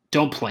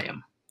 Don't play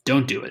him.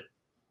 Don't do it.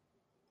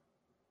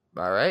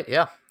 All right,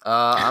 yeah.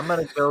 I'm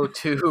going to go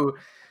to,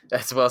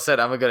 that's well said,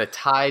 I'm going to go to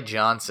Ty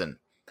Johnson.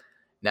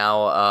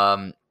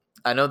 Now,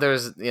 I know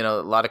there's a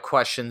lot of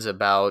questions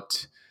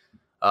about,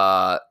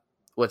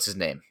 what's his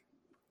name?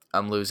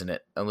 I'm losing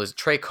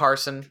Trey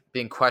Carson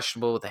being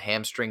questionable with a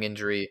hamstring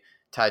injury.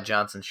 Ty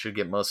Johnson should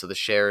get most of the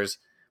shares,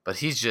 but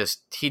he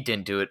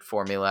didn't do it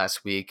for me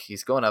last week.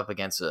 He's going up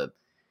against a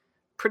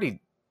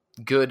pretty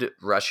good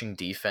rushing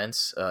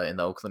defense in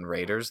the Oakland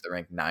Raiders. They're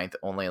ranked 9th,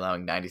 only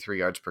allowing 93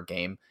 yards per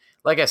game.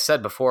 Like I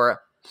said before,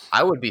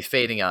 I would be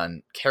fading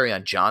on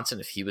Kerryon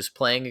Johnson if he was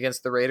playing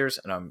against the Raiders,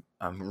 and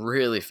I'm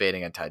really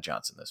fading on Ty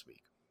Johnson this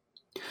week.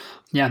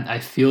 Yeah, I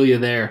feel you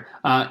there.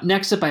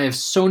 Next up, I have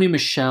Sony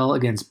Michel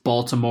against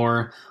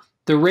Baltimore.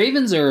 The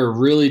Ravens are a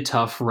really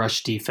tough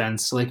rush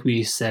defense, like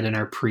we said in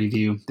our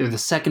preview. They're the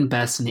second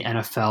best in the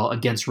NFL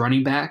against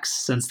running backs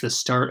since the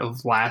start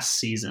of last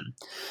season.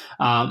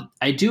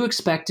 I do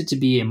expect it to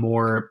be a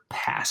more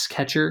pass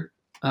catcher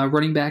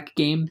running back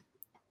game.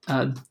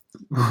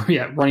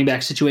 Running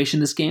back situation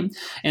this game.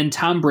 And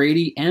Tom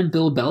Brady and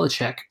Bill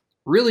Belichick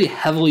really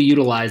heavily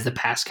utilize the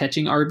pass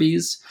catching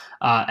RBs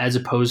as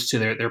opposed to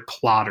their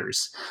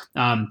plotters.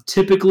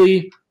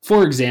 Typically,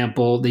 for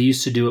example, they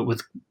used to do it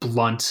with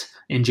Blunt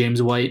and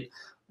James White.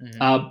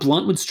 Mm-hmm.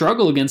 Blunt would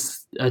struggle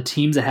against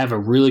teams that have a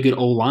really good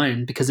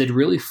O-line because they'd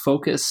really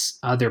focus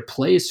their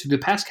plays through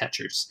the pass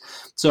catchers.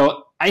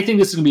 So I think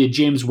this is going to be a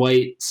James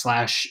White /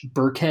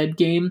 Burkhead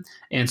game,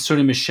 and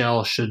Sony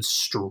Michel should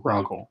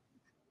struggle.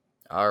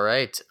 All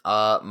right.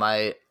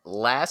 My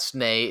last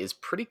nay is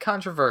pretty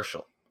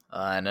controversial.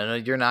 And I know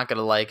you're not going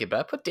to like it, but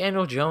I put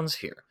Daniel Jones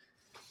here.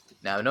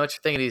 Now, I know what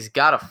you're thinking. He's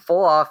got a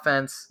full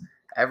offense.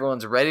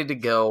 Everyone's ready to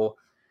go.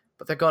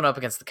 But they're going up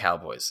against the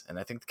Cowboys. And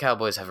I think the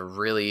Cowboys have a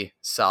really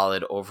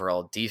solid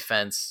overall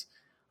defense.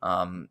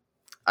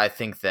 I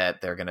think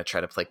that they're going to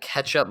try to play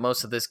catch-up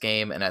most of this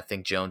game. And I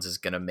think Jones is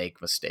going to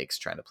make mistakes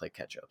trying to play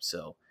catch-up.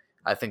 So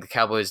I think the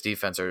Cowboys'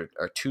 defense are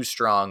too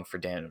strong for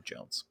Daniel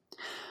Jones.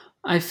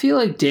 I feel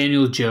like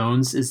Daniel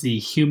Jones is the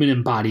human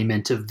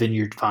embodiment of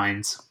Vineyard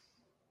Vines.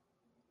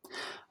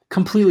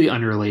 Completely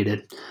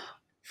unrelated.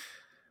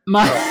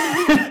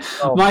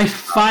 My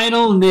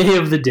final nay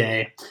of the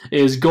day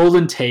is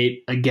Golden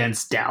Tate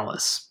against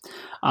Dallas.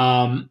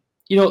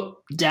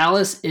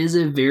 Dallas is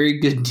a very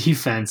good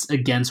defense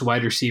against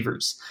wide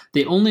receivers.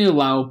 They only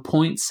allow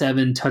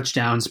 0.7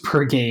 touchdowns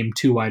per game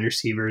to wide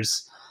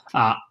receivers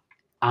on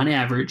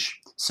average.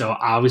 So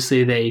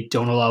obviously they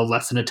don't allow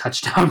less than a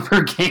touchdown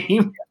per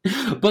game,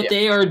 but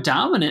they are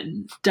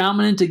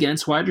dominant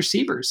against wide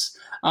receivers.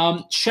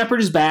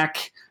 Shepard is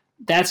back.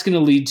 That's going to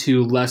lead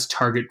to less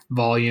target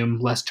volume,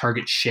 less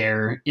target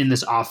share in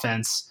this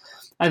offense.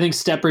 I think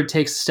Shepard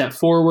takes a step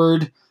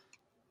forward.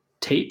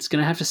 Tate's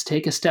going to have to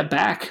take a step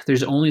back.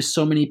 There's only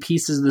so many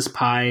pieces of this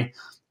pie.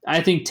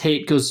 I think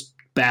Tate goes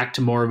back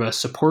to more of a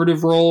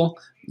supportive role.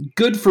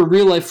 Good for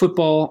real-life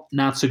football,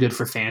 not so good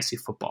for fantasy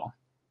football.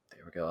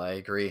 There we go. I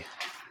agree.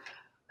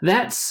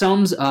 That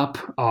sums up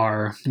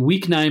our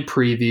Week 9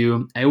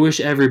 preview. I wish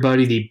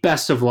everybody the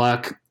best of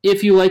luck.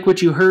 If you like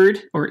what you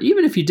heard, or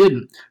even if you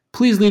didn't,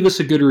 please leave us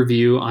a good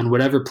review on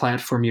whatever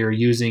platform you're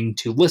using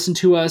to listen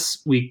to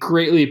us. We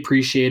greatly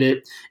appreciate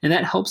it, and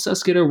that helps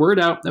us get our word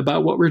out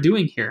about what we're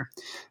doing here.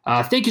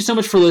 Thank you so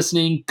much for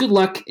listening. Good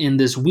luck in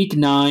this Week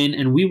 9,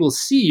 and we will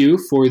see you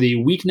for the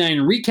Week 9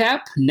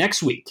 recap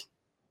next week.